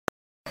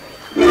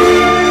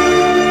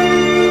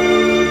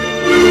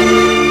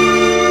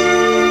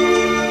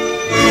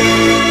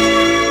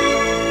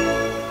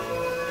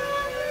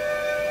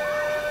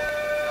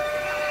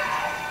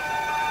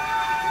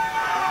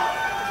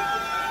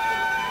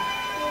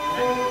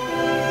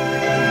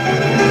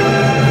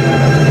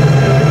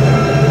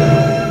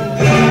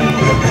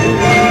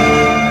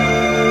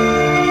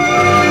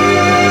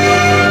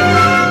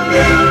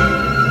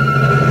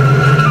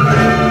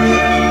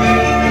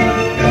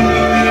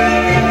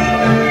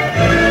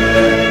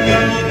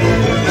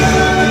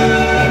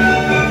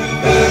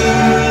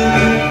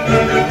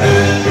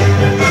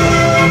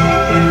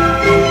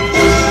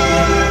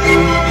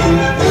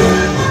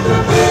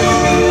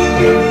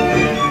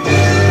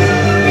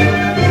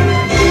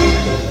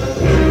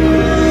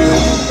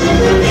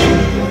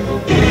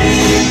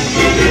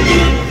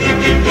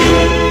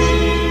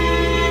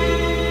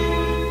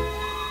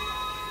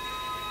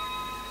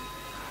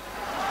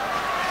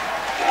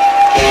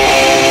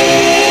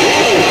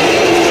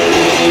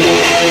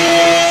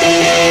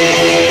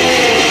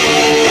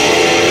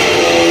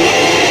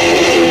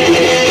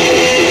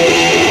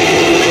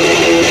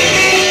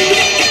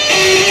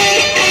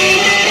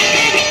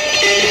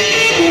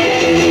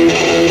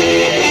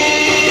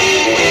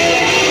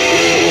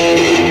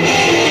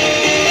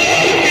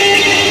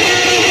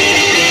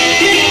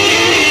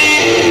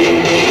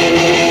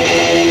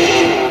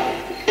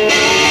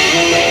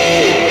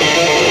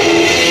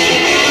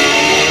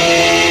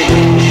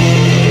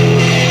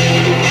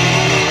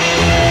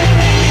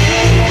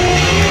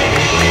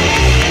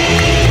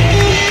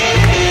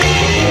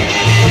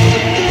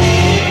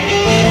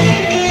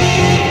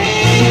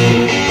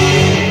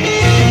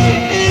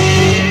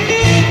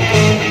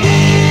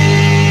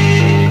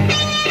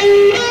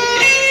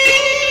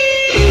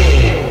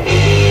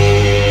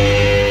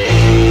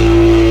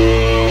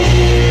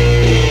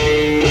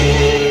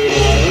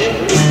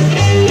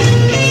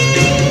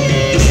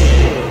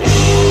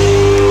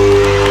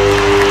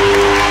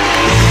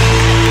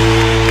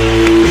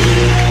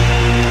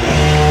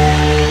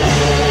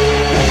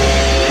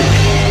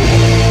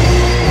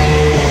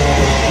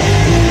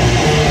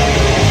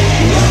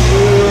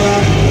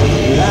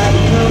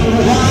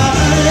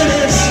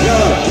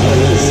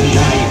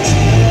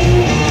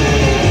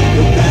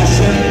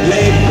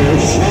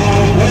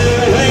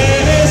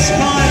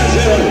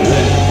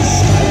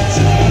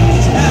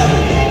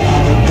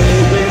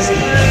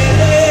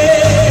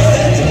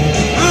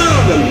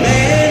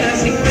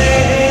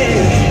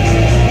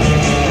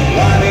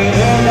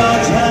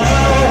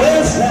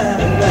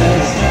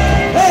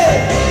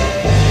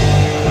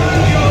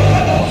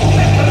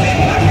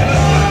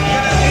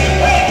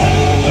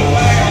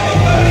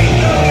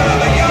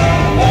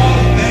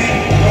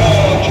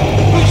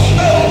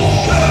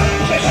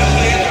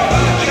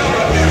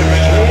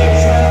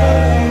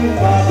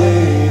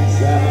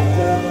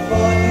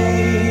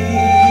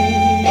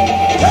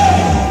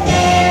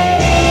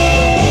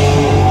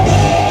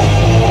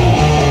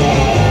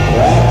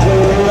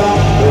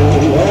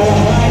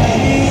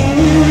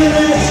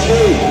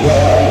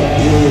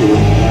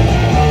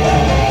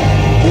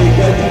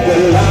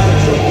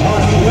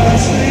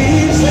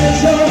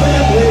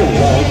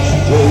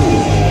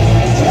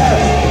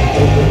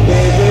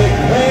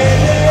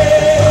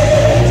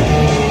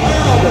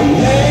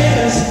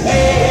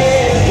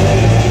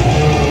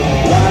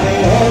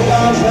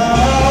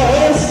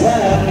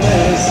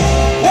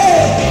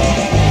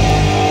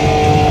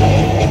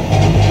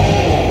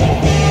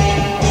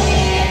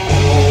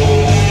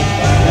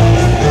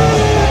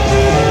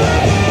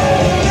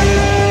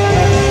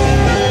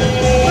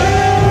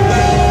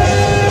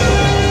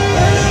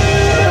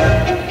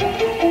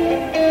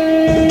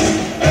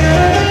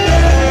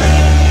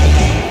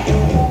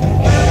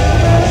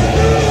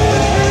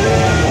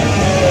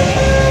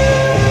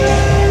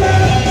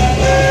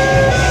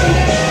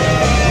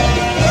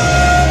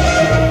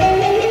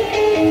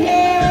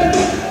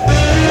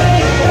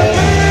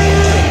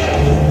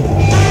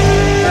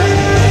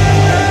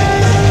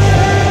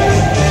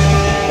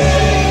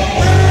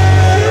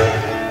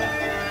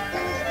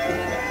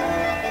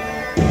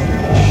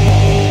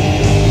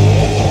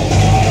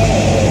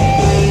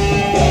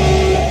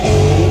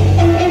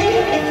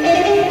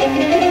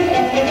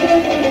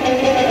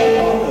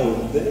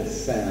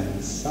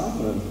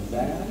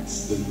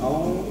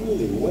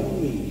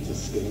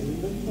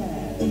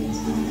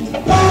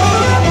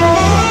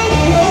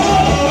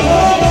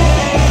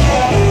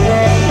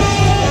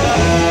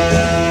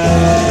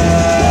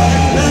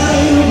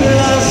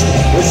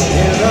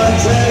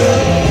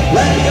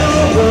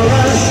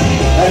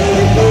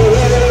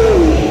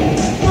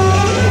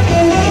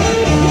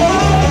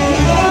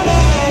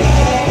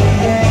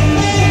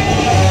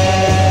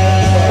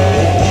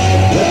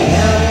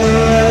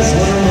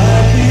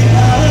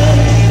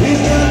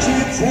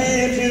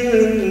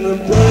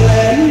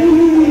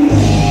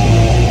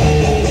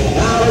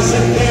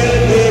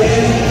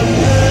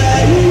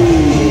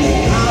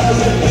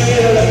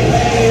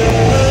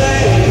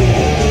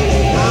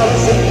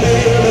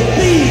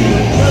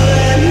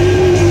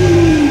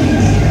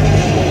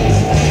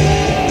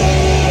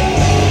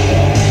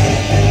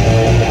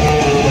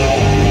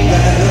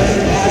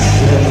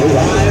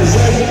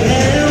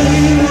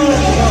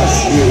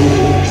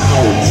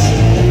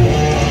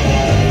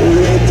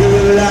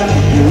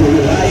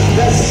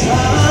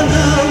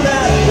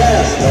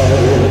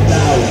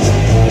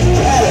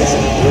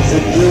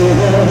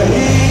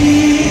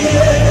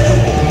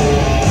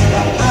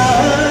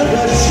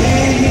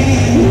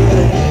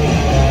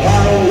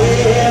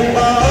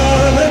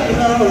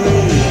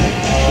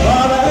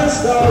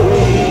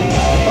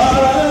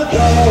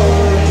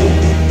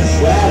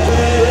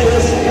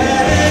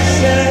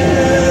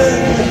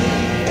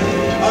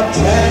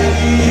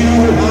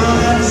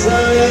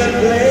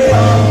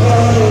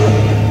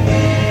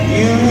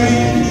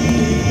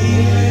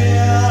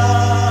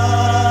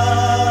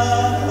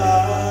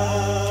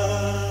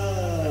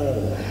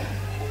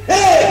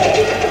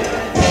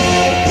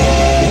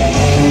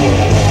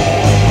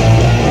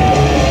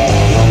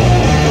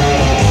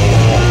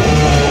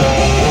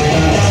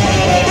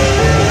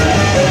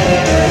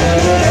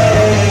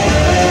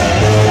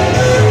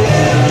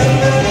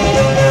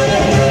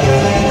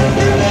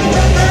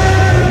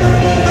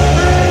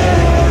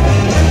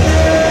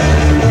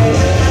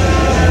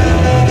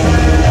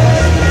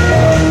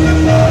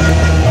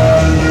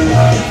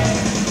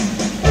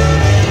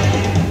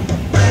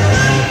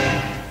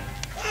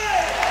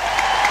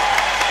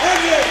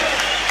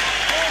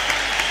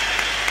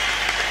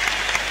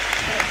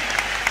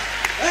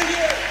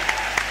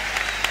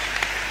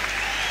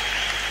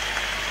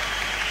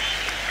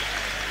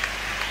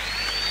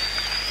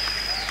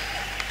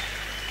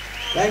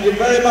Thank you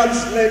very much,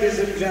 ladies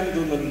and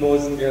gentlemen,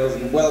 boys and girls,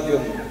 and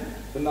welcome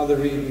to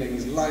another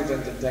evening's light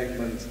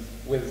entertainment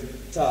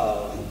with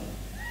Tull.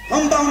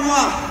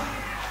 Konbanwa!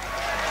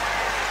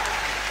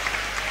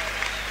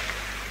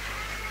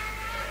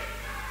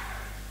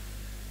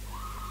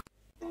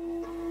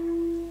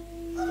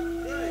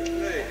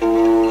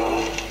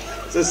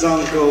 It's a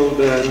song called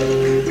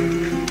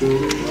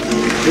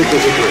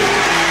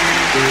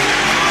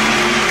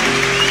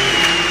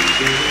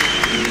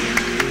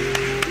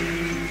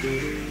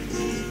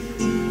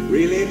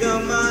Really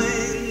don't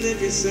mind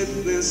if you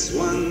sit this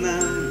one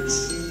out.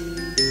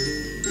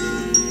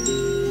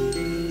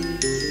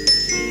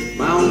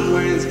 Found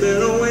where it's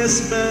been a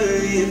whisper,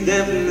 your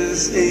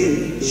deafness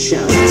ain't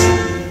shout.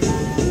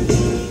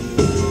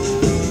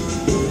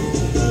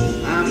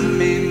 I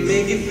may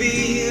make you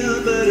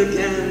feel, but I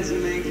can't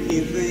make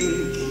you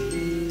think.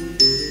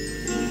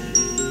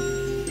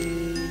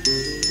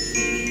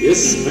 Your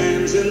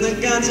sperm's in the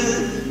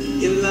gutter,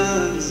 your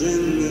love's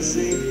in the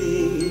sink.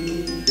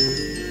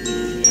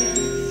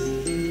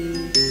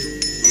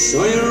 So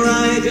you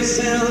ride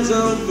yourselves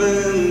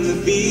open the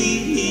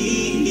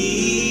fields,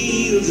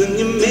 and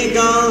you make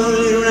all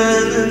your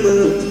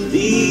animal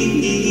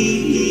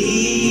deals,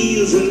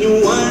 and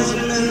you wise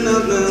men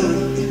don't know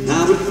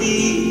how it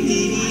feels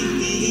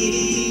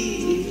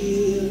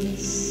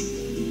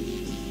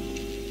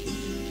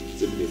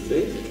to be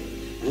thick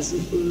as a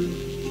bird.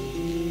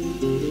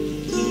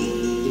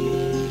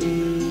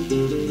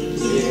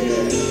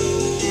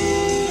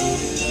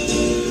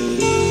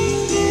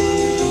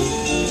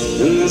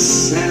 And the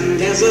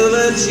sandcastle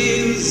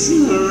virtues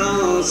are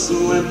all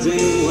swept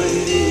away.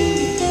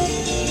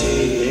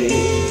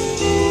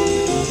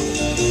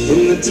 In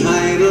the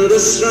tide of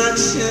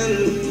destruction,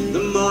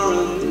 the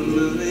moral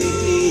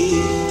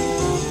malady.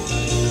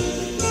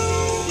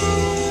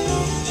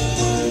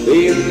 The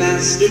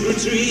elastic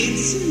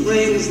retreats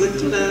rains the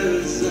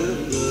clouds of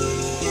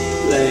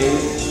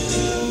flame.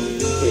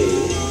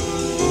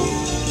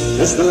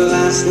 As the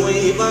last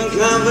wave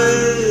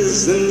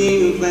uncovers the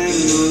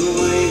newfangled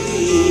way.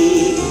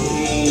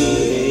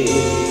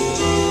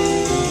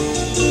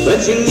 But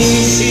your new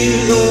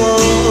shoes are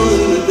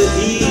worn at the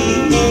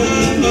heels,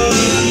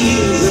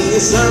 and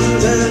your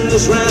suntan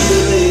is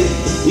rapidly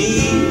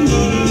healed,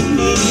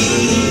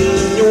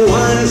 and your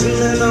wise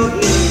men don't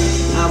know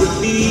how it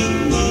feels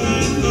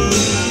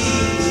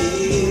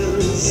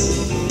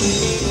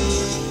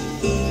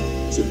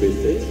to be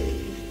thick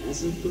as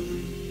a bird.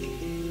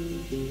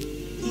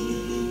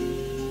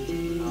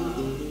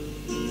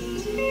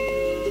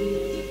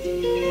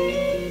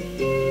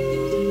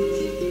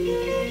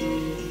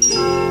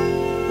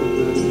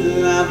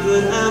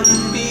 That I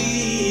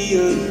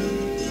feel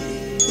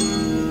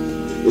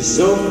is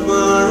so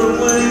far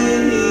away.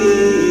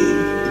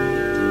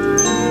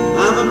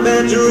 I'm a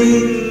bad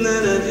dream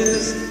that I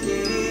just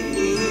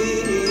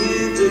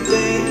can't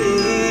today.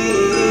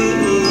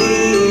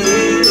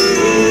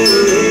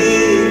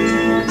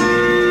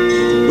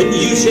 When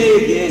you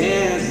shake your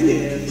head,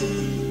 yes,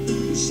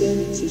 you said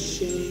it's a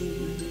shame.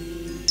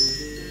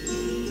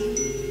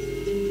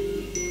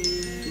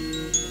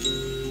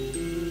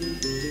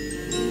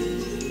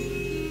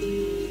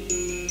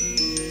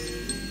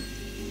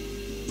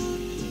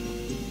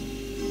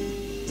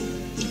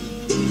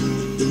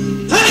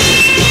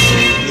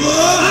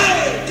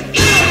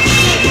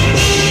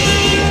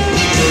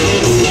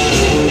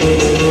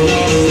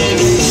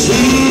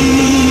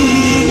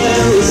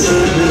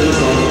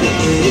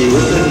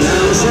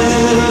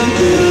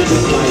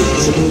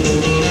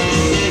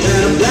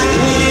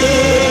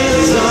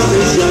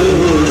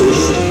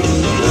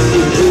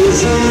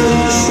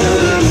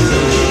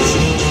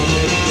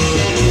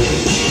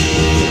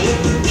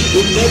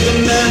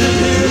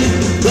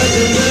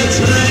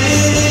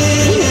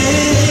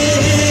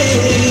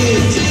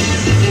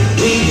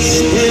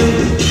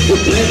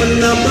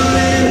 Open up the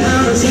main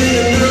house in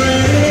the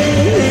rain.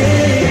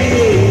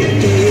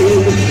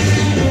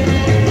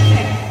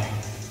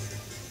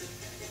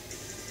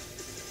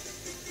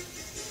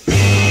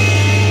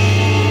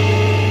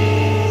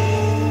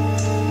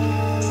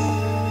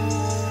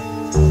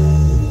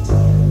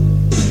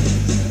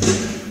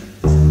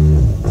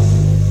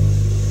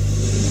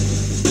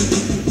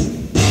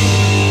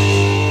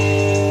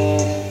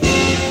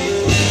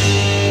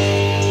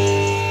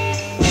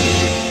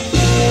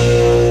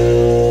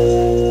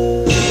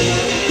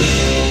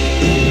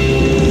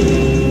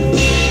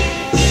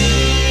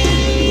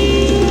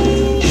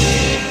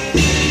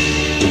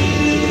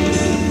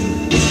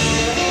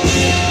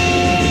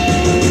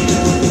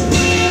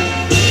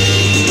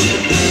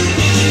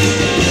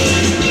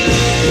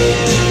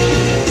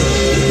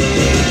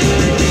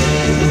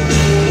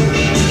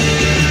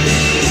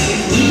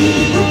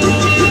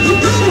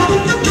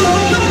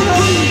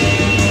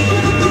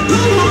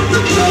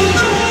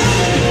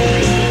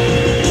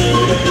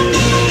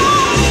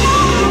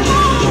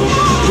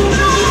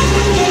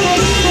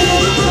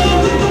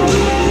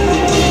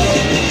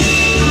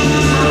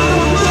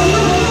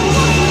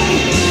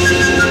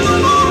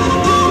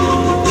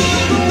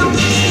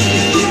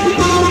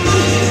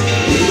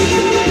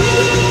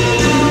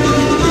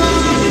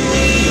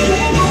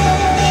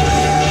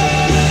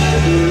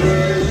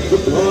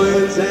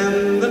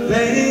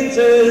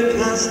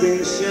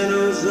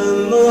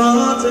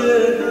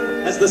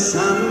 The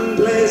sun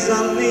plays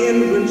on the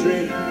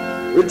infantry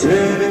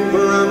returning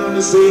from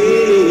the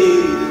sea.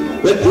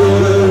 The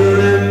quarter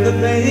and the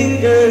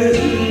finger,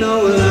 no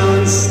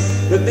allowance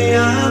that the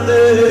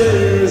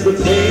others. The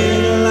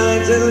fading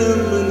light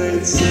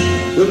illuminates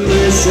the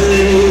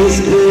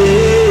mercenaries'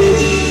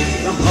 grave.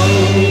 The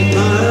whole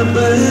fire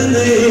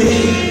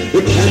burning,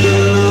 the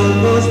candle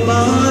almost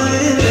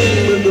boiling,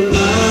 but the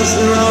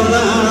master of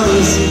the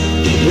house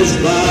is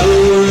far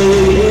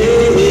away.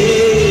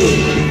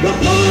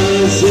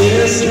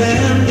 Here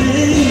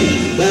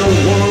standing, they'll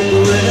walk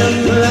around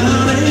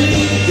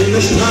cloudy in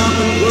the sharp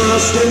and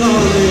frosty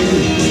morning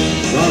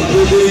of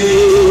the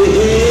day.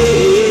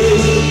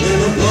 And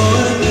the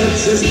boy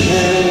lifts his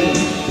pen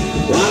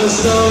while the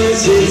story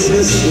hits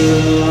his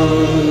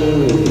soul.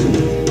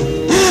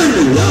 And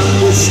the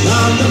youngest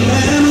of the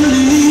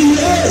family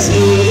is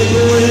moving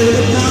with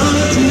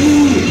equality,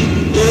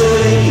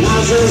 building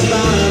houses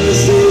by the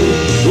sea,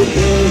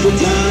 because the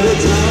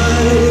tide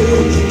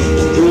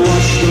to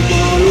watch the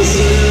ball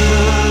slide.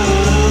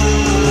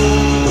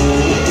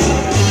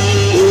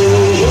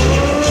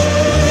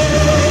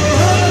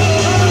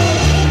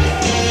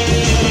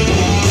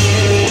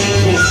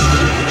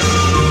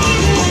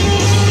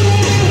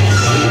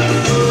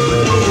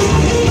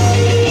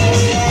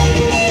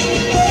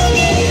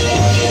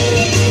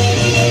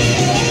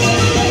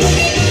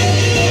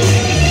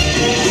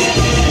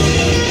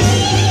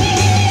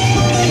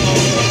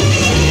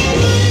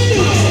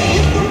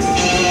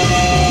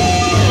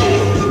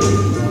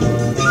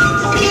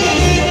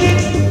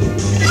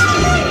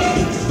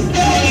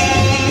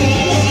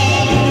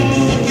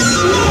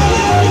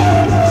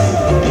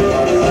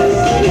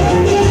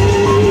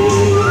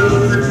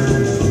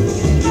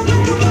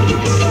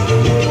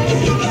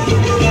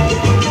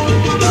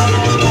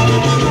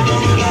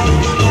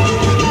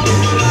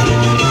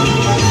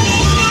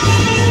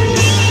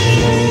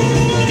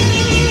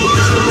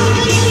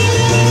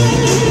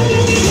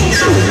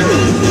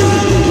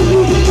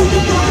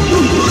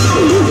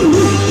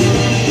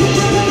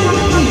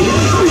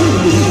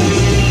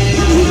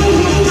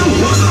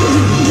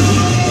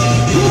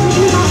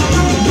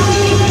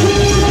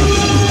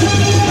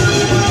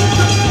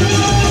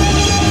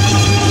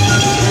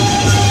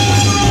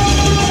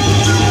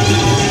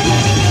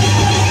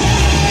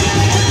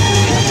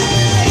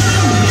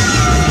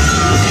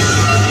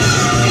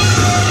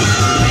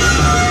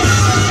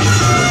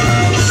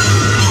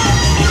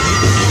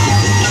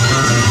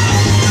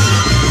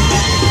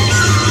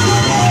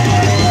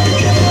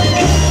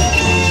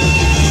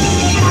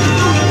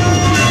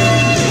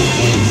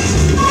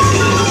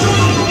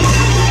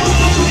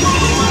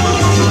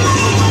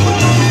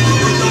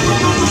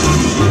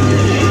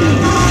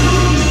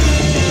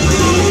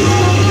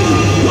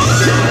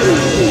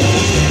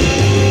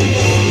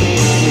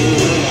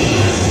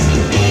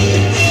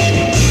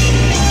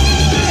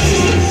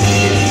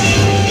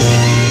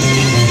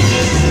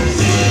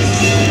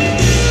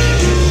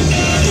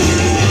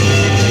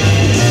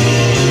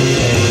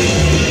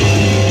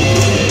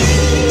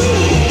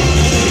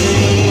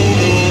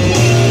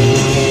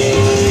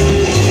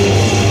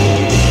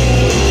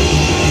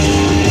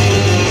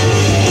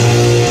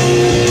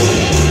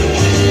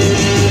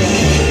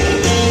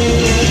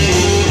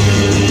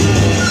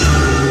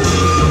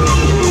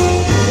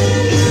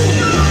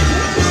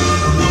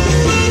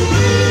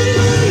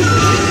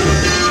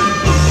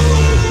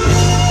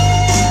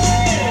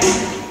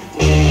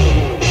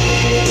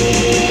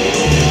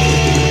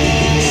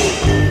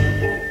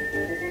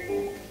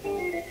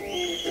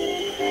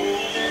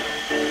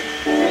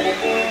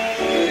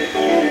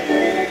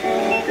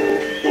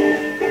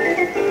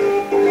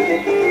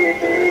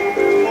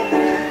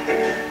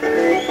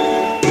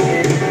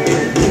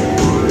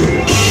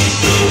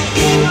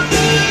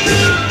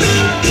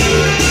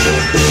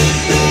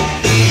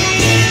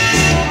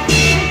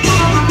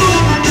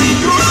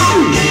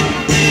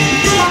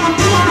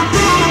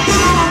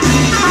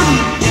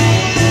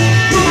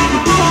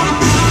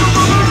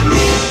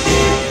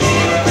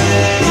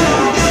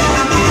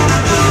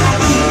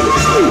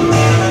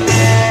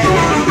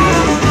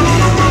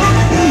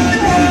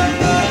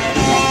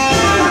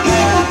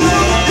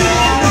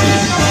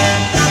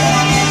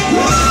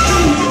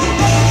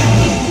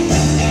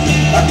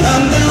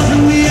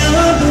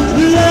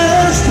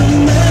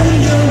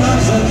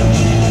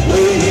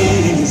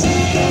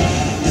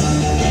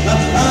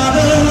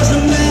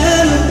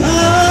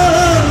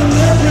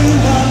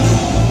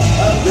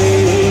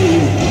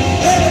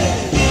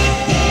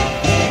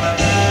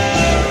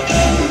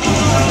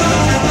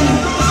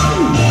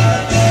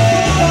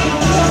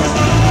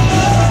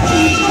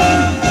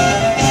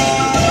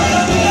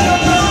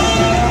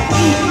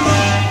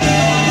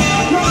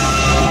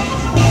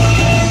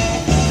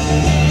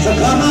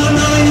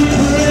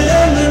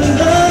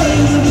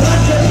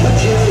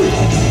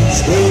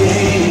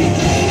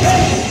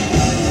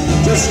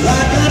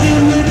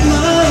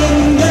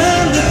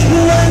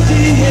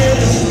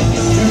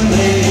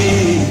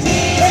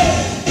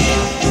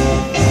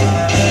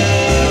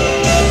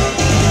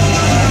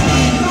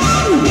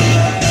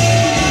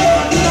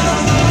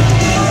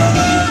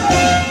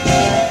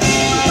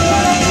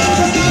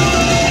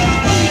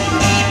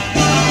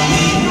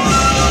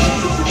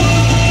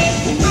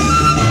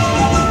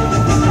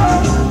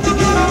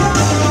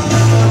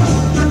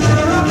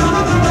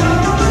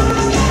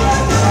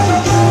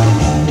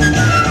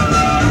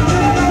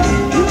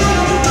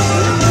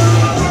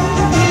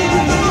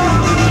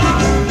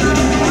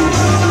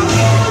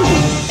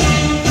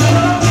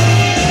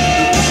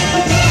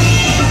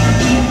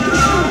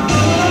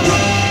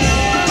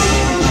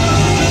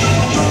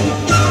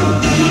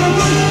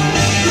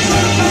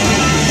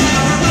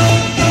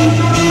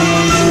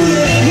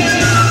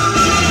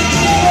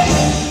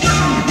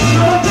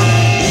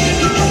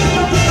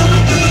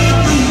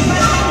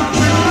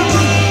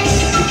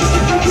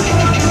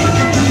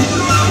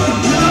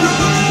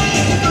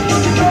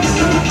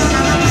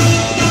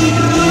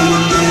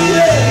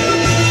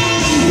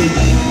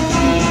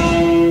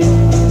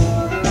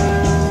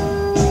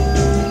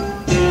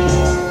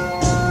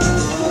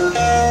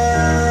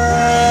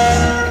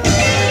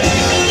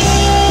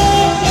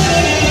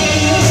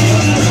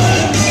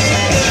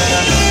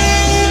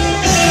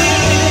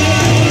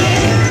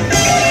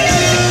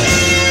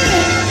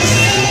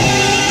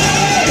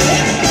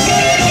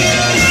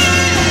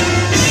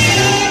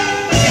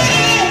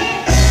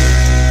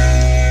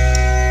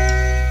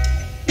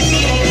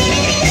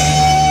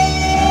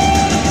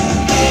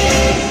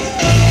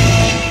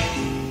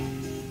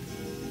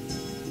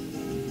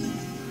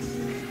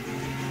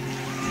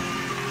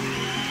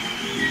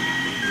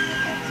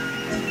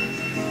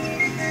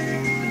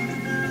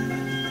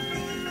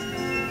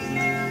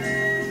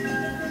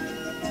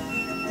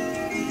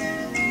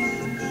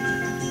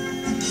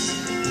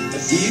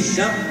 You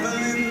shuffle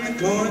in the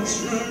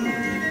courtroom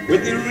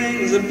with your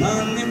rings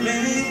upon your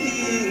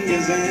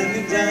fingers, and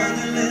you down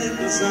the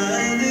little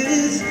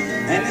silence,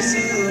 and you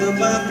seal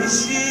about the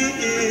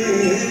shears.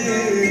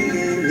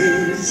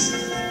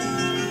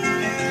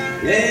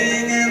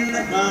 Laying in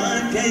the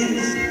hard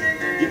case,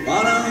 you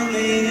follow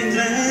the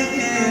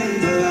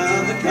example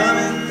of the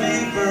common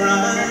paper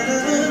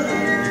writer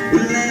who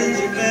lends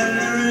you bend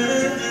the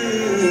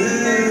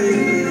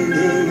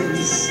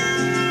rules.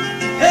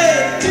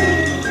 Hey!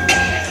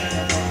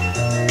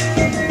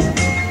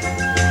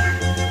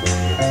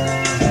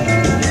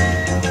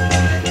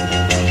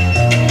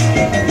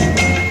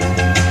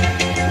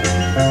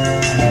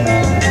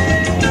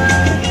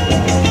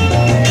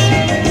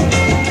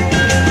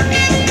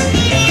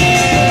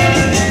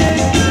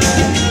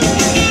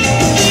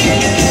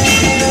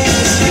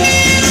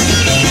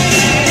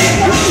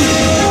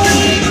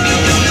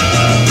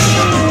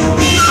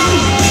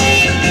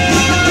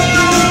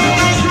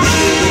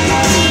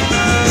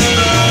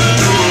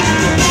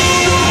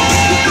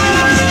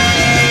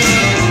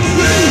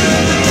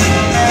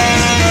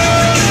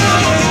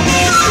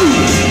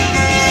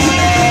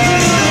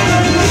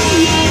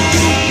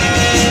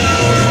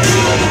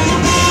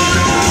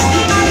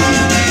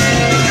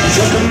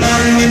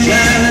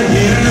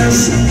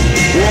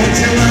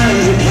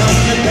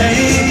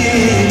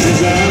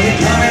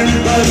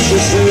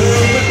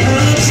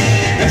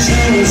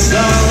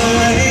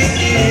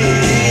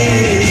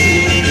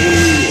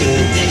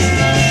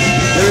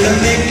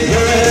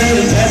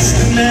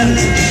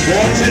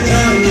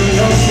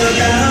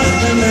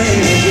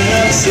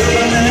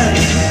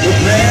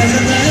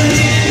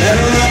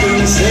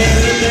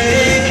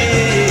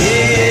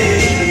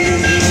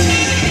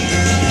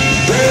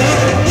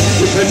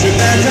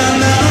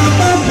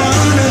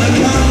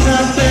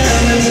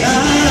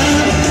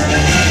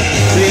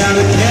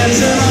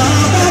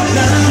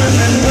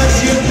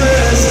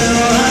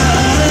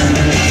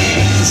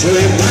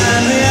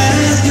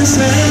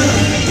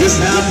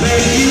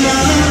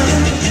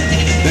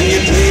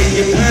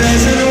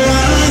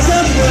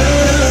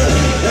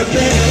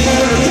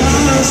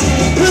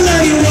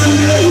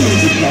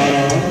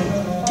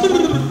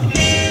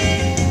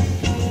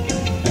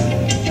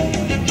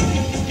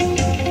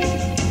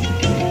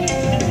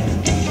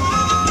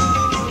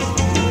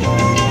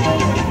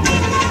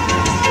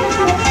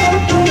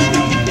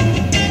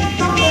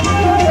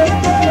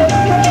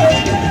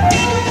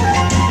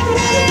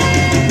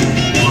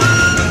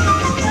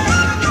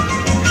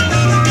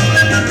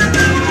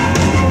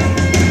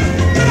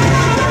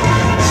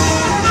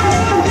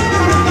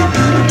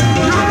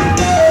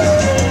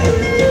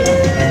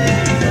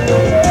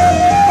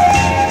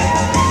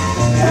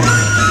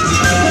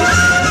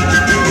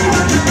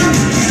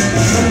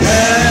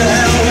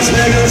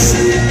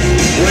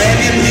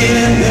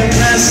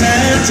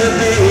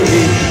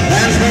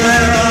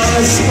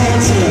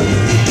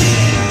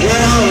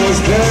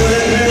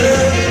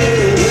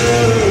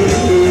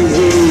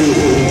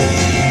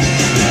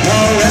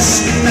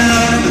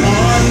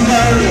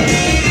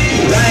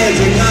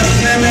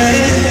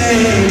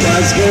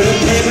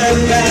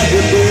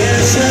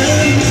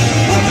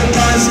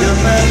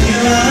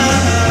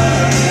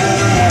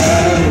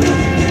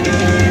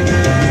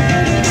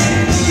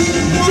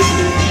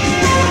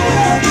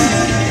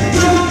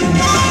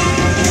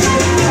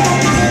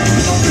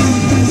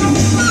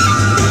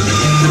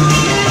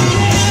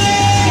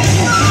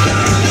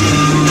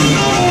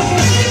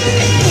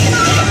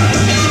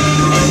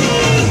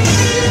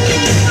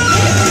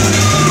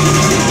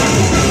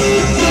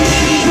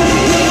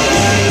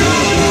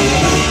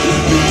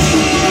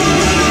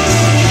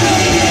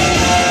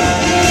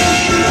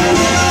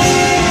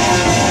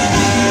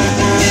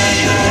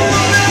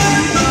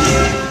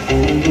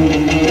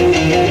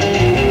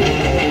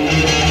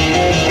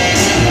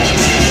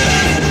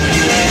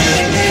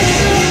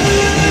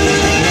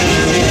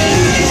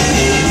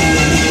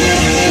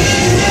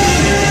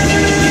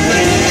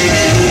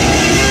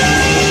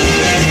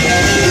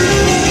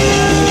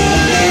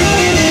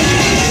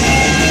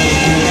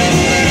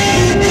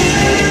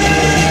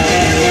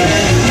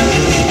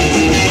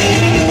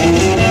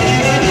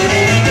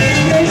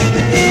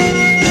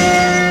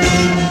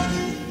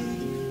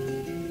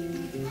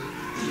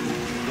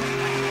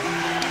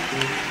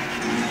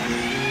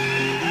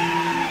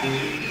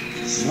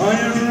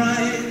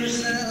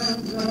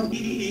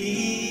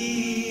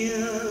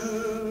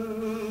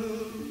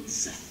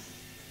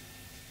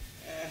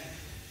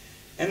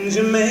 And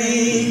you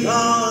make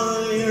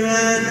all your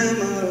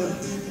animal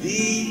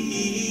deals.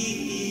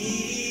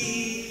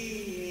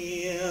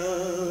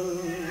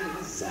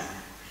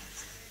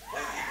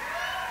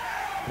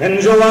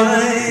 And your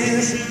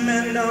wise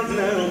men don't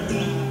know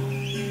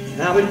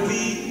how it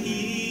feels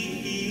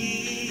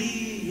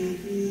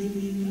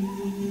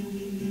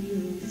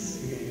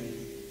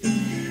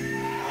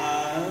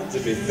to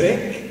be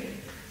thick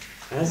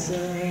as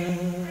a...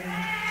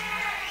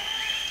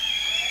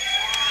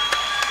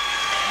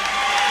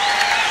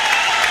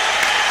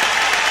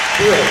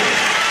 Good.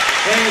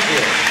 Thank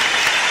you.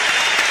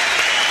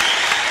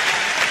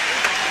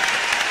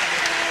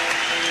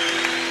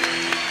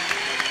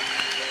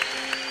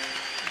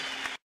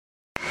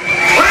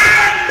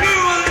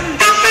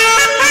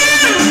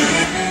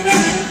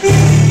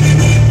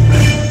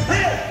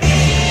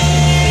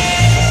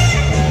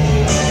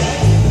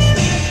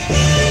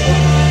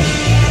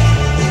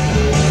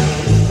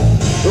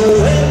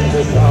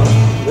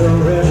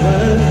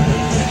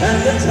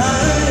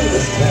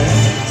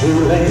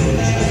 too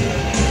late.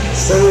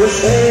 So we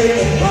say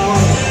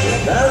goodbye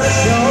very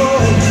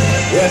soon.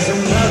 Yes,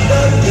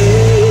 another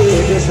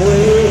day just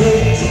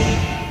wait.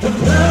 The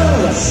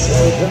clouds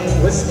open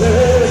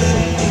whispers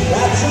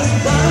that just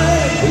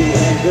find the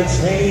anger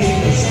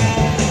change.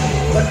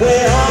 But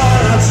they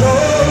are not so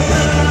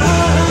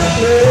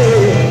kindly,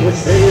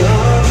 which they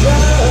are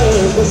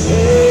just the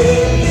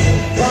same.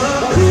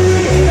 From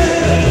Queen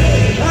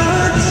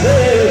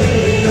until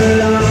the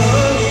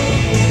long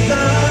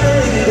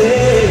dying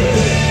day.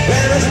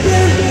 And it's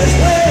been this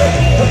way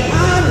for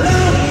 5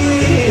 long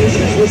years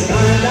since we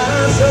signed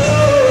our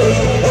souls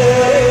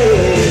away.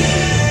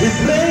 We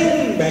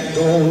bring back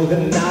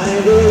golden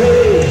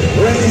ivory,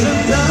 rings of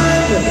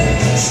diamond,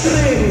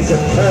 strings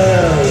of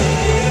pearl.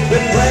 The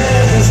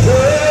presents to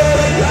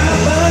the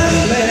common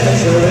man,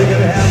 so they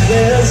can have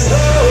their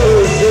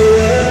souls to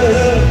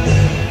work.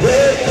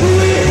 With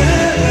Queen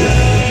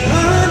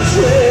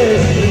country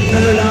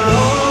and a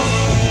long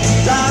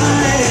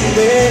dying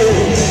day.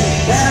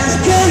 There's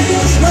been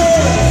this way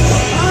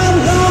for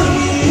 5 long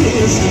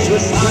years since we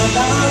signed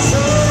our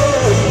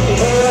souls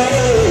away.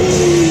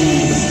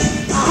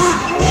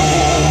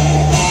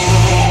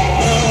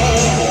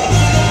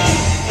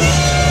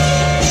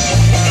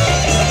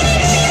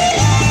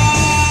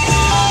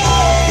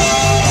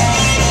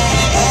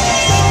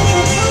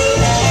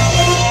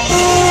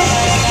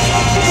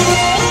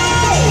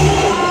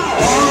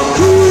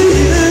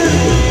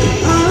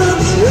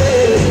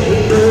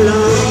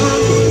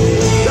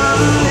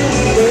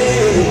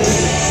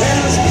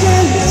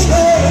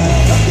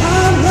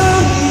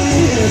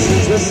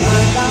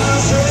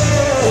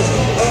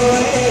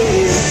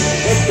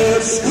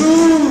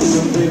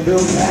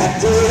 Build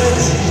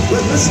factories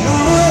with the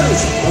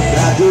scars of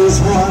battles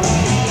won.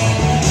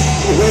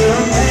 We're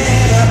a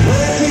man of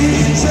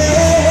pretty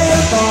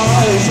sailor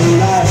boys who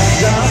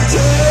rise up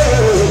to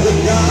the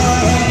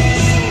gun.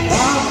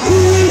 Our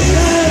Queen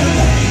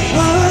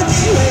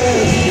country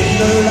in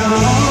the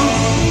long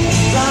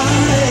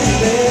dying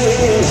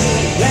day.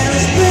 And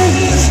it's been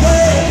this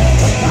way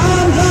for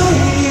 5 long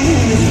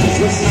years since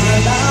we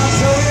signed our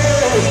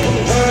souls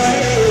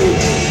away.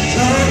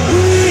 So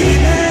Queen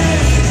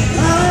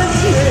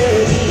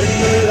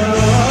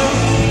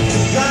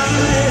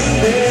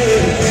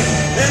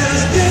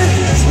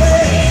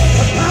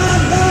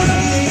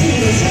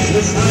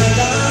behind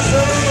our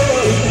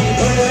souls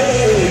away.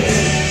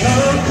 So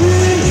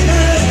Queen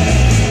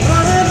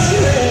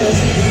country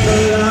in the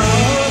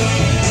long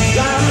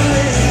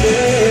dying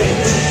day.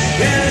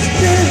 And it's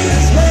been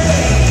this way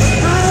for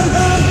 5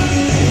 long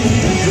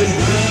years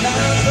behind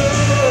our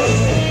souls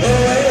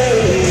away.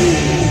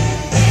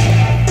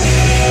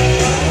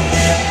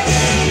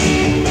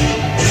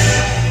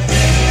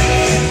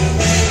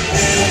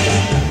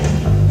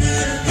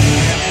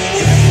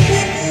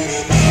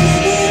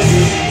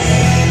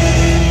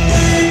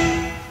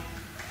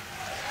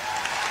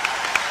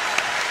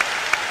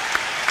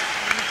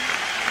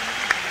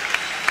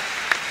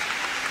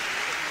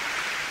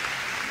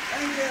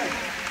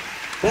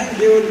 Thank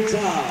you,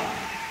 Tar.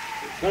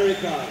 Very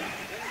kind.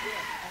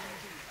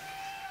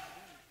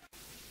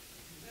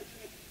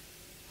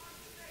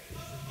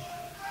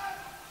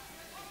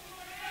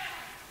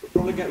 We'll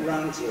probably get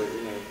round to it,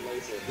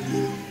 later.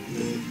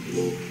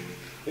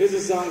 Here's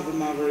a song from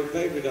my very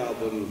favourite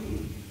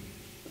album,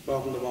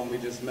 apart from the one we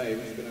just made,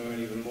 which is going to earn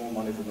even more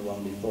money than the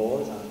one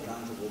before, as our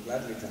accountant will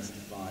gladly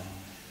testify.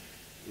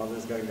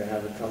 Mother's going to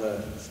have a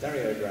colour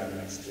stereogram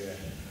next year,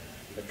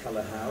 a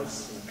colour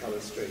house and a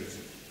colour street.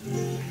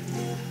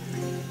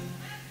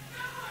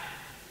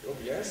 Oh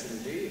yes,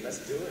 indeed. Let's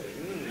do it.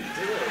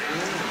 Do it.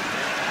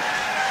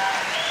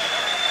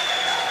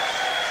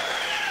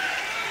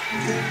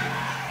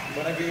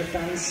 Whatever you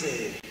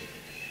fancy.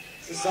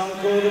 It's a song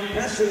called A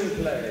Passion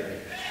Play.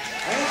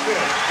 Thank you.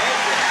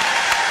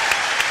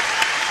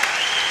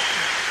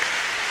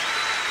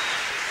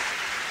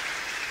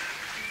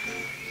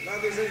 Now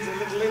these are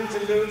little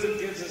interludes that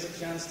gives us a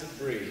chance to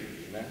breathe,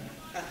 you know?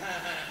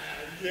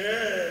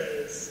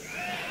 Yes.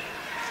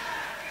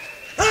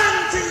 1,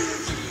 2,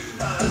 3,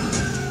 4.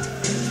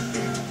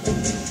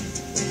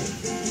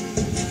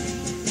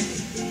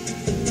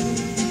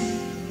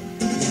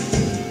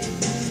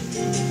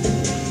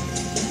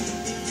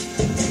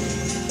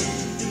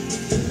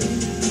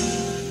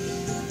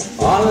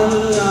 All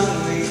along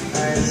the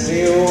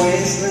icy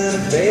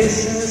wasteland,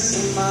 faces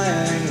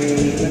smiling in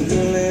the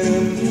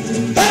gloom.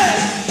 Hey!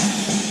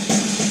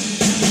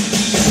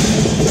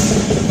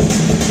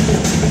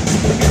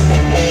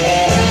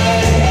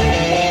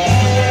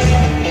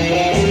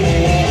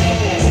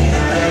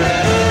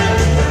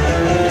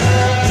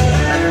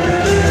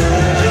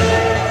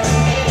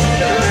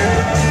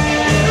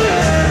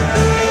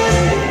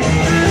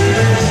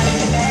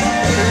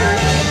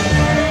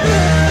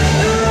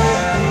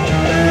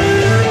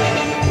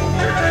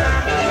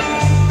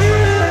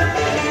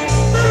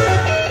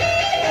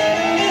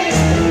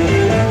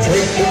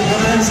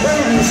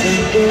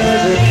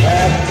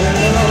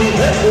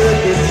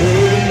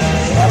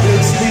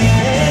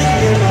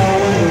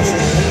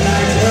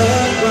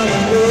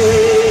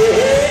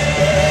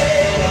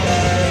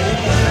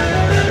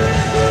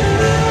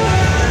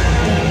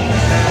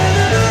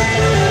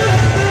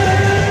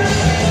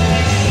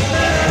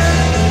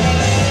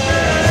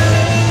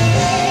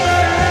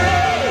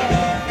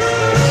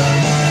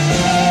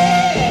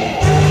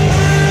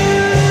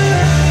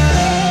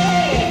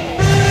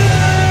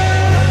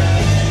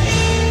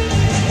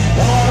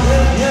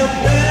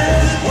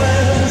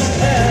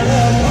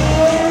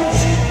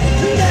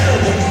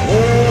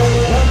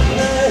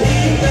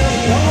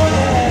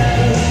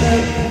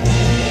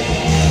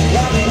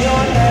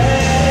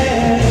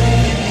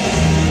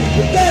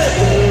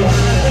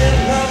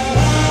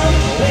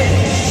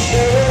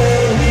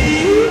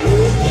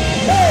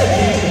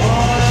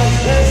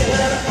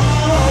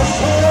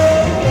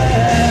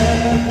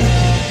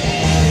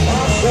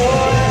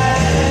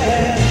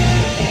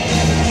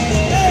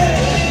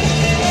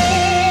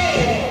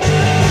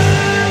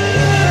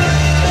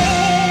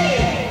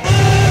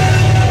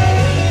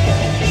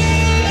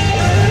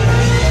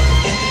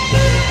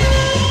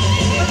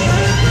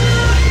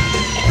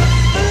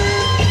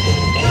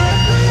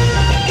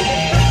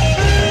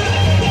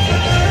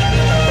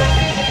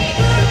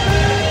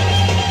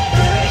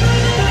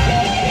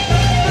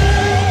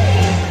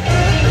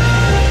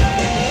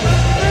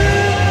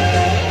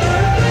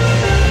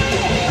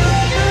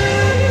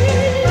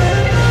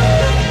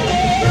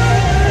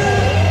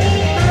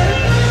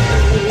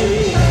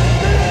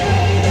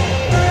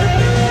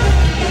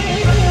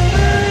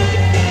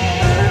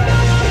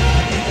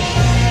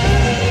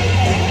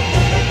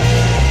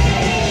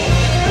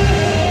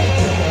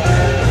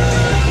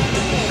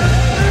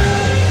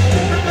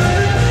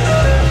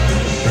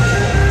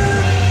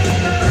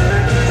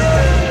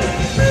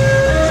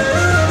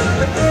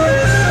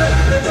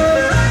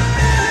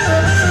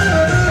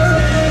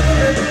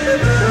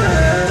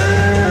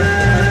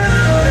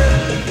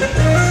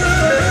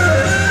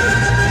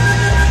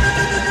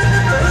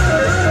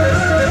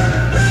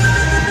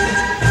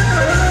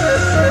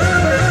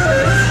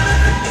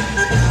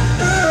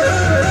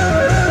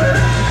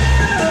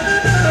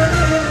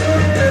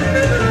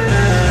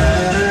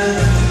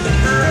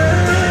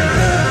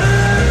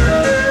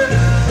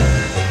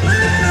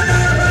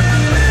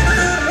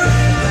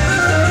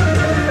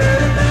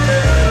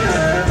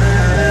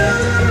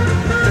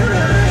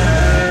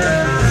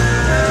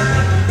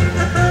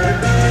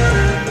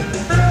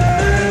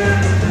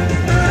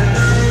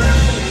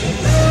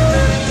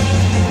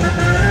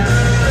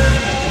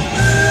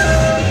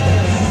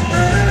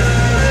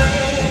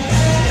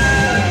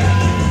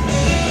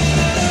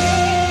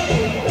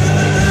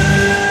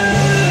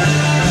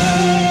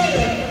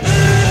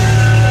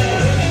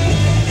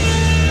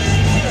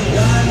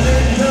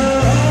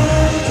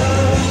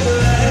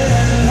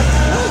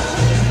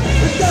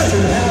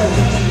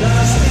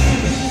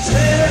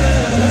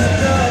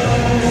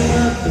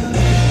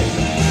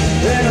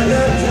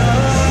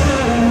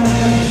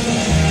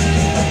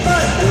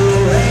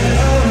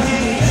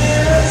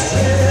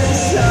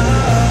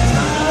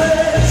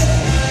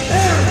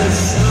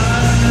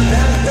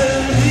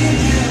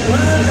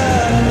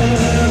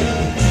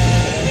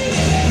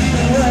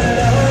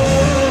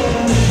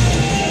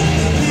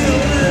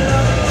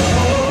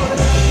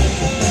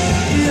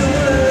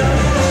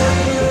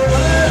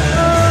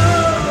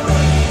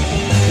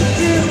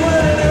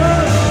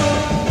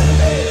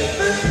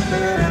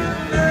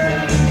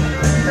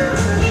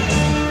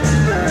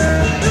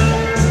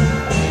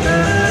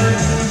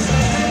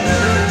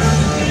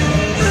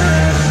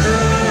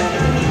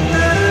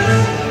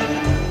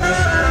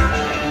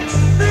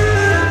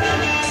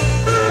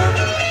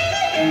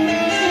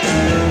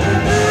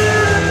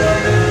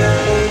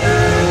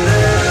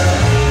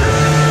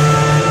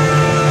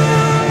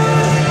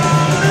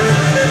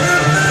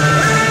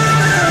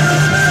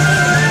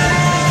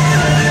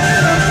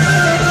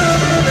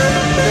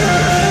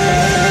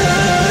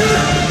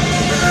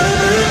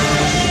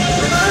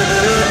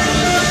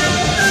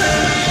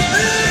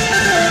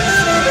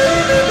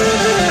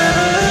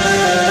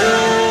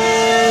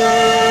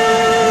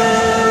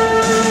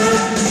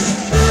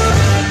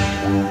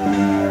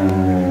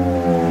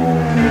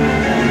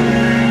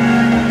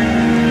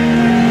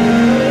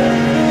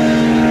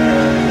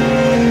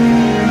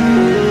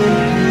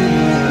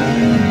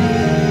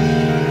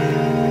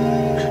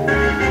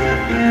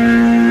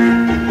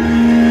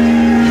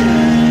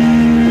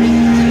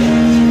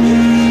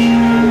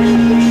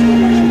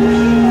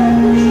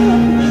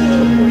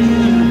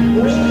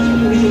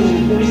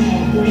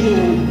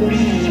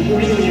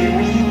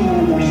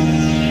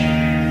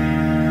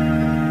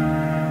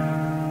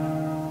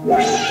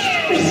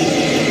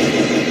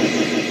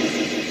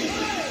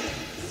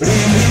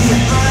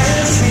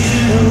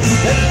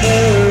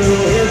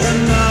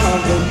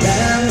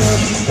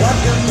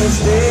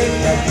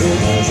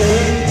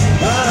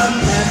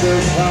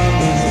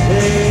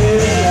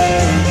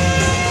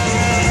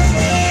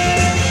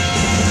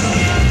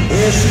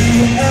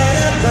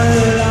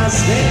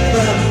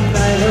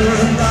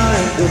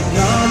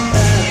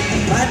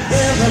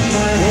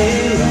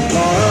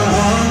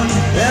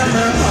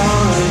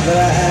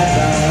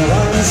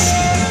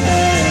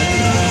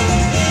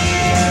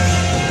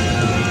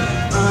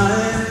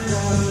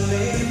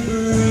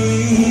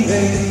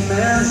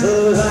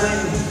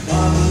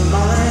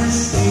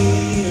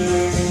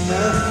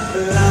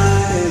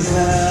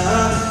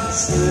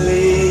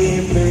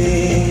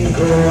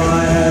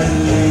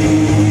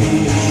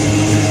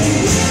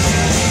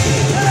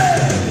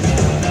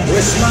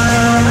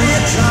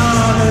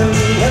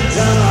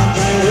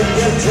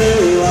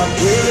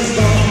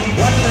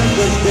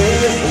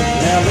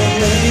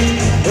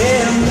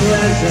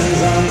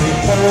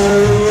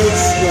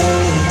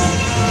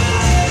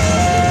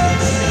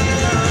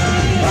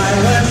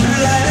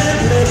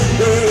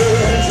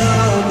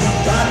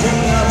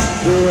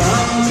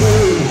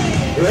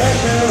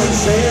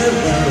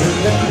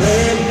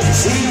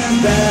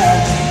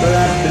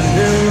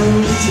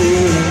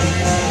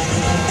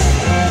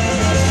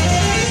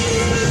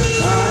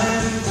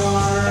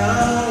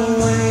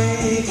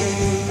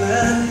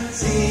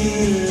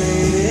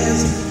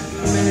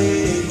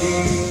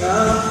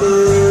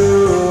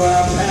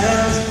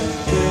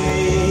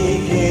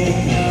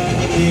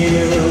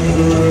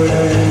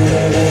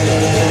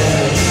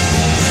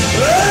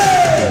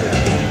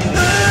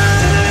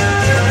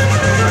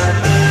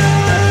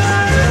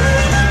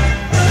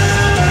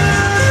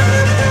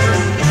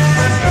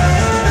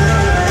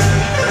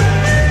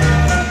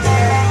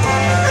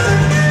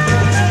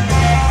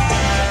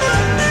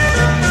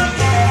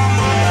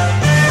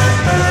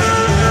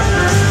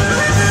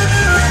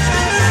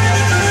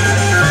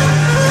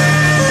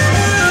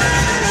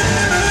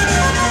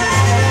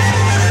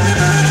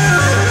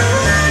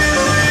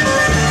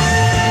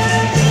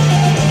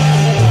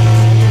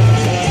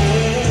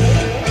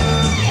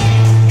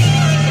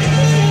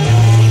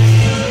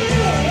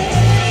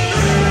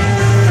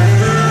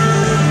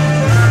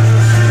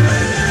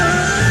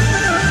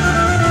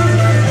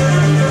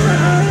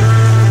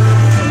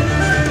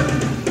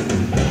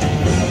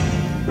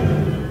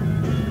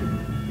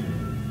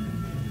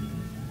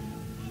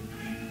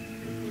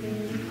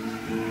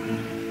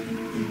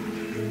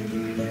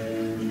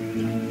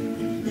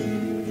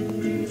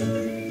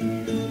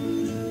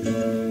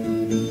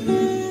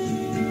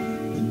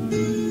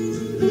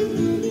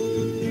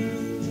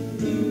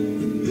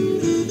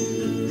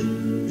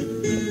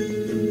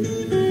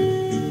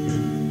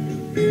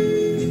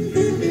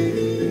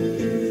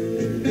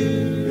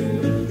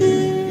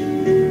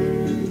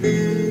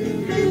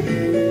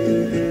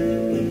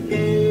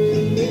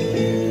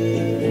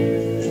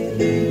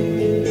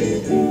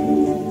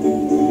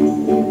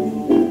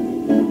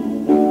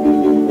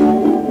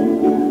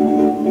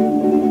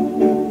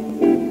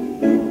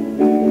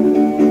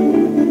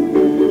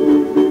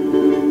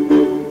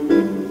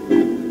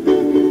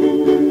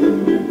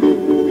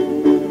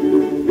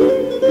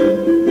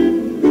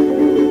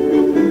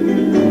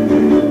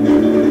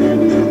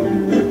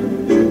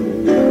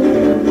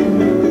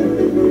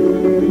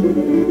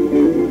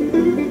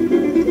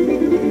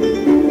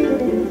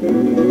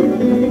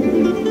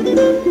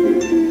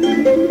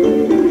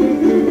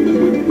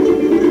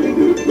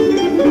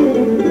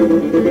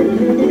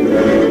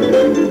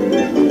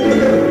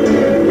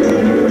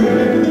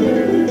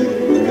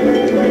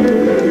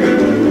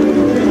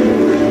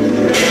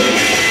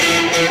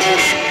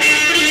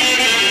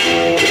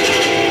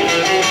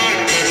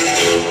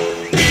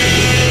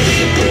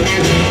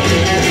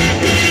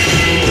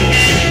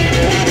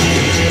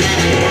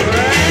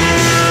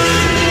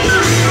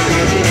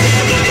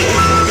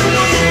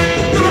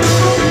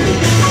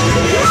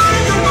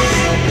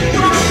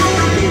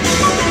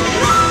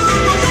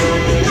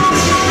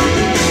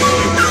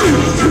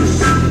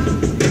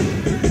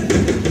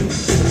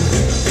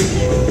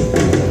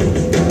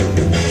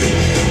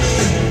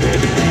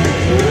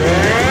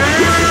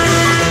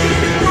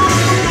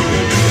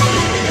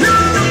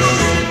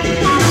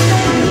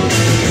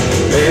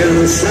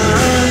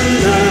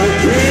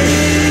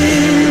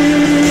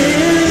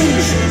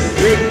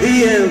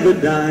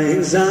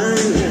 dying sign.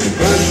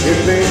 Cross your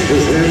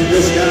fingers in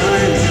the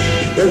sky.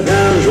 The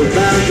vows are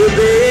bound to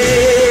be.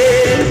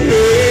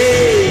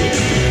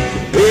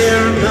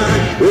 Hear my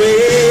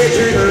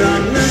waging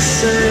on the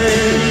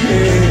sand.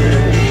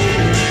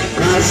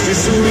 Cross your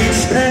sweet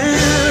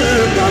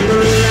stamp on the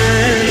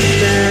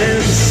land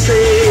and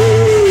sea.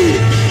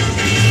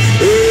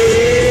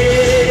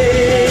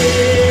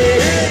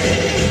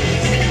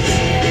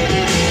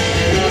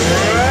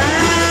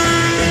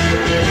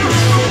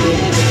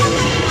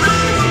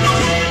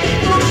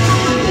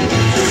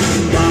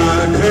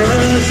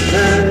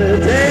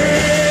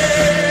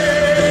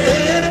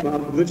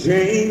 The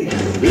chain,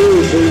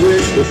 lose the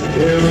wish to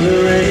still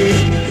the rain.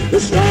 The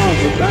storm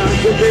about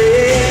to be.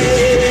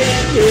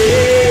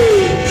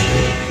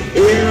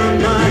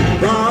 In my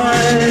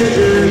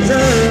voices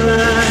alive.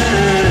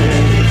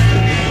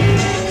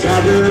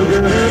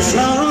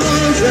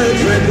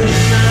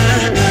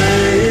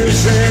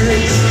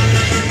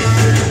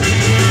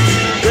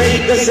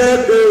 The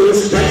circle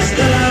stretch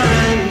the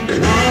line,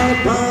 call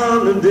upon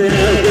the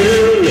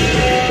devil.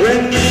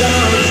 When the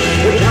gods,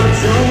 the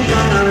cops on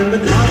fire and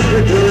the cops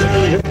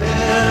return.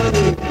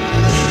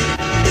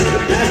 The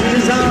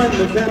passengers on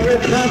the ferry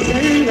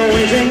crossing,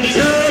 waiting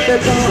to the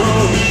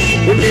dawn.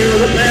 We feel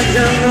the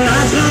passion, the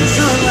lights on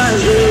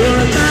sunrise, we're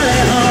a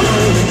valley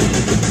hall.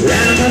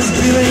 Animals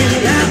feeling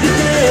happy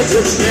days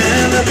that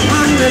stand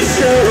upon the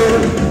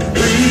shore.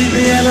 Breathe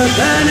the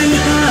ever-burning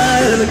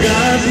fire, the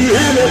gods he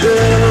ever go.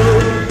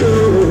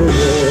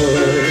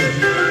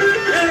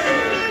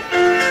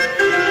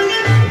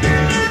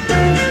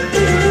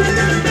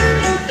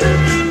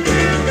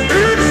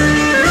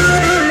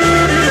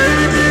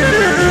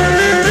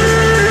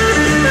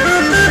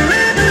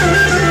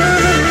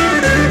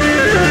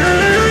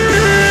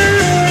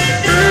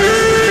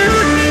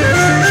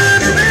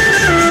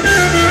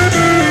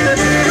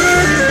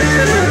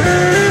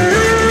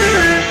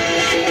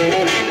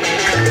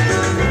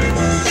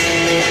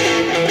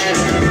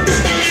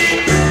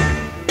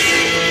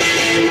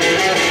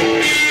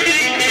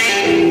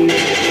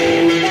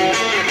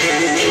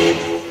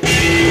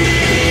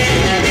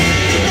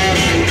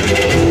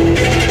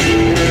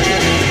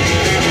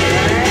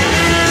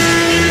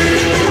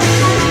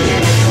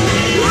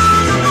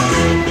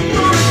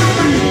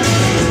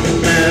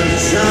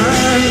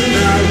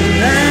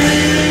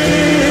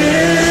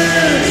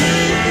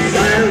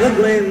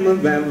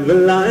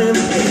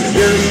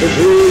 Just a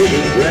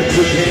breathing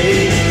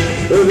replicate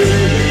of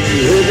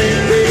any living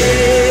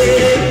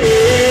being.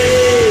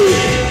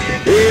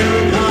 In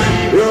my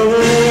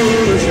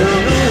rose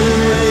on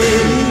away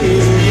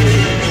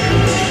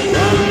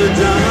from the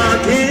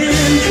dark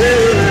into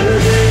the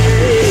day.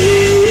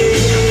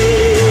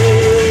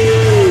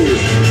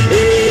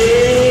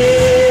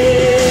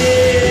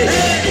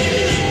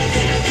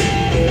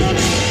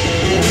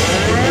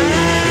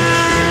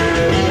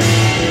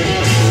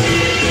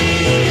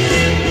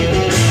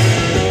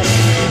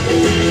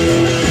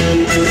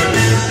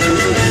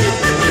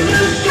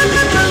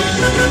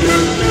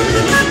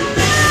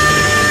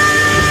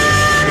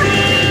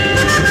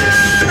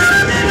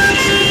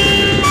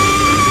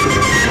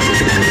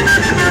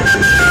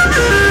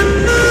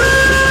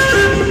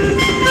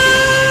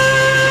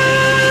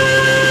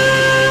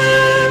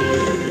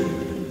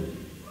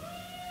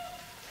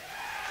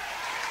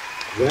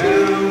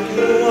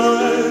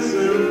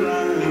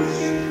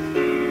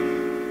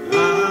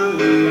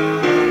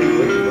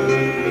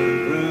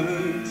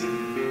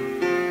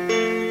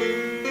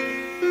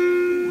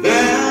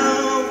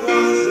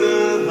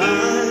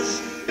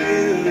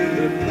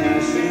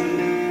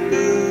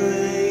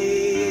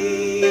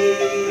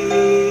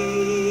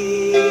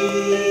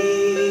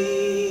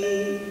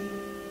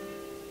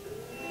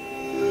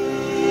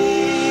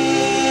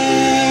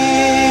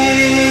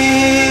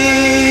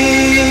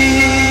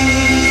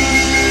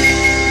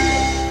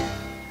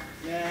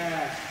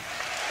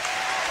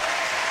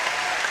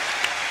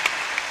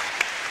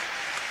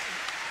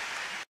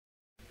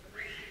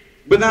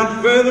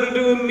 Without further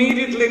ado,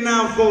 immediately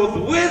now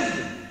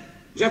forthwith,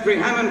 Jeffrey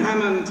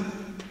Hammond,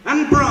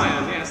 and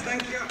Brian. Yes,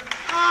 thank you.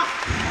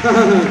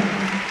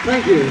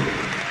 Thank you.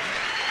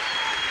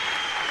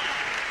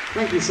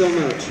 Thank you so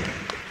much.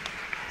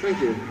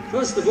 Thank you.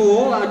 First of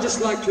all, I'd just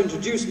like to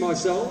introduce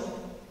myself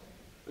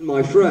and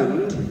my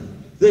friend.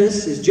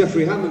 This is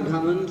Jeffrey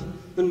Hammond,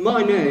 and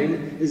my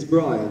name is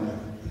Brian.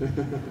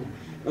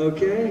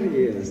 Okay?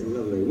 Yes,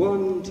 lovely.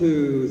 1,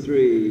 2,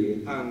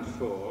 3, and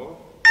 4.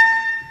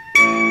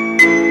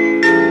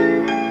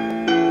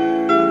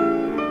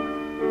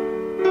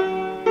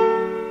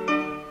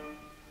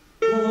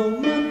 How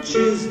much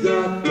is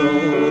that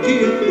dog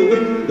in the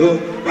window?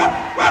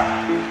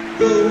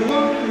 The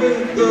one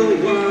with the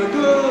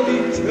waggly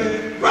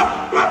tail.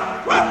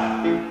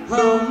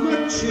 How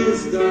much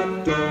is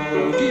that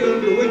dog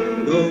in the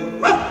window?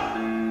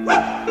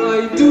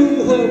 I do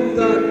hope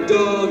that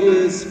dog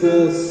is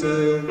for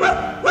sale.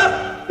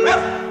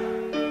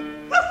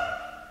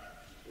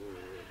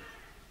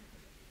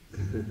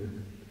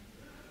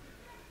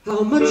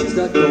 How much is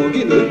that dog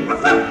in the window?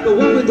 The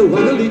one with the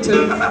waggly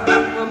tail.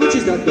 How much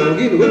is that dog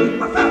in the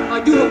window? I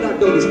do hope that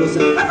dog is for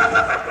sale.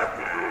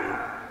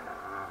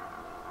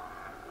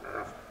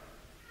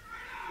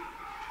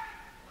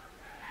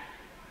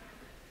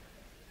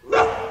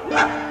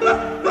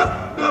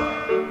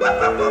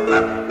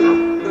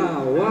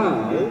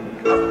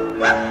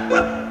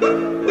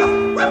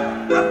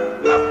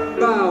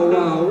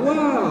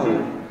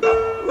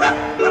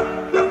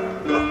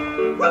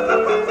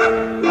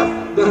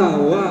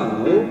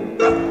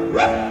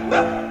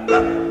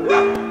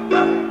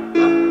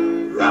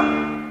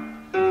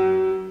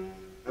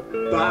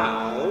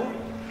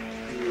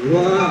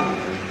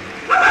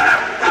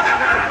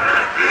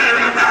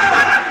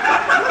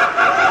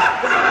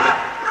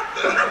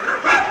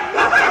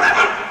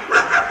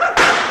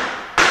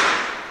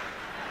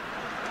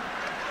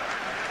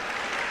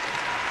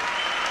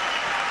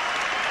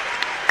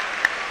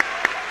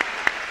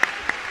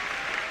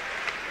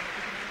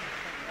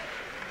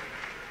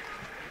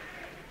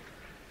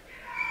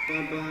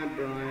 Bye-bye,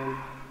 Brian.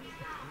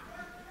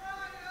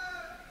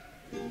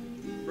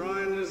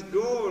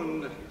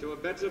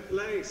 better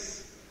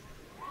place.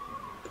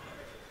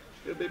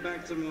 He'll be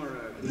back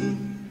tomorrow.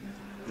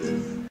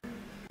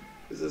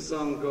 There's a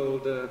song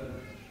called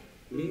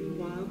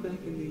Meanwhile Back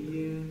in the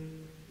Year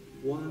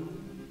One,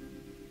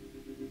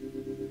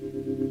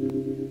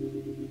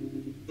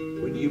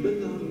 when you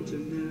belong to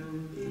no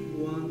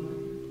one.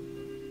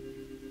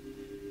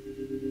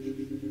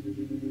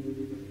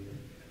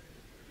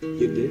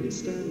 You didn't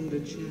stand a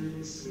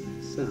chance,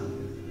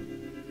 son.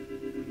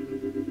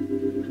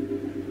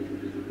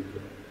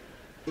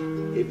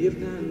 If your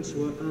pants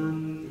were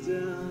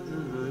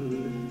undone,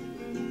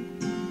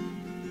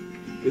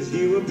 'cause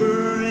you were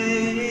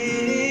bred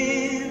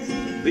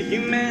for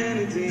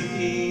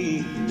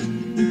humanity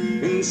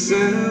and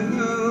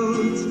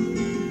served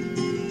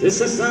to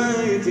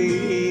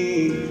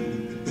society.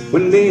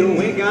 When they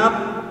wake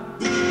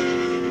up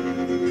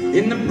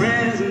in the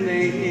present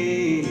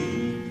day,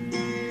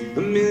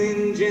 a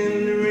million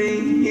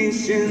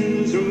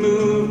generations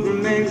removed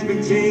from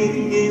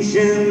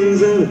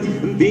expectations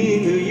of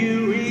being who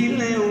you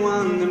really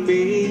want to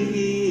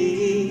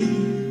be.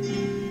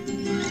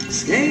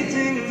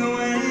 Skating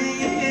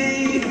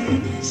away,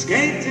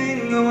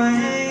 skating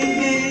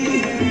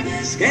away,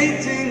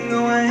 skating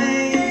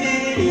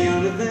away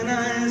on the thin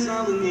ice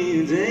of a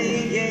new day.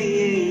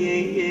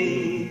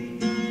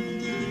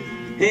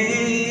 Hey,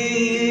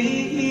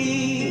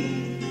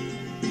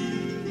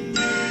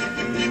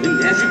 and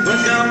as you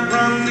push up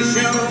from the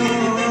shore,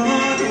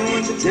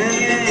 won't you tell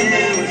me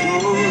what's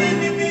more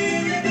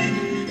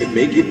and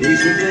make your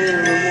peace with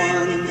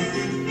everyone?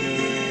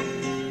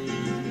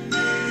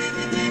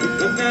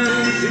 But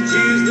those who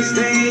choose to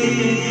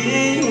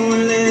stay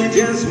will live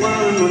just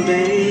one more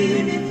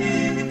day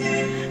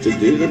to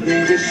do the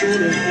things you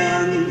should have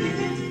done.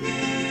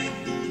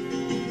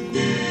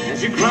 As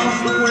you cross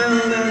the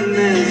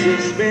wilderness,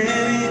 you're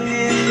spinning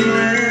in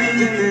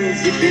randomness.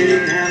 You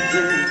didn't have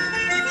to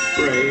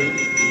pray.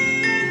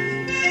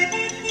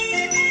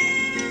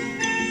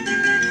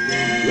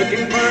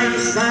 Looking for a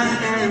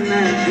sign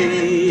that the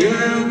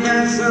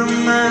universe of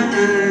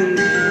mind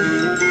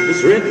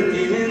has written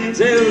you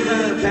into the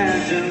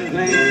pageant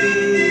plane.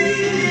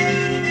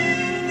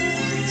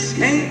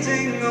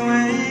 Skating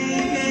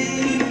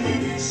away,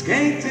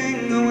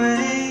 skating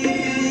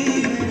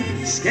away,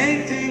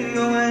 skating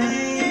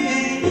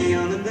away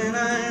on the thin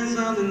ice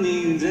of the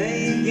new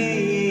day.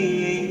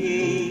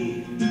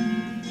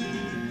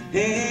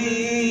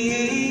 Hey,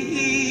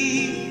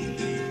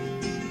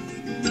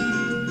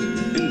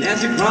 and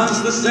as you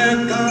cross the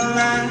circle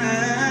line,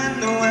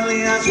 well,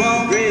 the ice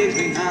wall breaks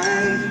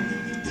behind.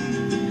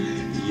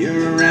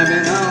 You're a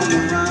rabbit on the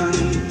run.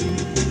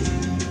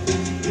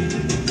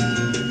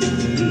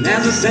 And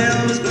as the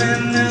silver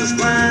splendors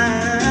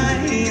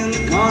fly in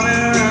the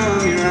corner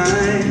of your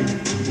eye,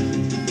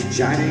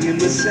 shining in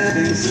the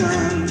setting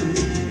sun,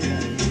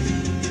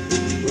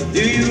 well,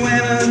 do you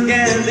ever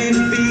get the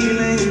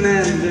feeling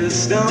that the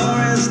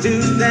story's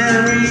too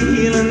damn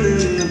real and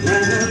in the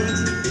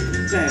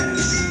present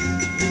tense?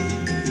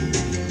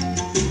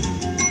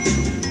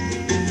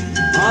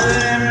 All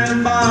that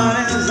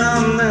everybody's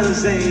on the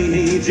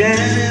stage, and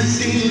it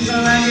seems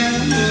like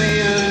you're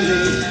the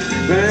only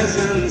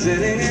person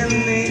sitting in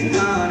the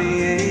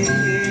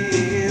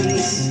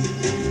audience.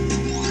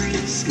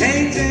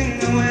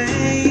 Skating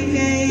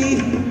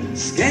away,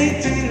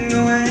 skating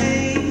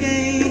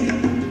away,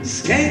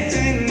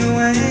 skating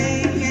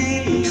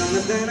away on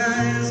the thin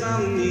ice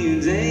of a new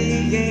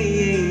day.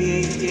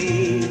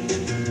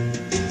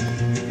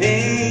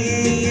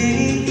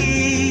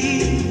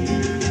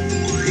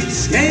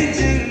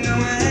 Skating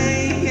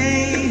away,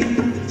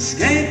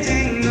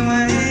 skating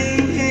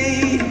away,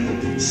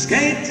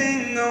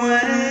 skating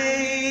away.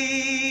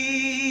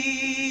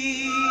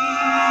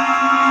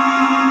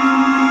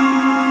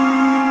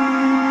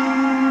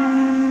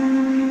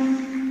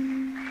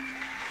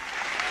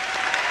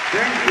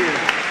 Thank you.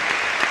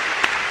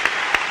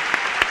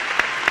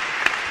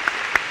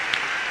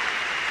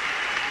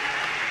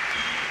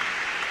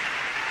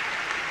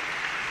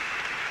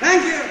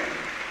 Thank you.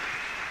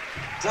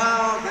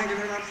 Tull, thank you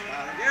very much.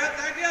 Thank you,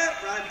 thank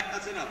you. Right,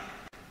 that's enough.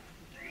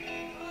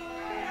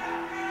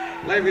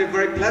 Play me a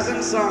very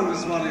pleasant song.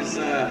 This one is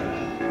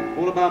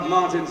all about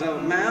Martin's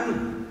old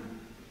man.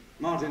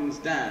 Martin's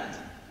dad,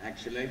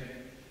 actually.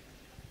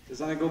 There's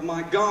something called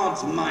My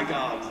God, My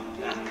God.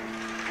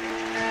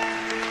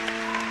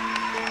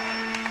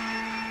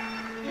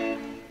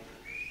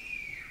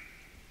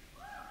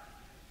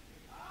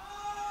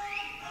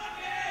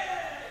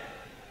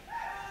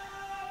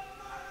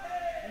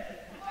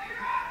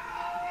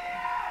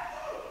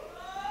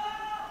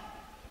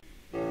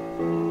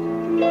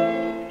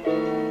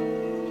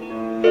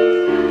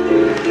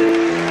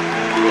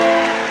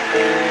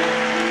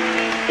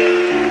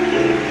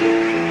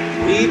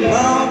 People,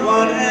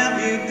 what have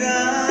you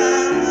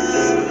done?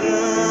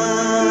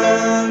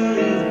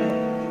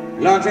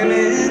 Locked him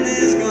in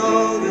his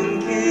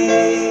golden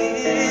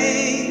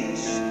cage,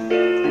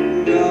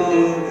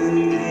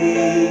 golden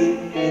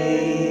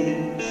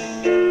cage.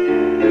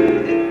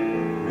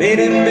 Made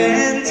him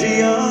bend to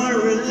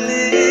your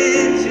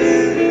religion,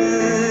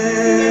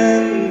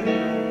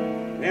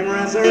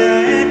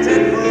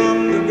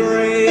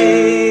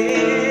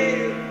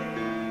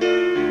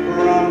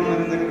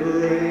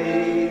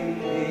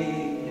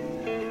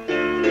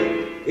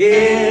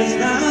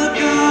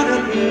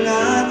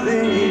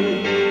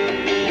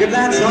 if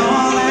that's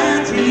all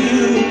that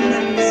you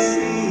can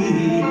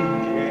see.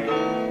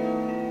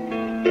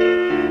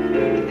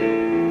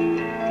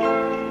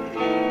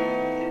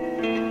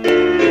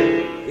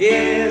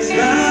 Is the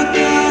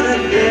God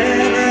of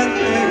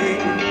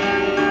everything?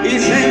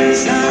 He's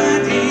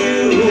inside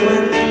you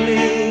and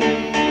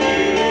me.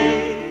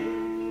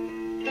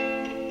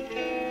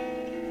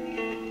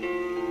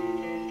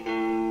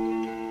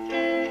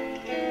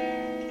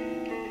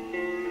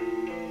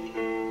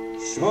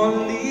 So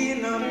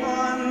lean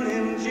upon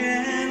him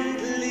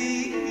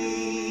gently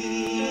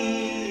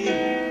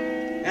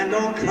and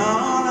don't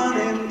call on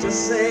him to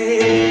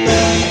save.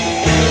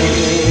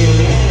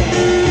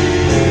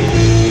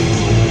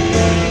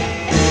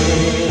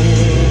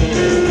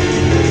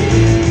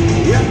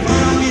 You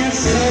found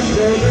yourself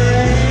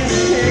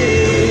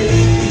progressing.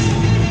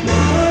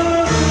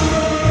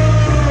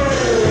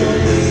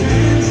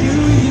 Since you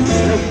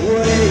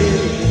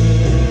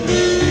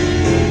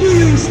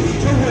used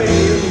to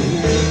wave,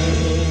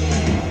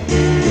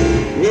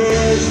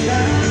 is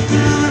that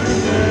not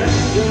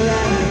a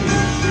life?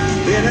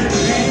 Been a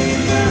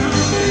change of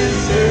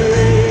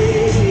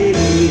misery.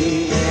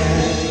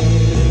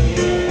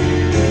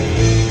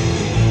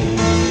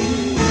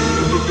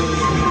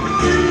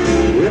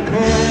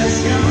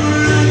 Request your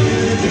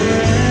ugly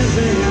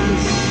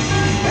presence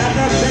at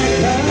the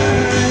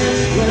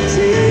baker's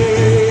boutique.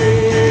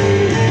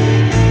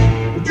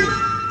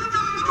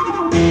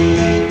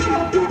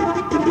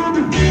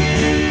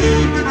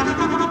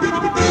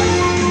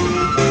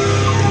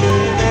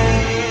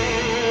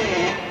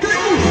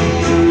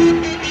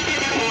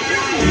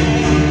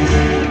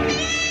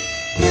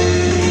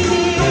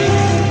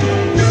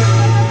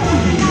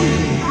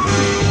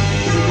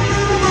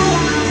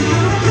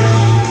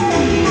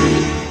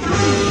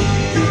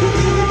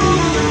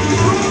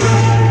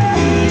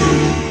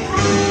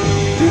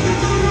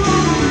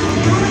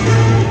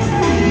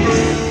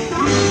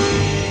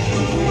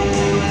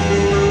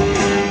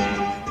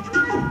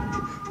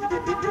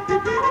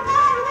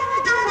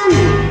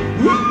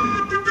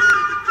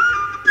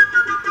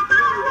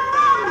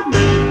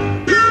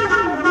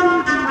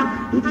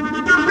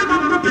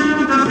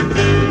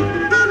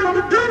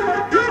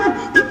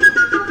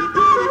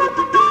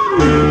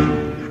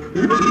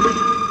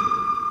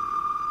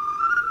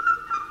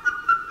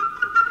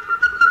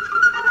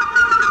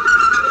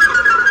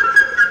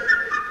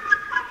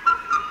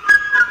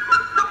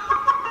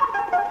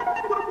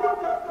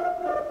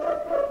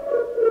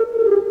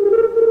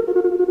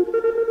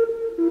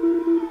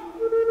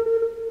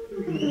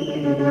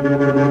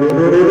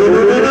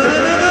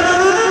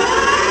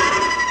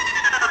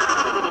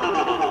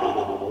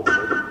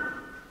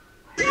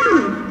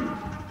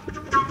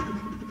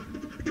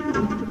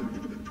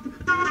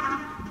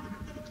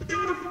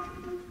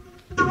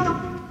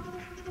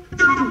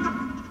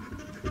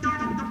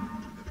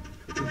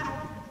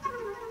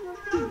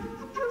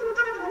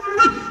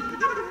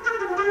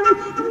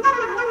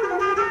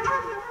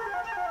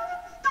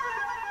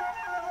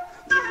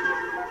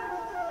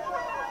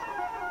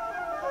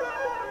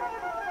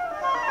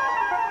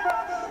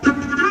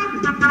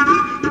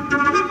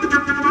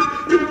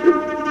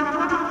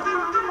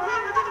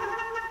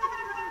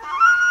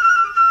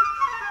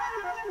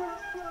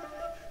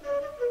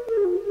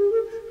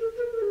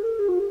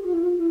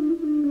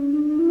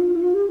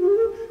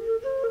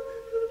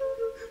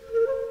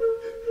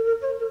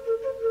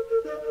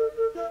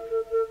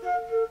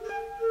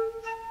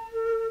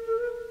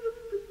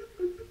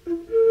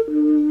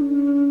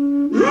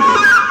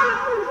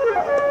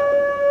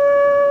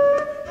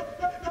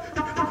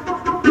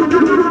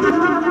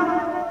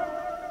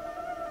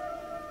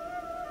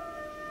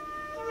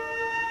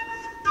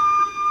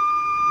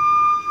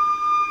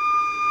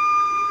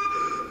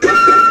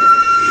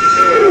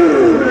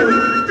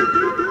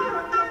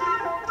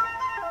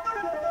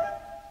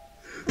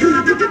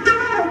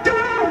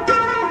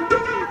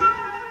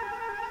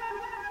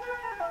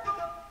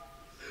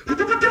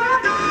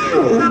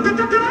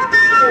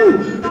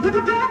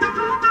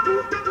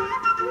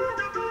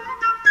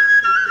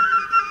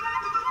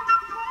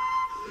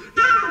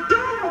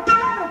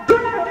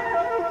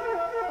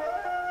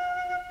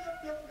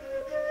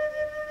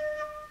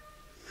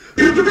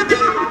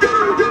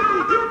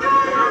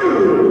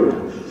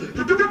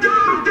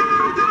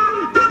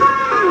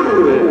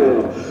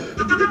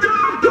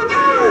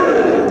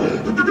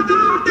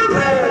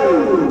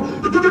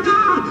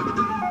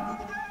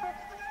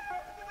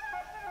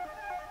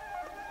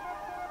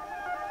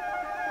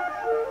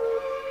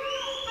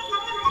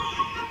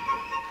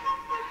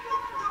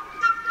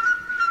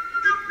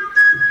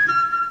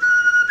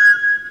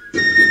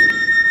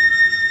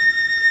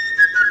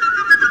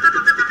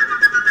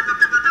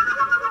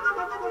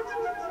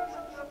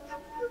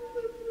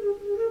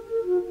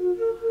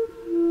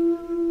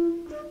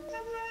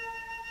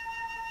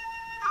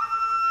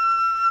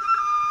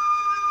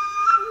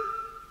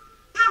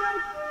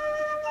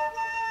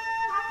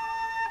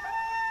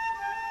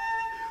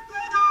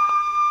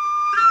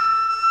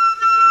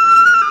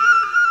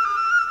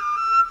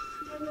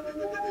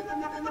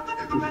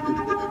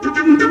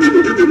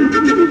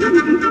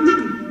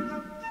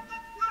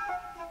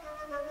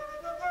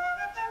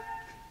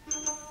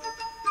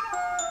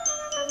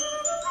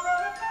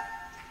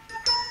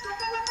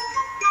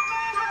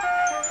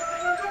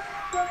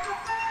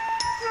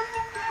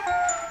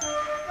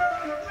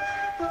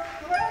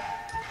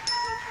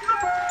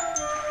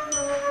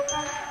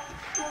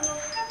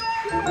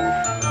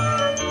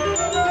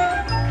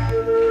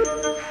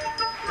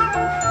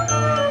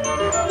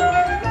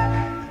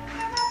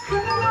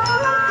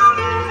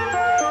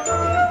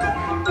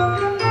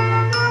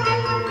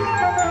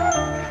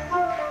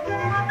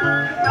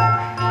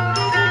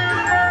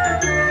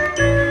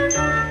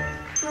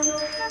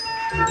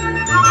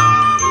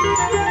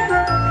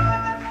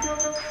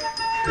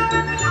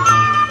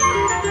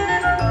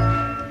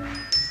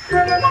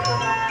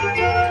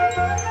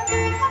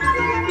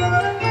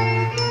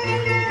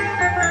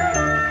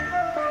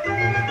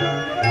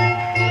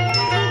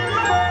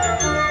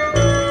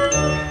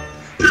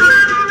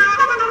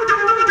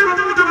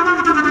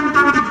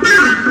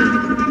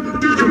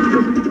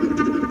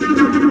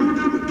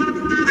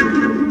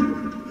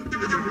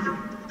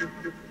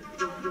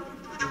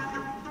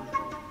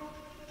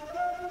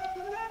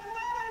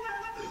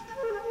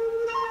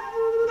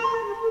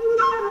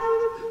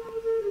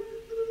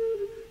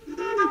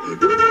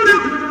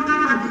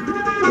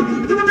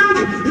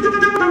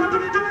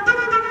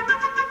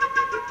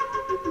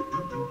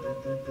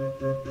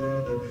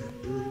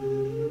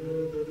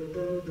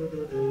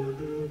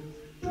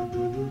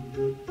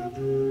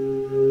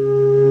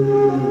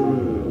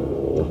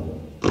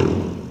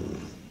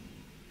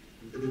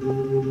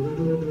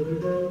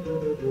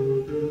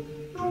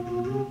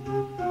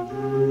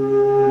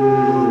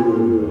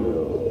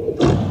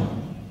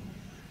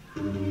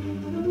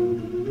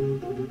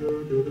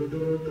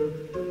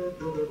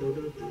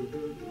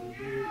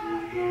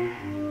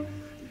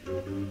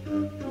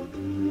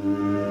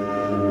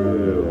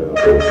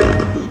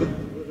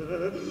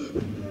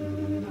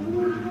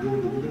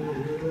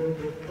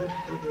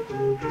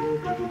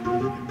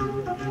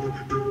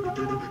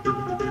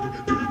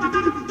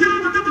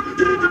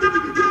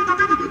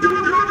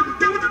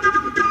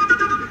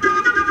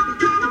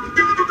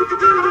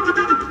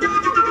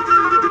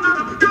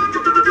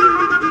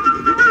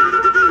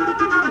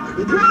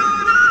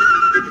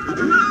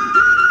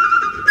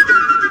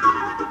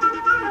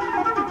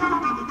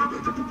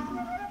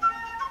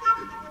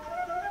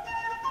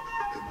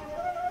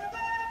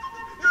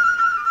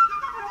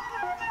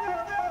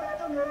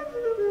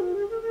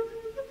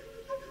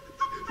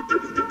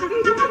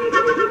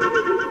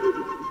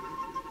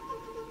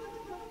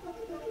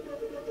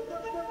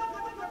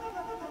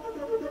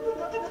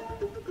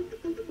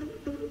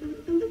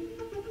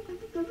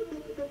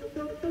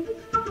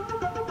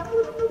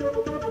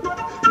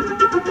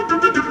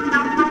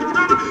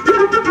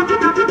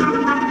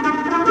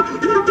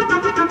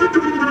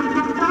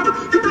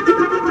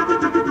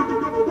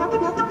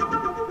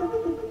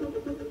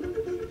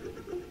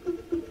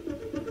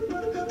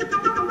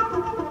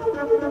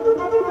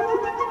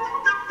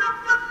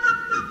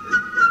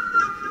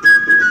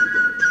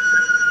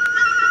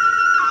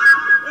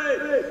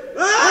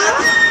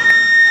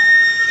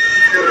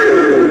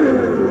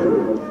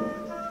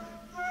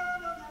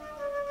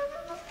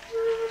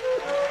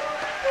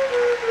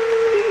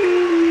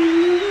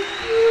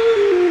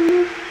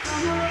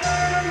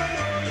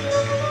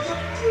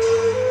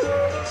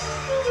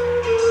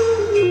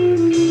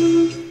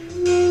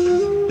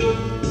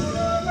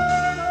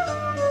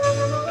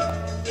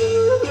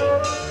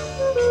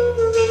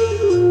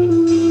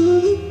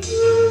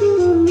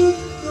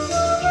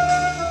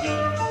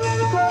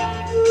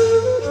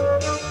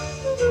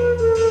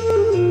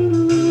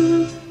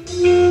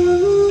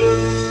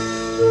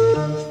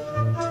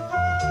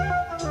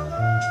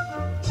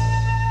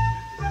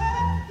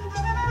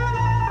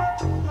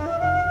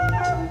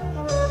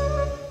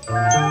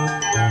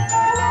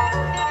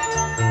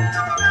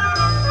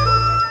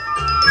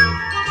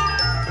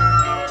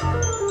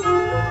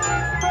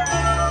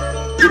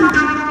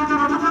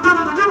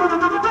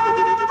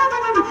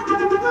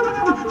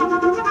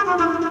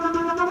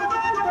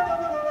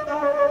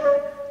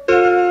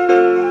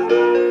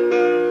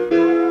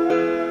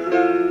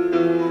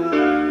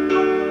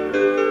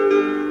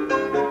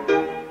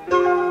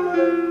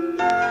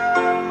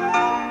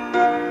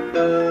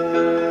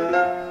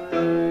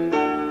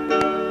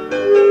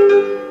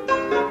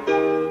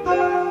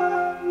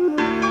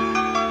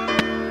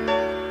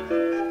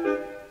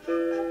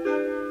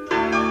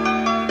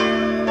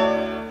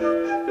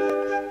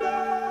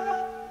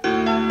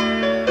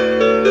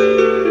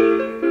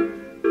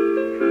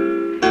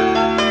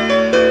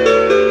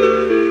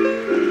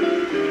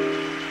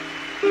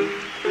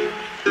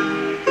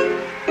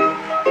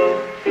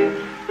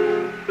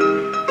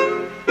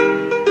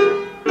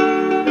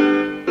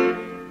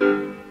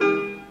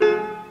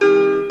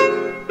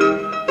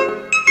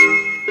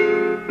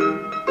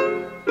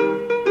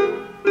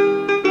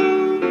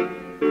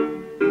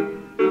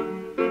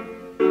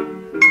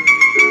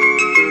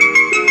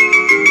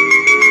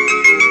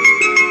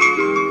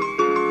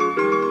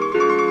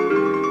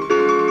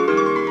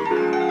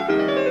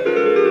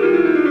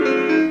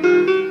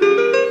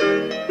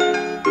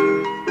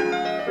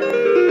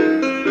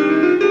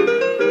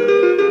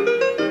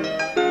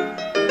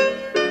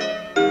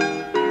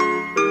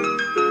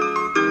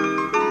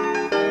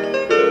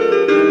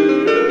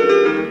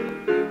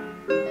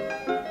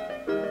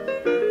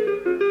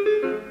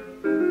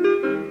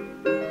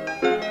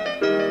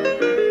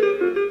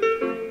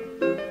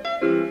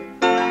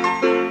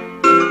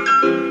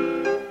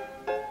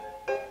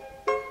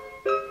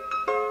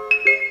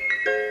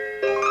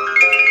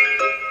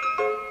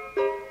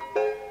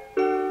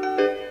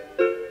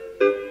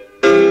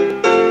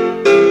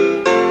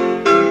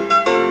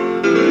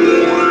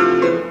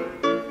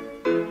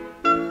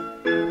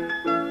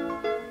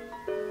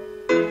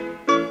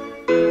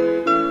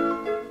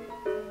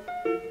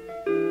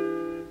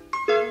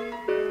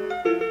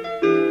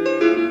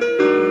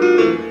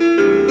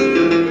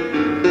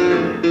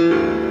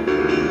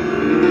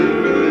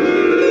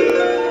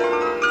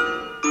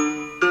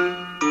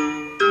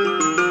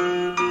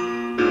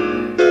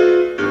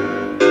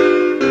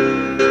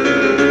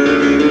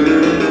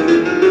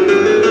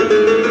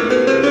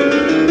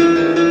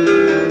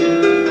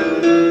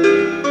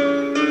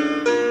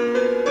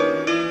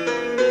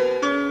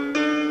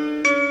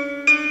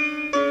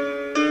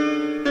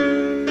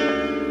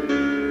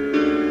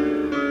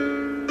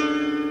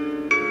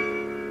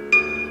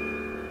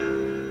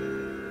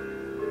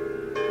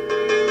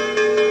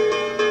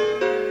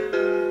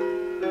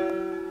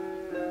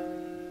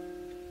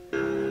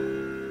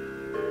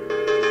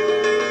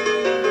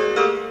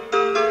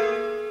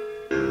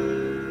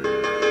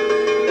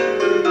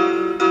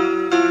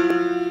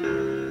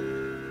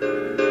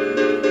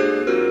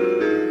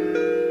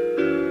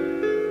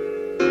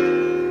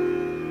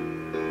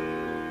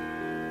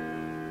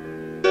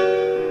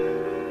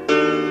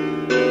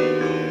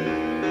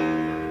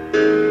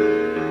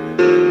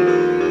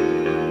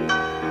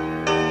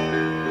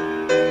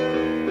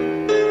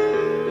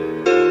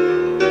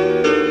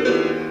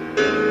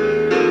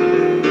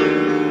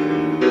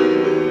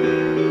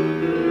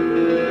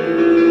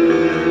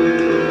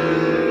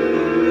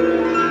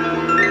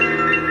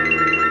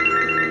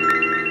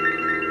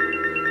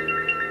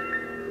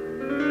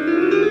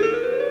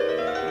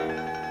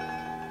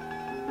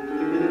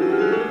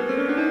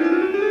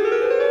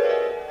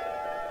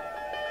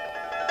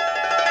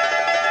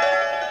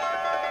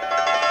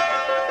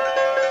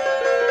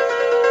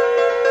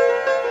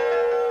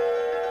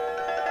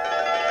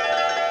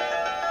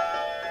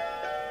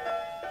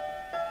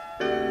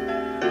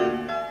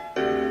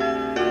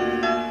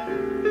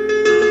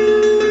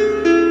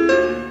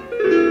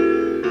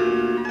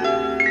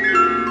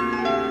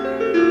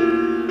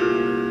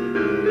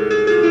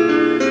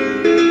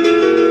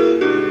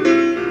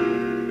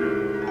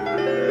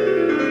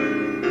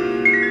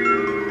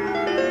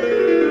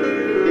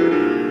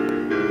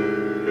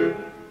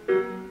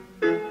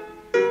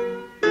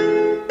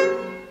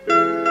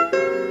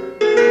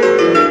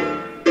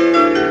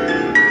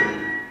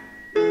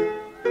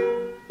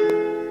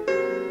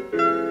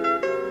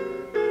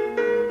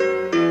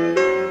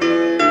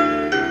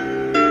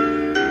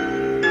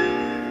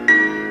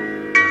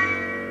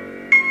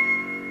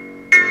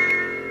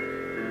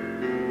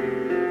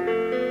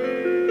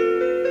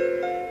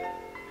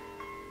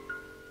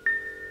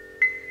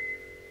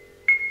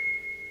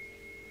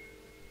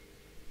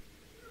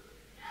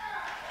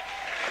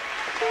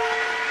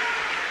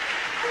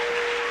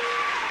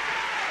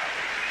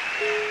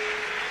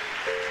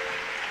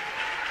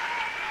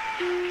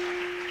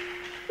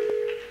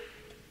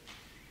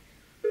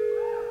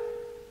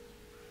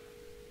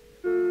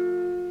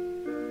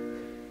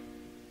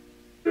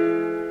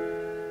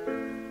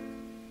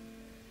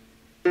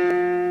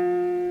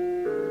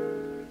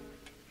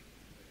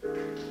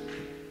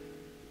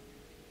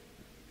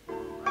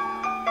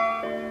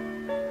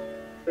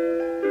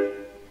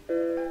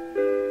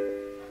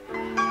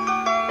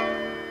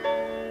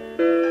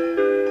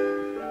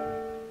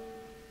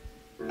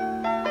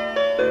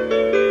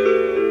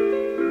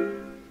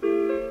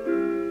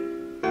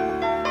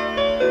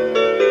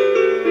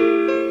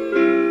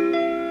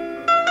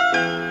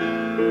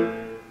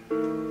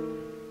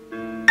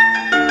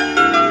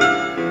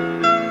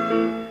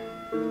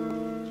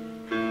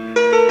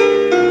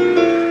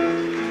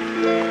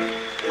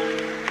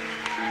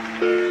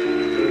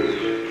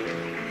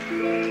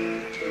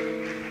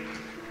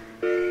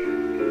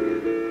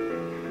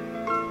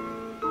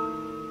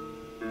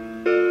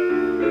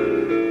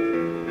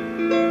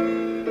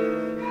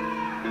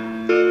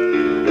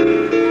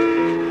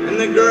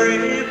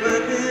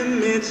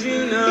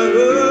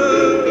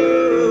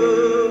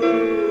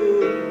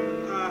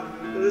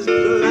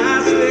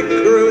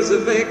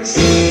 kicks.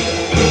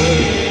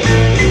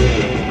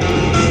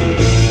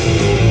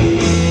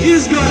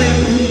 He's got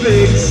him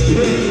fixed.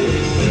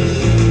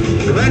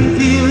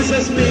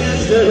 Confuses me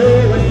as to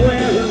who and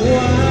where and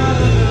why.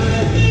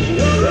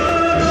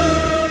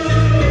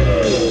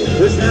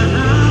 Is that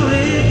how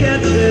he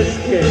gets his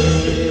kicks?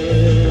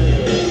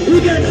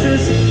 Who gets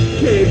his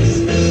kicks?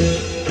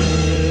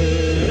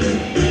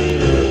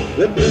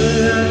 The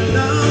burn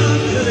on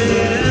to the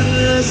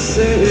endless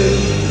city,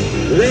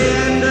 the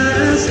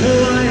endless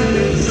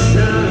winding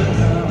sound.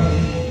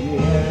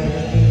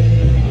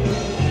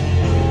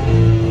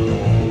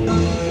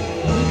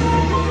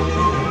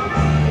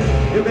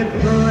 You've been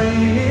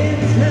praying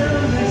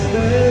till this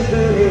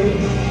Thursday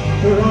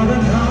for all the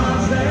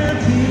cards that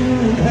you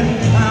can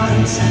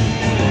count.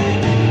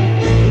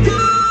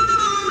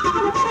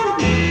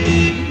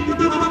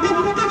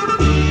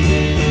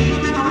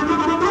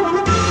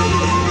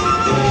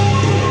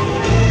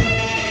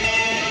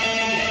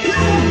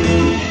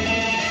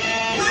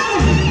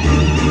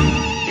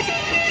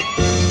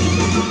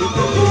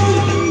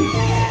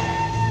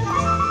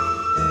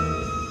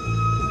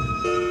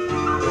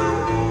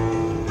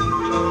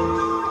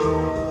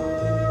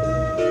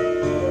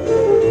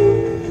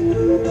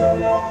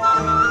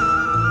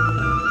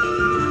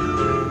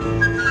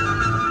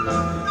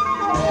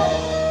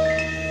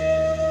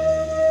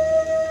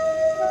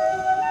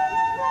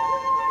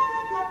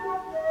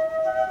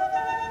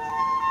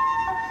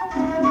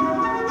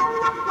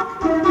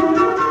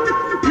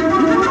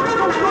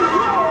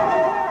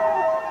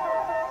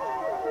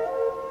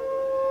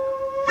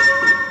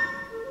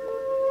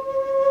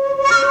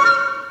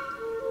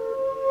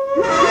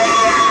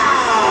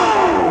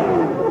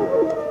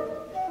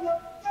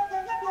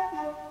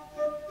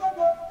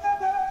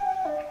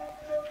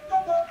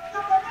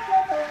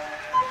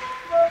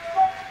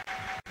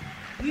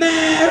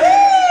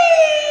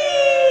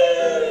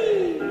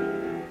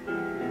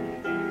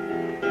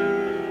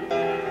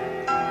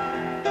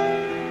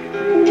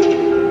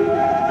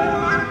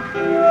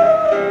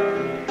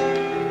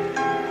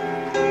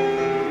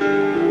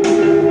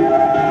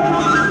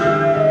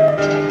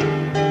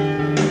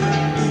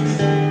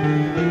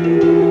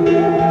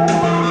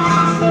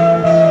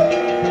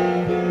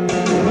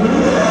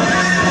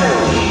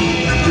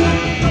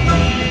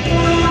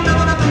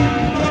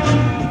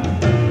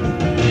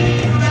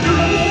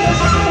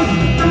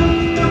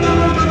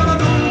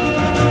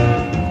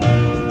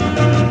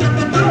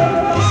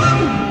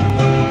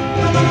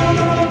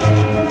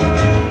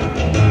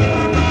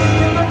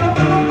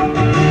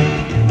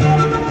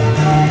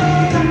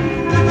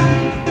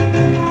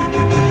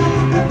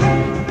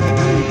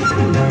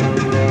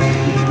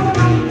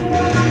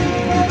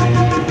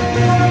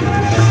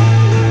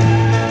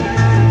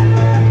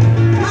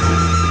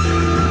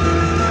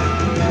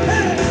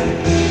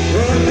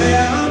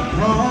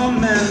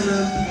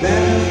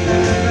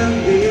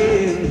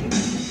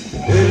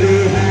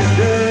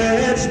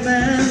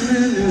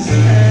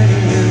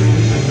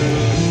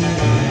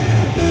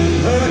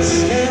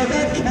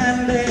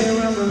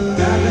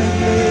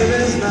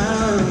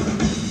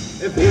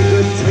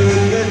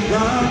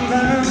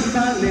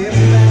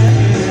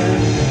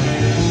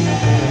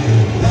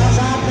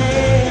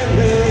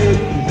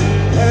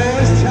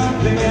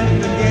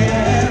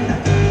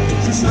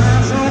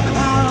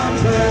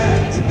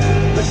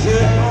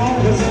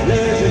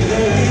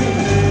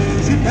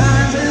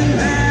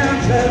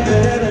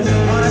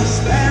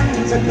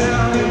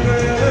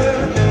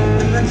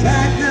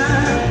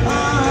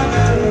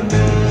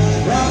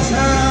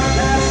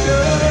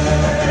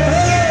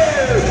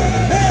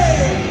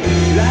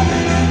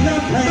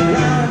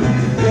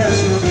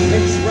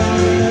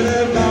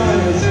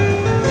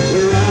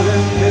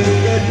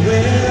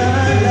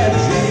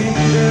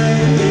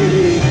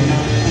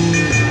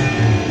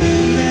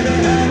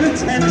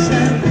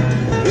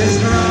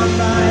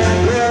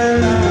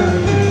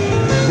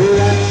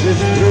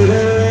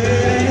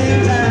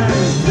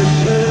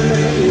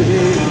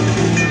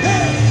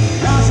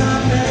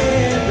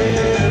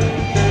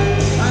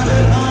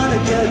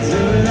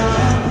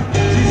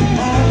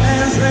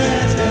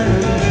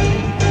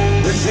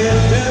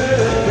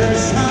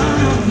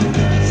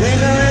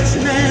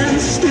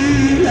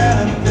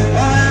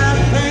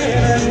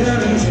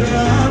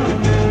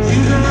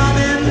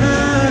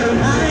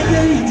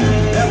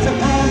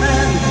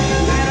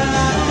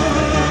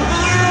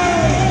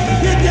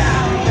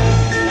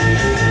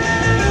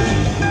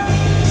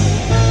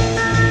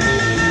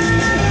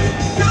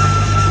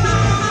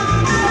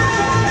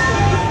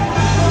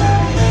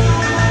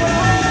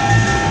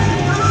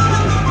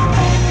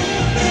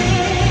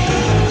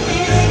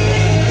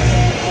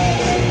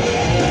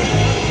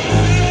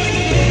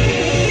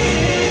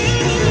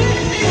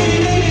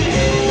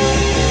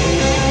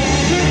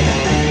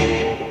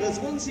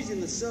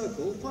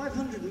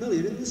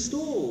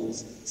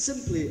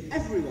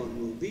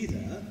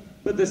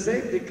 But the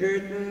safety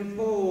curtain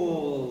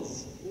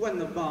falls when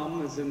the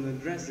bomb is in the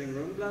dressing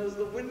room, blows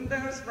the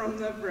windows from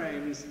their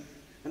frames,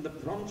 and the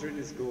prompter in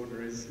his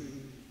corner is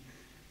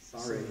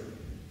sorry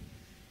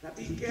that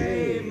he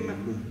came.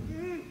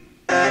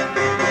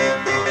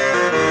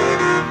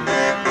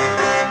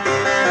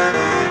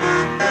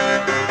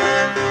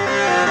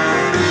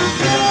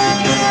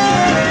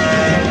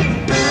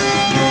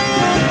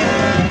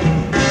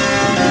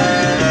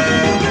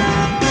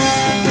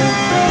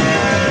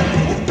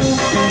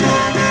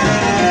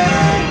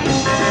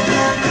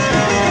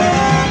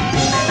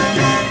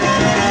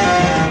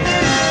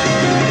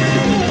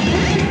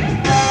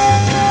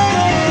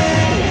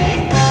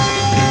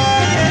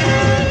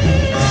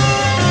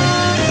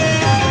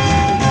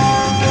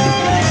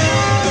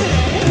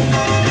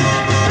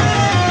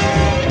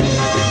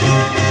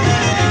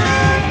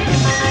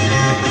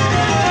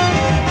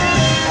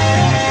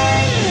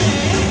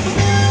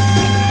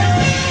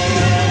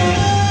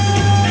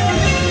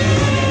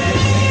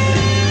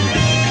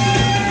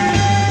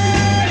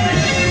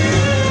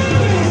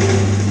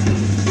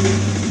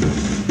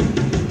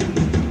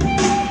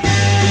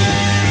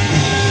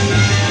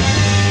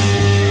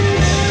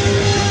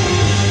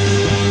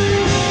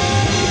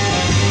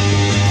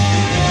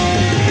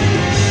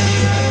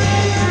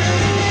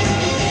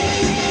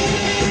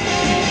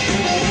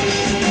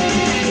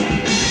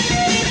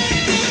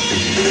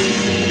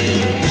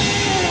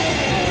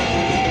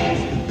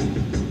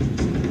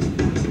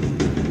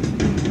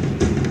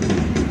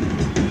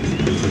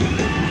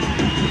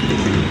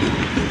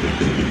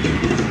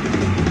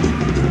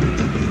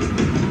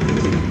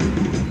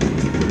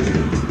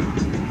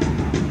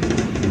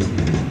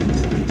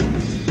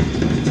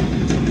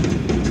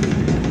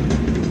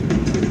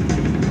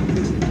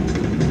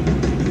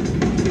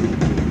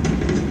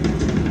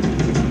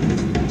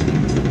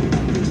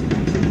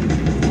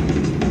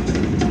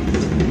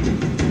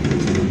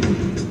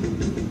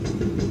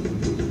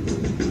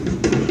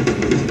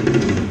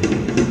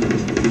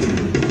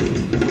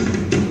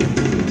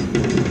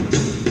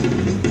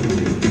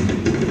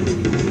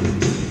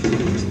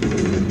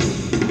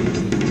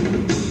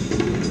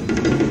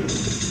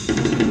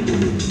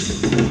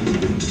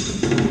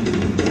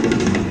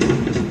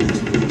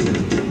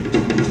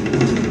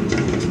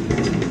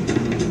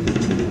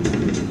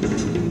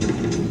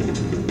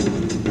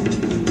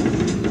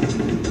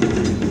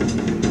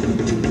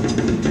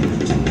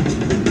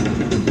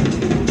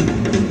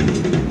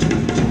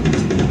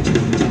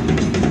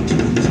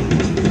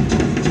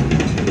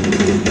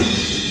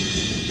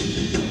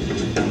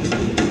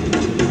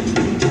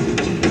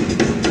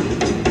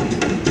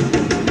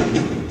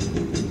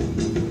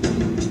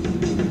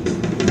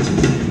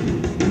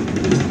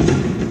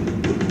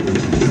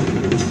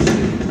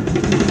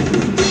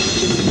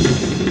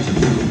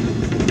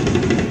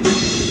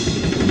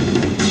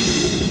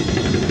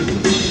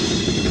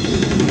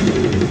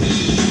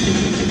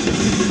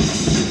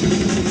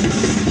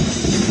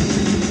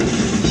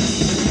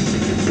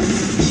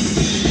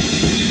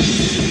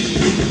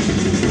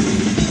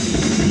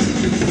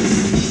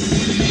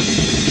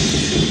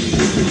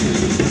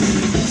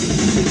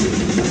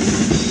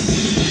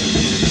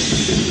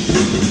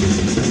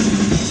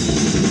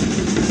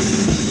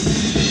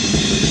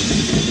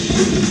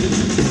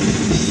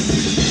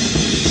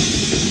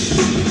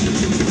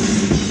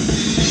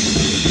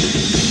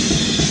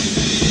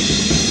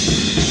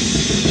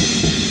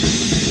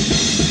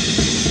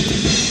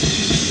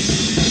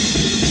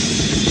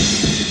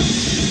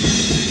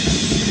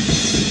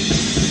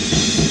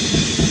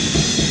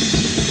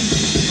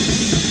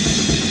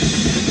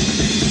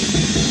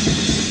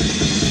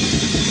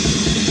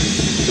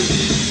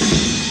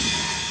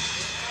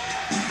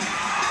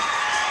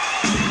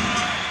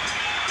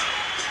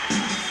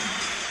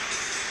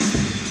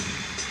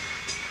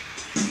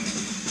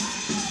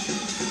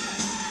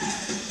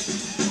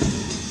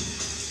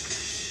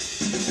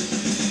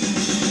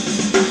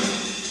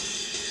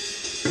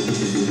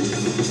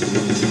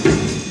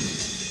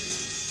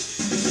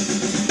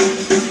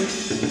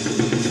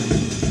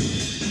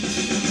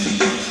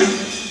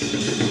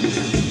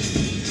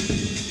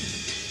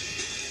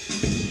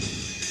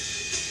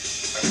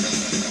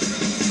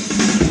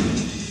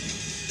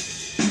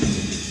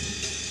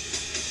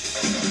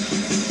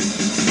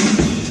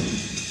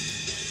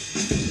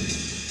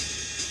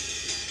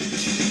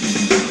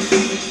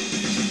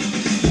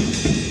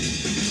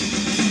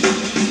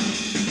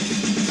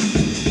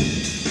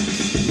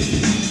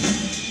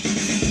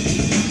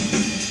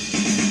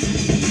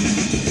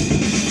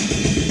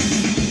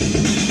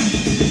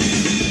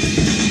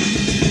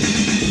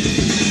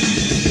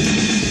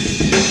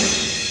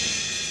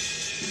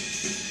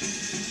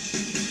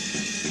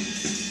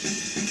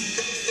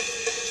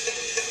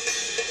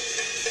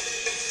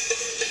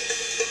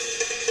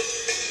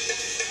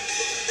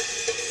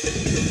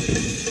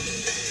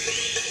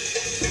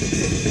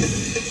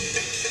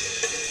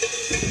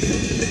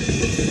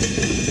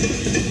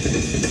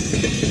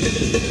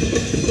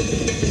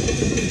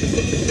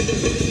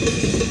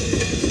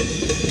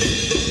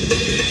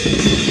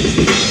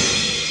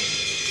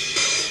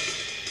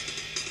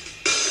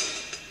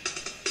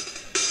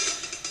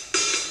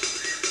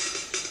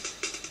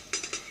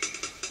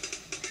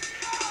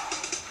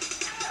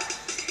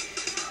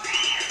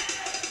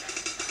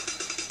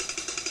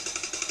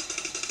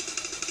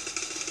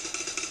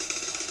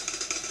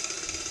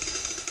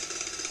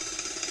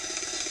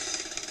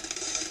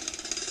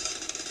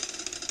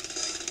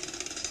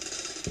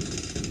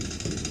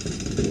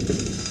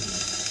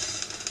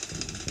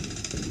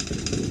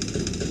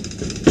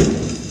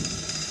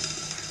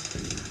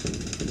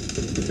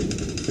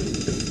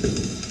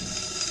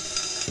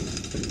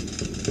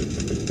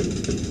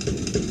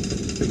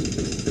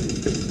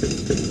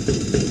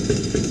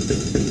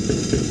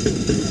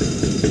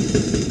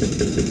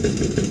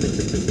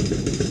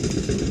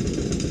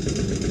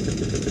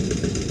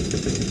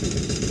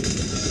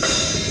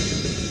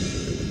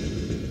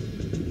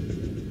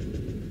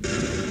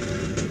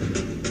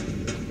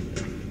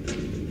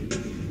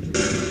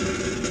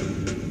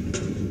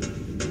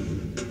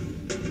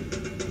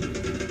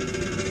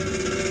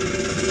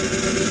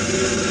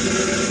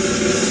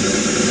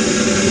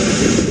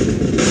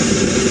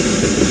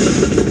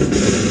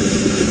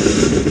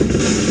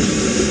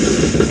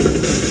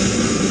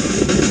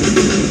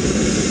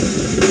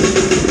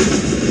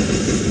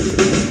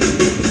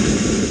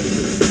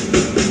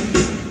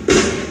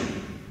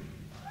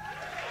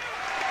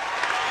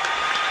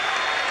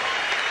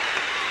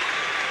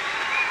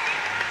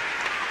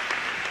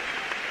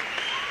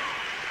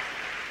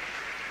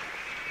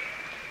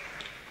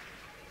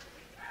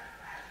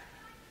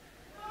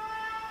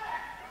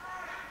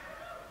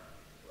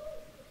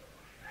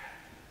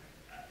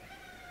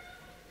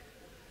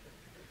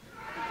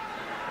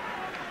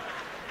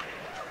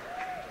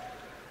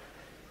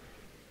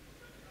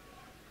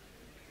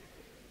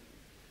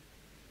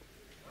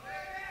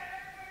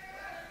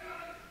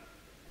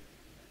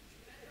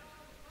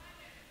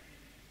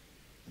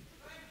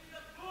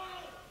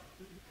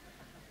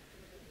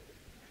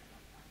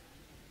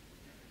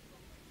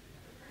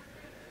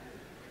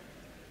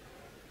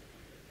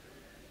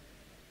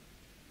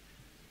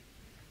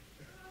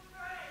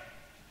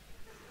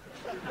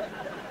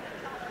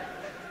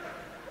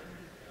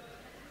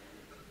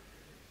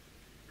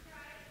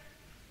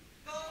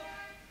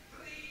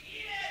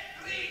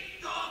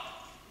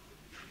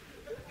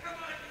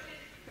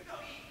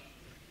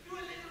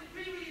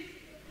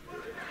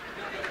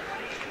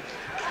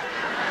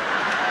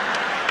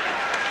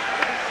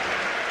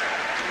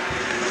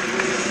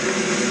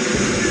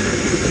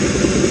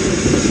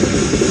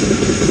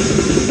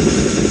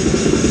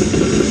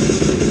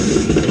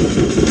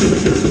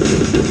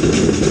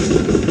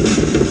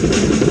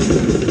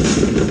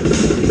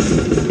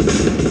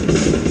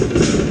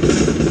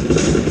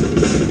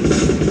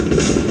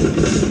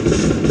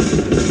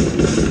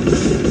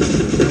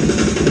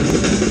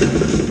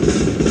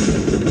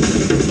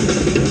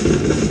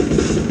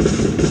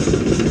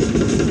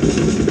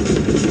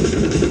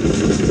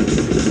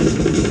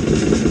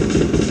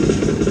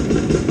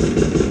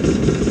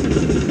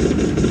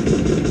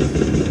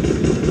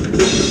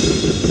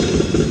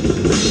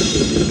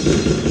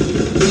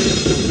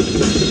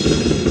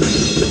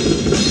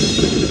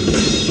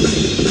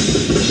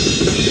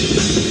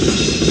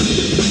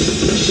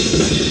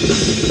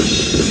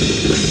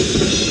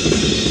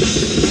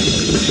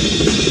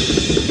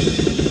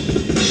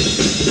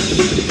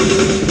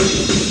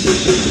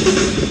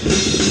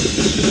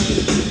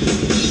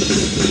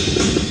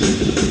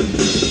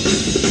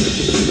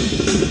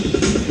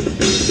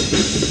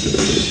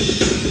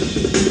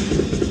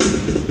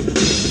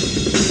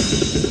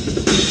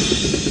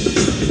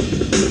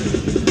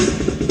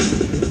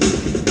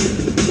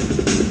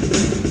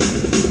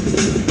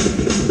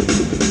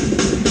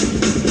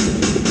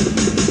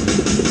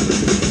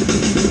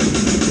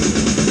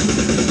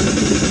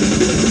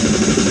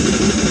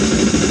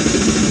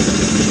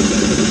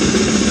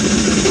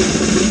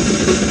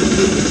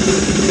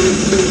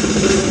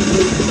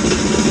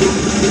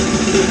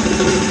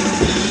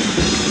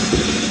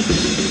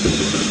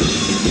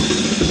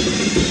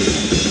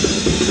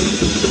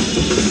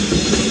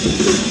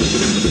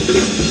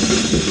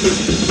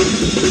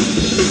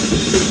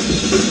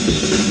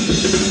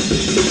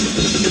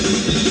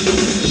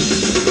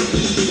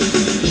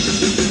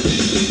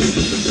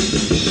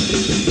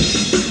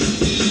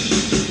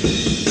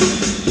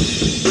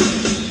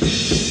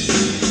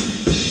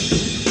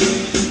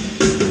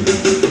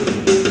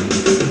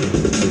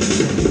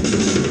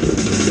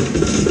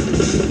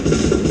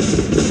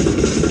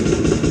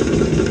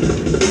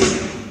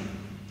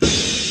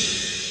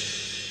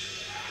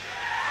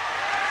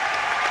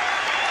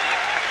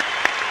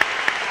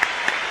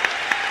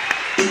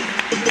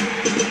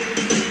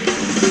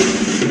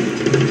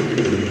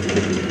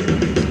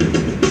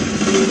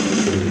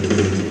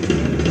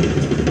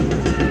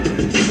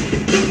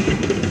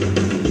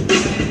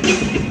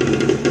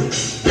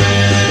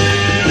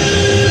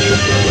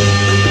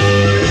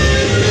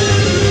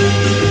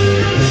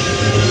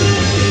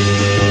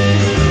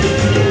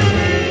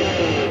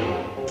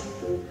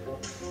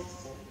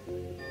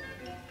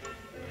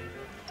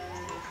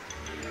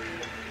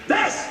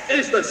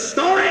 This is the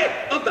story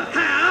of the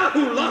hare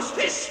who lost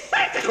his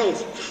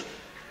spectacles.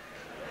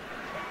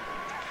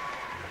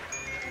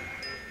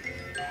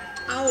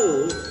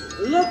 Owl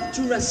loved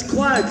to rest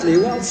quietly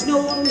whilst no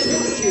one was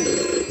watching,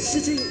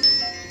 sitting...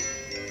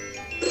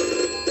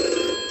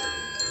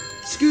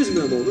 Excuse me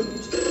a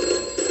moment.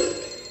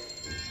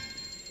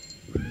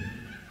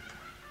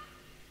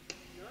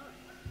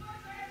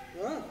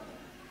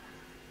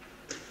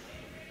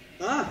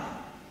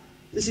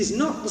 This is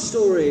not the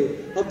story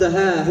of the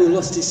hare who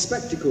lost his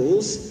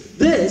spectacles.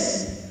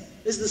 This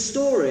is the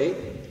story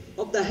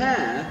of the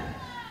hare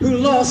who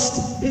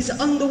lost his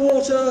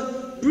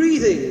underwater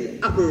breathing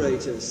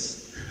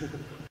apparatus.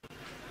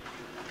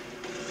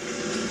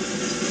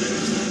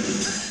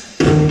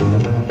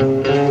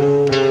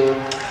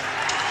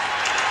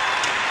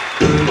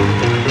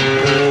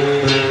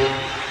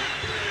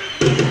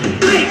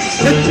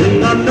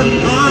 Sitting on the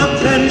park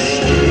bench,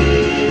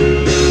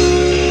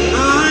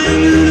 I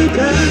knew the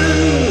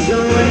girls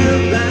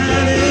with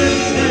bad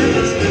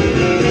intent.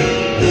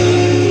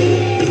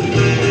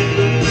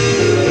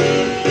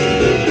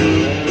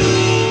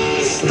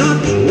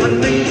 Stopped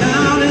running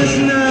down his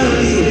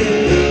nose.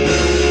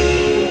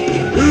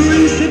 Who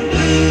is it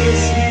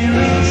is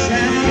hearing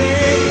shaggy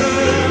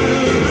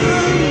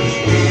girls?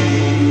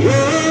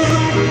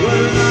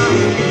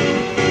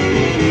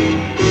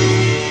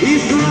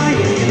 He's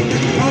right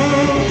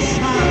all the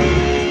time,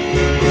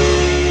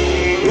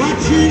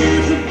 watching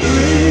as a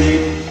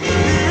break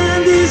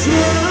and he's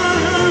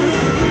wrong.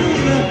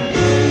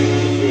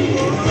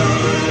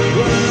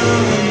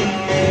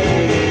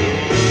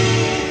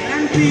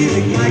 And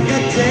feeling like a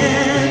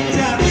dead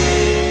duck,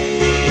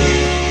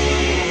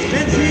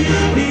 stretching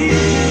up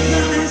his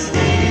eyes,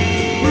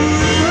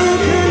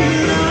 broken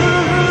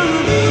love.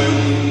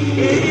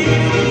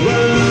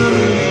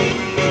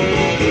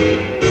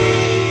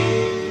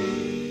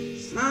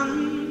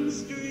 Sun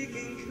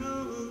streaking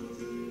cold,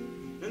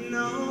 an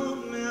old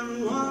man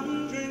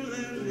wandering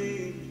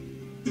lonely,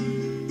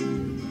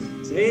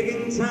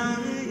 taking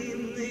time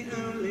the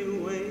only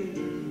way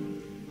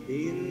he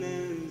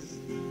knows.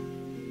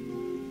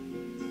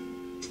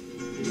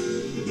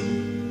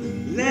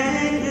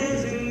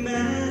 Letting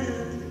back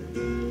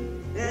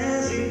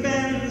as he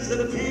bends to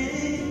the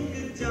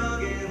pink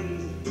dog end,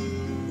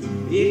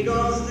 he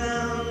goes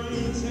down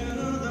to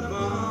the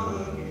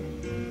bog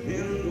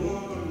and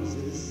warms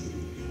his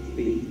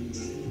feet.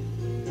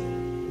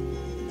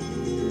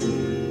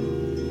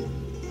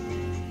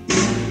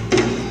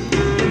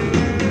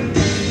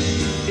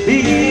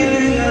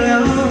 Feeling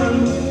alone,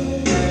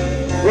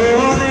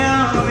 oh, the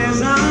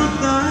armies of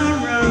the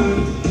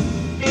road,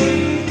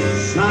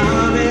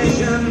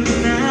 salvation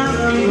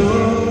never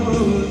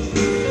moves,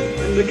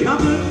 and a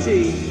cup of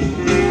tea.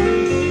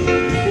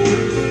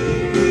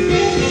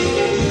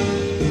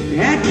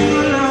 Heck,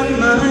 along,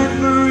 my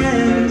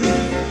friend,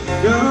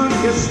 don't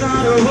get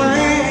started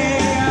away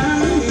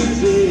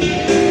easy.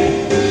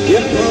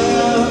 Your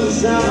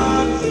palms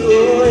out to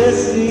the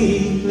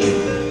sea,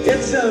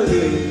 it's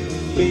only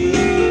me.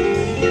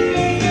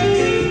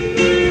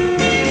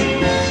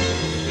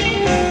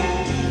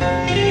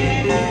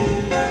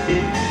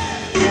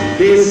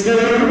 Do you still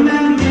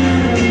remember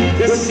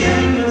the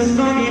Santa's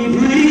foggy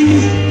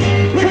breeze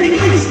when he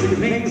used to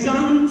things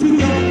onto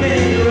your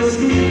bed or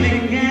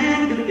screaming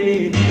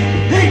agony?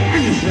 Hey,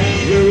 and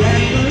you're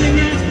rambling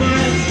as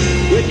birds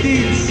with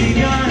these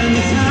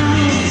seagulls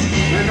sounds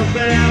and the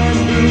flowers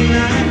bloom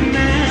like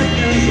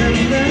madness in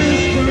the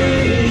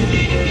spring.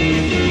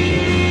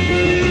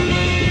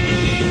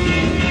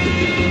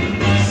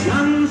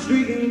 Sun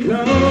streaking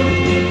cold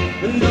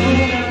and no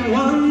man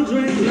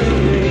wandering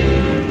lonely,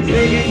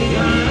 taking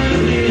time.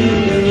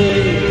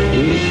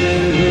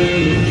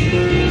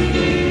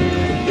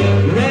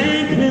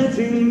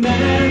 Recruiting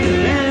back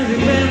as he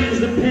bends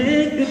the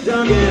pick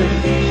dog in,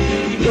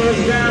 he goes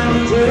down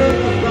to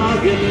the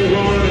bog and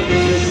warms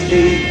his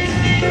feet.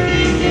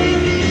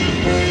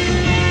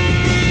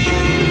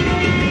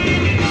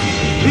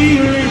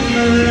 Feeling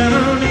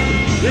alone,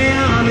 the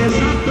armies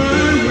of the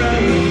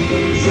road,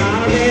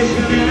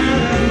 salvation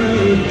and a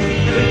mood,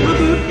 and a cup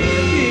of tea.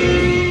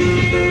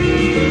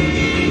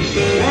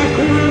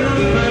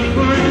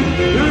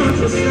 Don't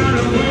you start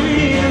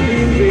away and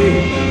leave me.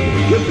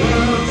 Your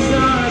thoughts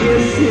are you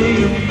see,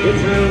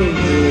 it's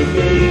only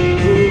me.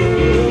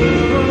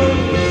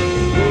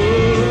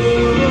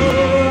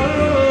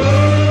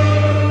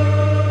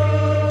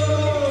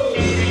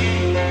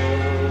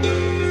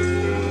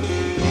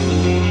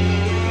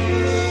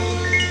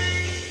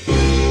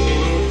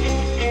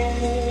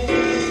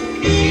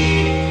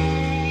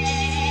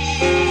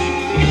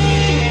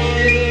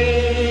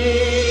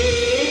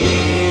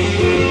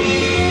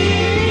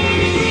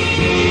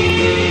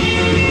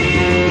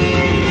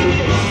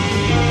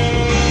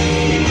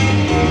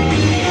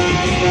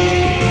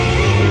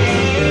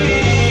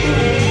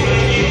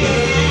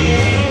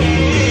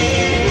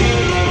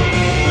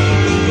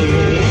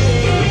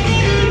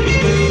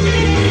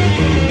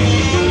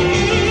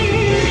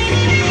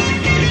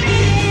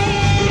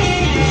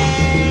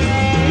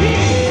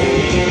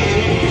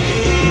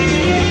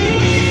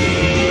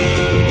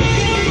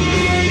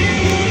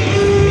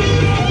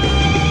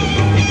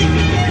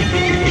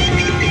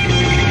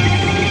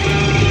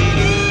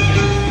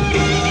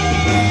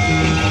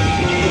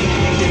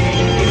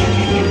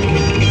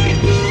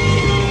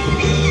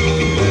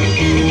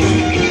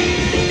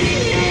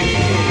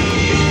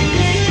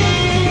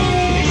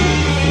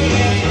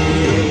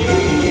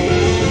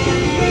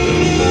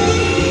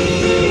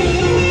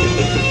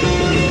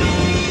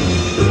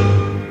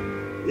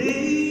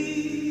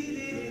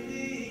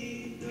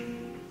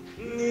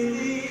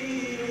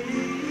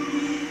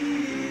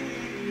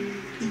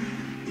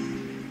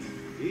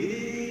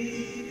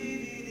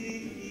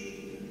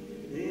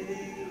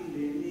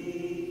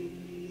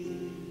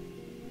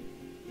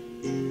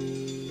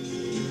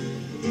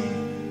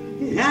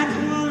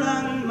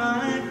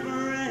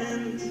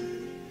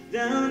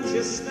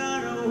 you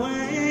start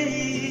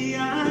away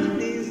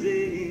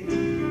uneasy.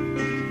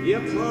 Your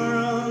poor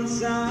old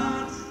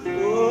socks,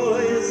 oh,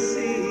 you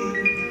see,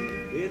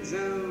 it's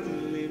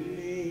only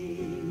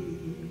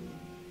me.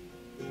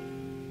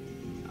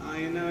 Oh,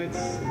 you know,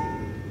 it's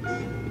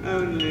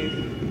only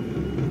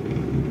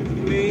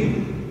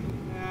me.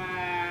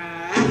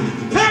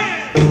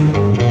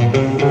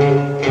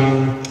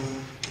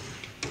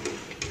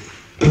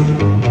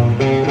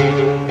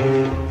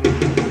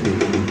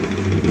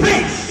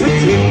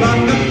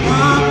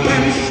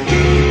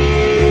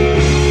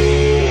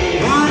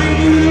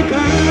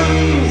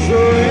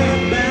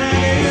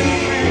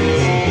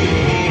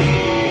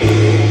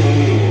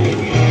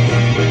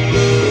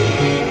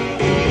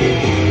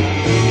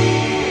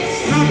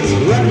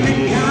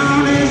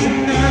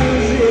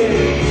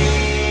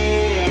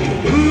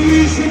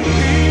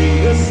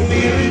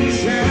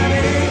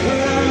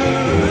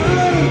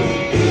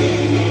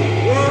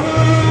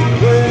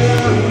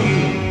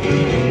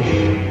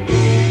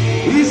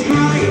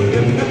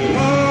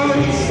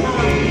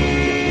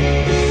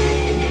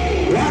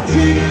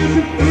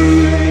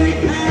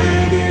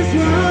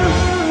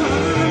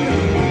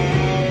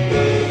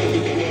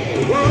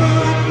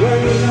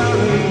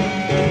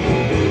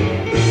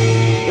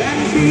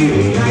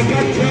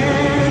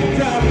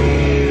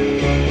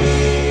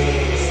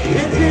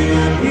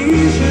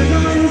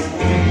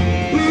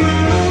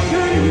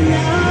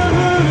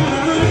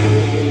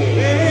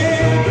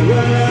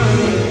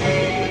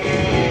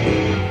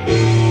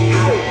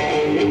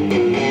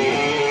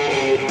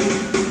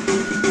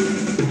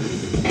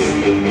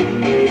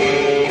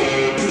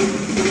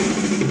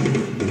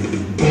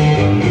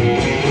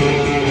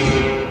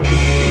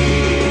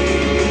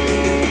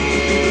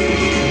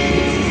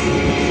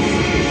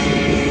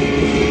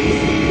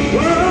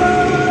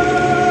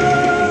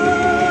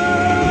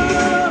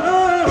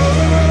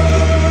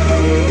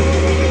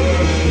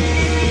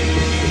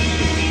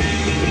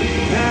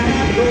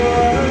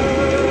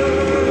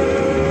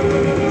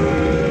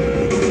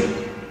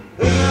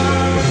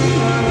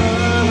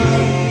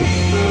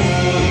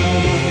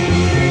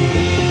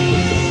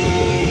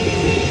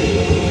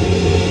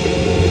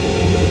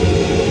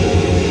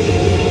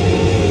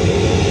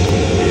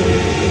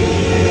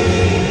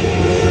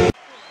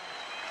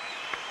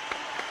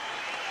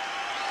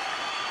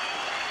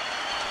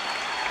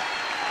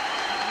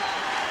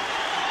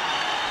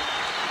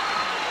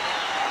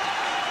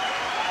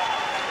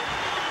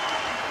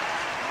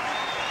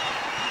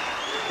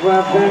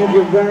 Well, thank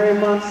you very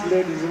much,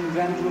 ladies and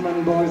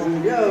gentlemen, boys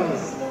and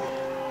girls,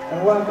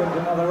 and welcome to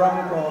another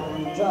encore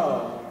from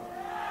Tull.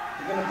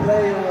 We're going to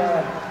play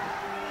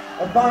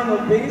a final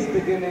piece,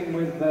 beginning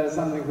with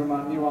something from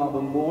our new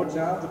album, War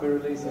Child, to be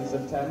released in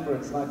September.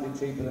 It's slightly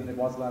cheaper than it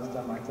was last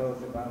time I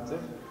told you about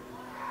it.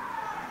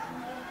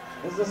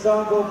 This is a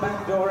song called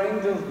Backdoor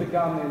Angels,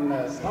 begun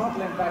in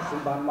startling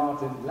fashion by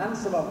Martin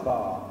Lancelot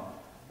Barr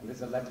and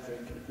his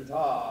electric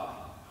guitar.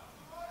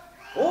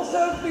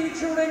 Also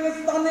featuring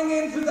a stunning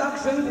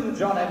introduction from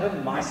John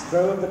Evan,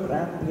 maestro of the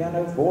grand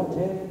piano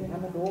forte and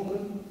Hammond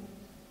organ.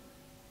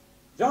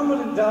 John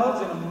will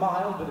indulge in a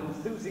mild but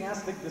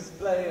enthusiastic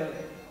display of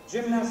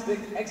gymnastic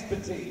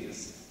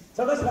expertise.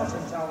 So let's watch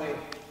him, shall we?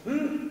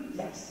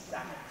 Yes,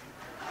 that.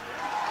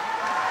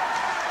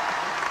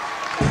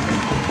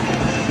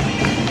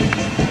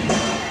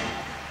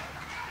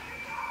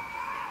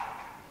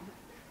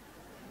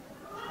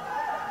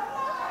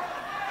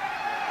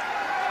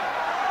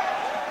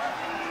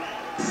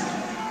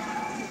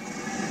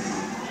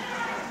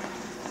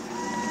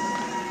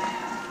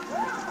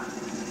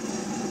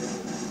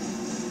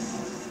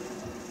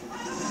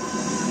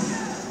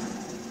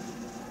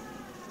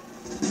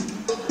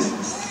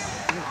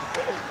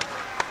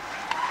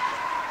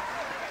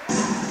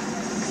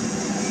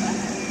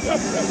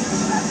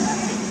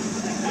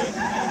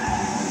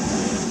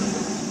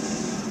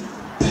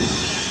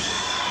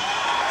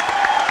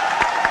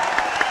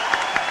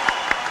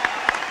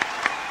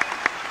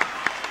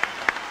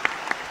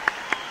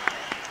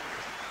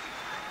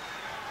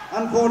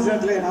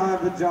 Unfortunately,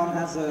 however, John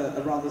has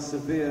a rather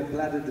severe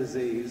bladder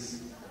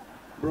disease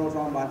brought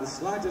on by the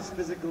slightest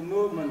physical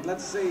movement.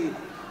 Let's see.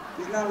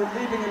 He's now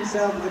relieving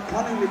himself with a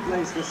cunningly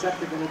placed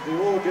receptacle of the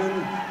organ.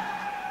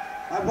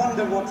 I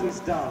wonder what he's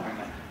done.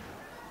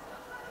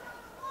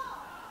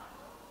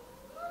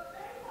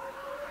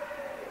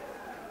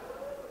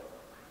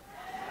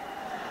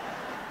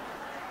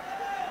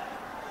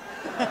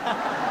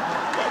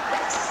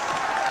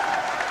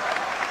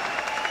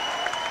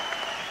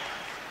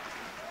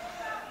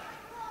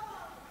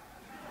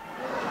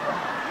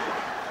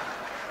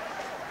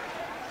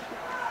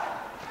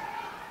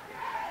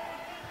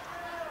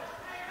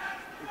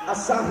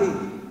 Asahi.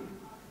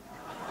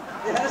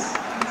 Yes?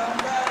 Not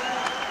bad.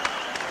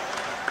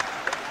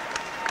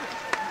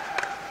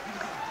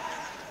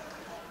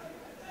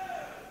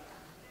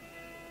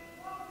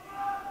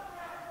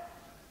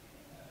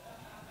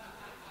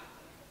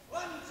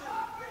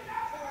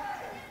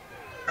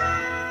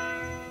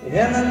 In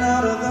and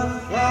out of the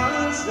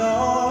front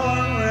door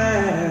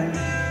ran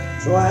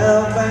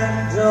 12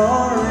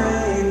 backdoor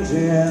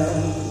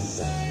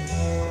angels.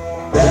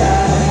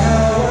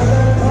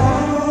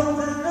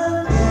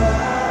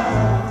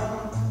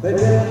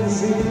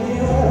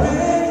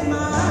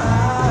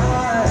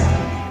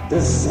 They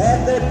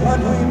said they put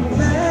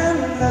women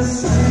to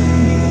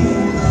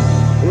sleep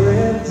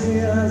with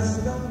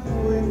just a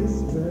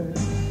whisper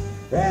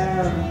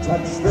and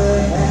touch the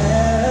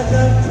head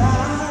of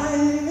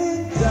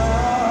dying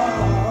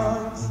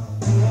dogs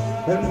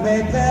and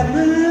make them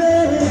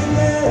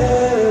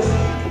live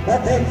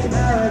that they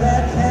carry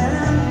their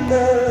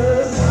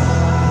candles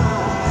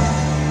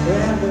high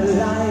and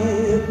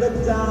light the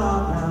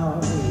dark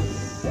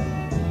house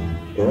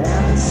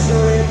and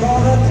sweep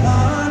all the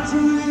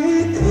country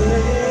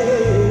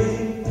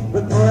clean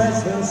with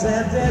fresh and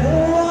scented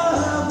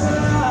wildflowers.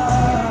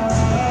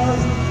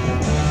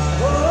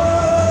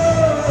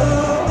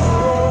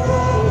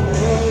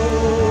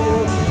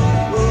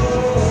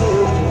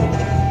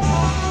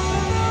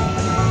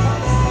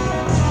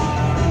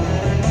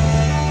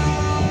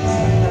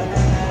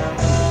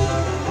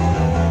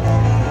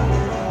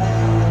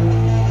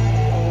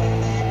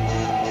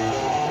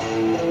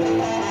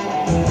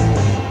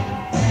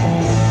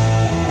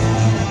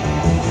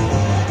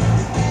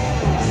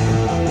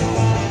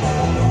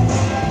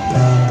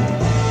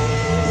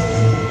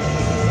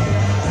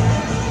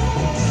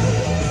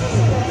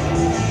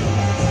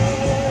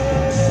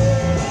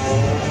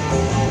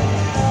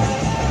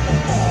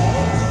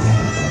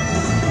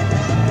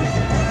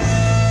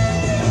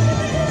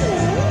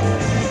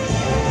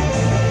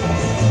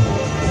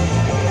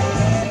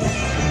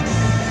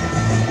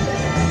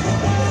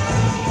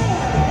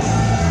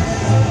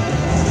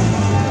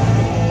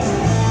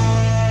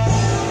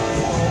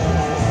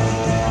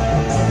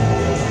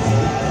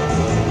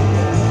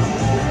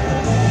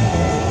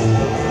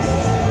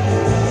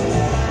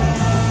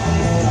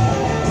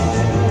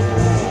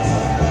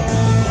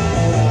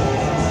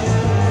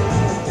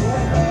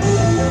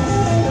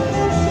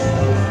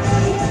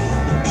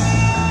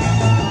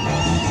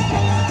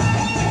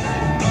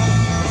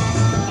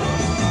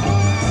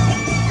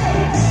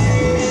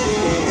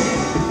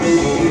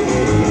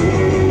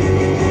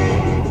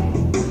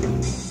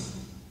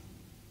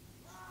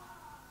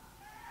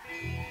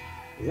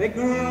 They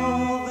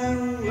grow their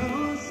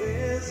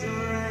roses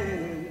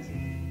red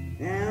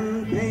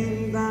and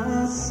paint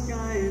the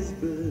skies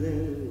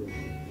blue.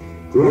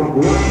 Drop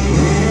one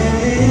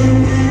hand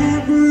in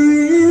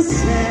every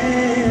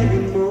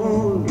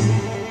sycamore,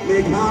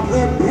 make half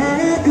the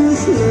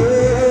beggars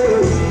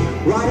lose.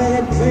 Why do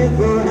the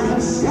people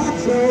have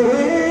such a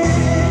way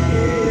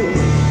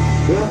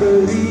to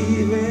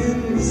believe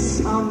in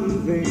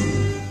something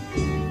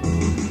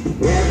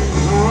and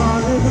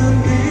call it the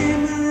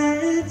name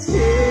they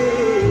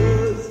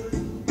choose,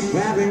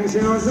 having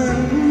chosen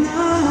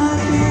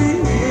nothing?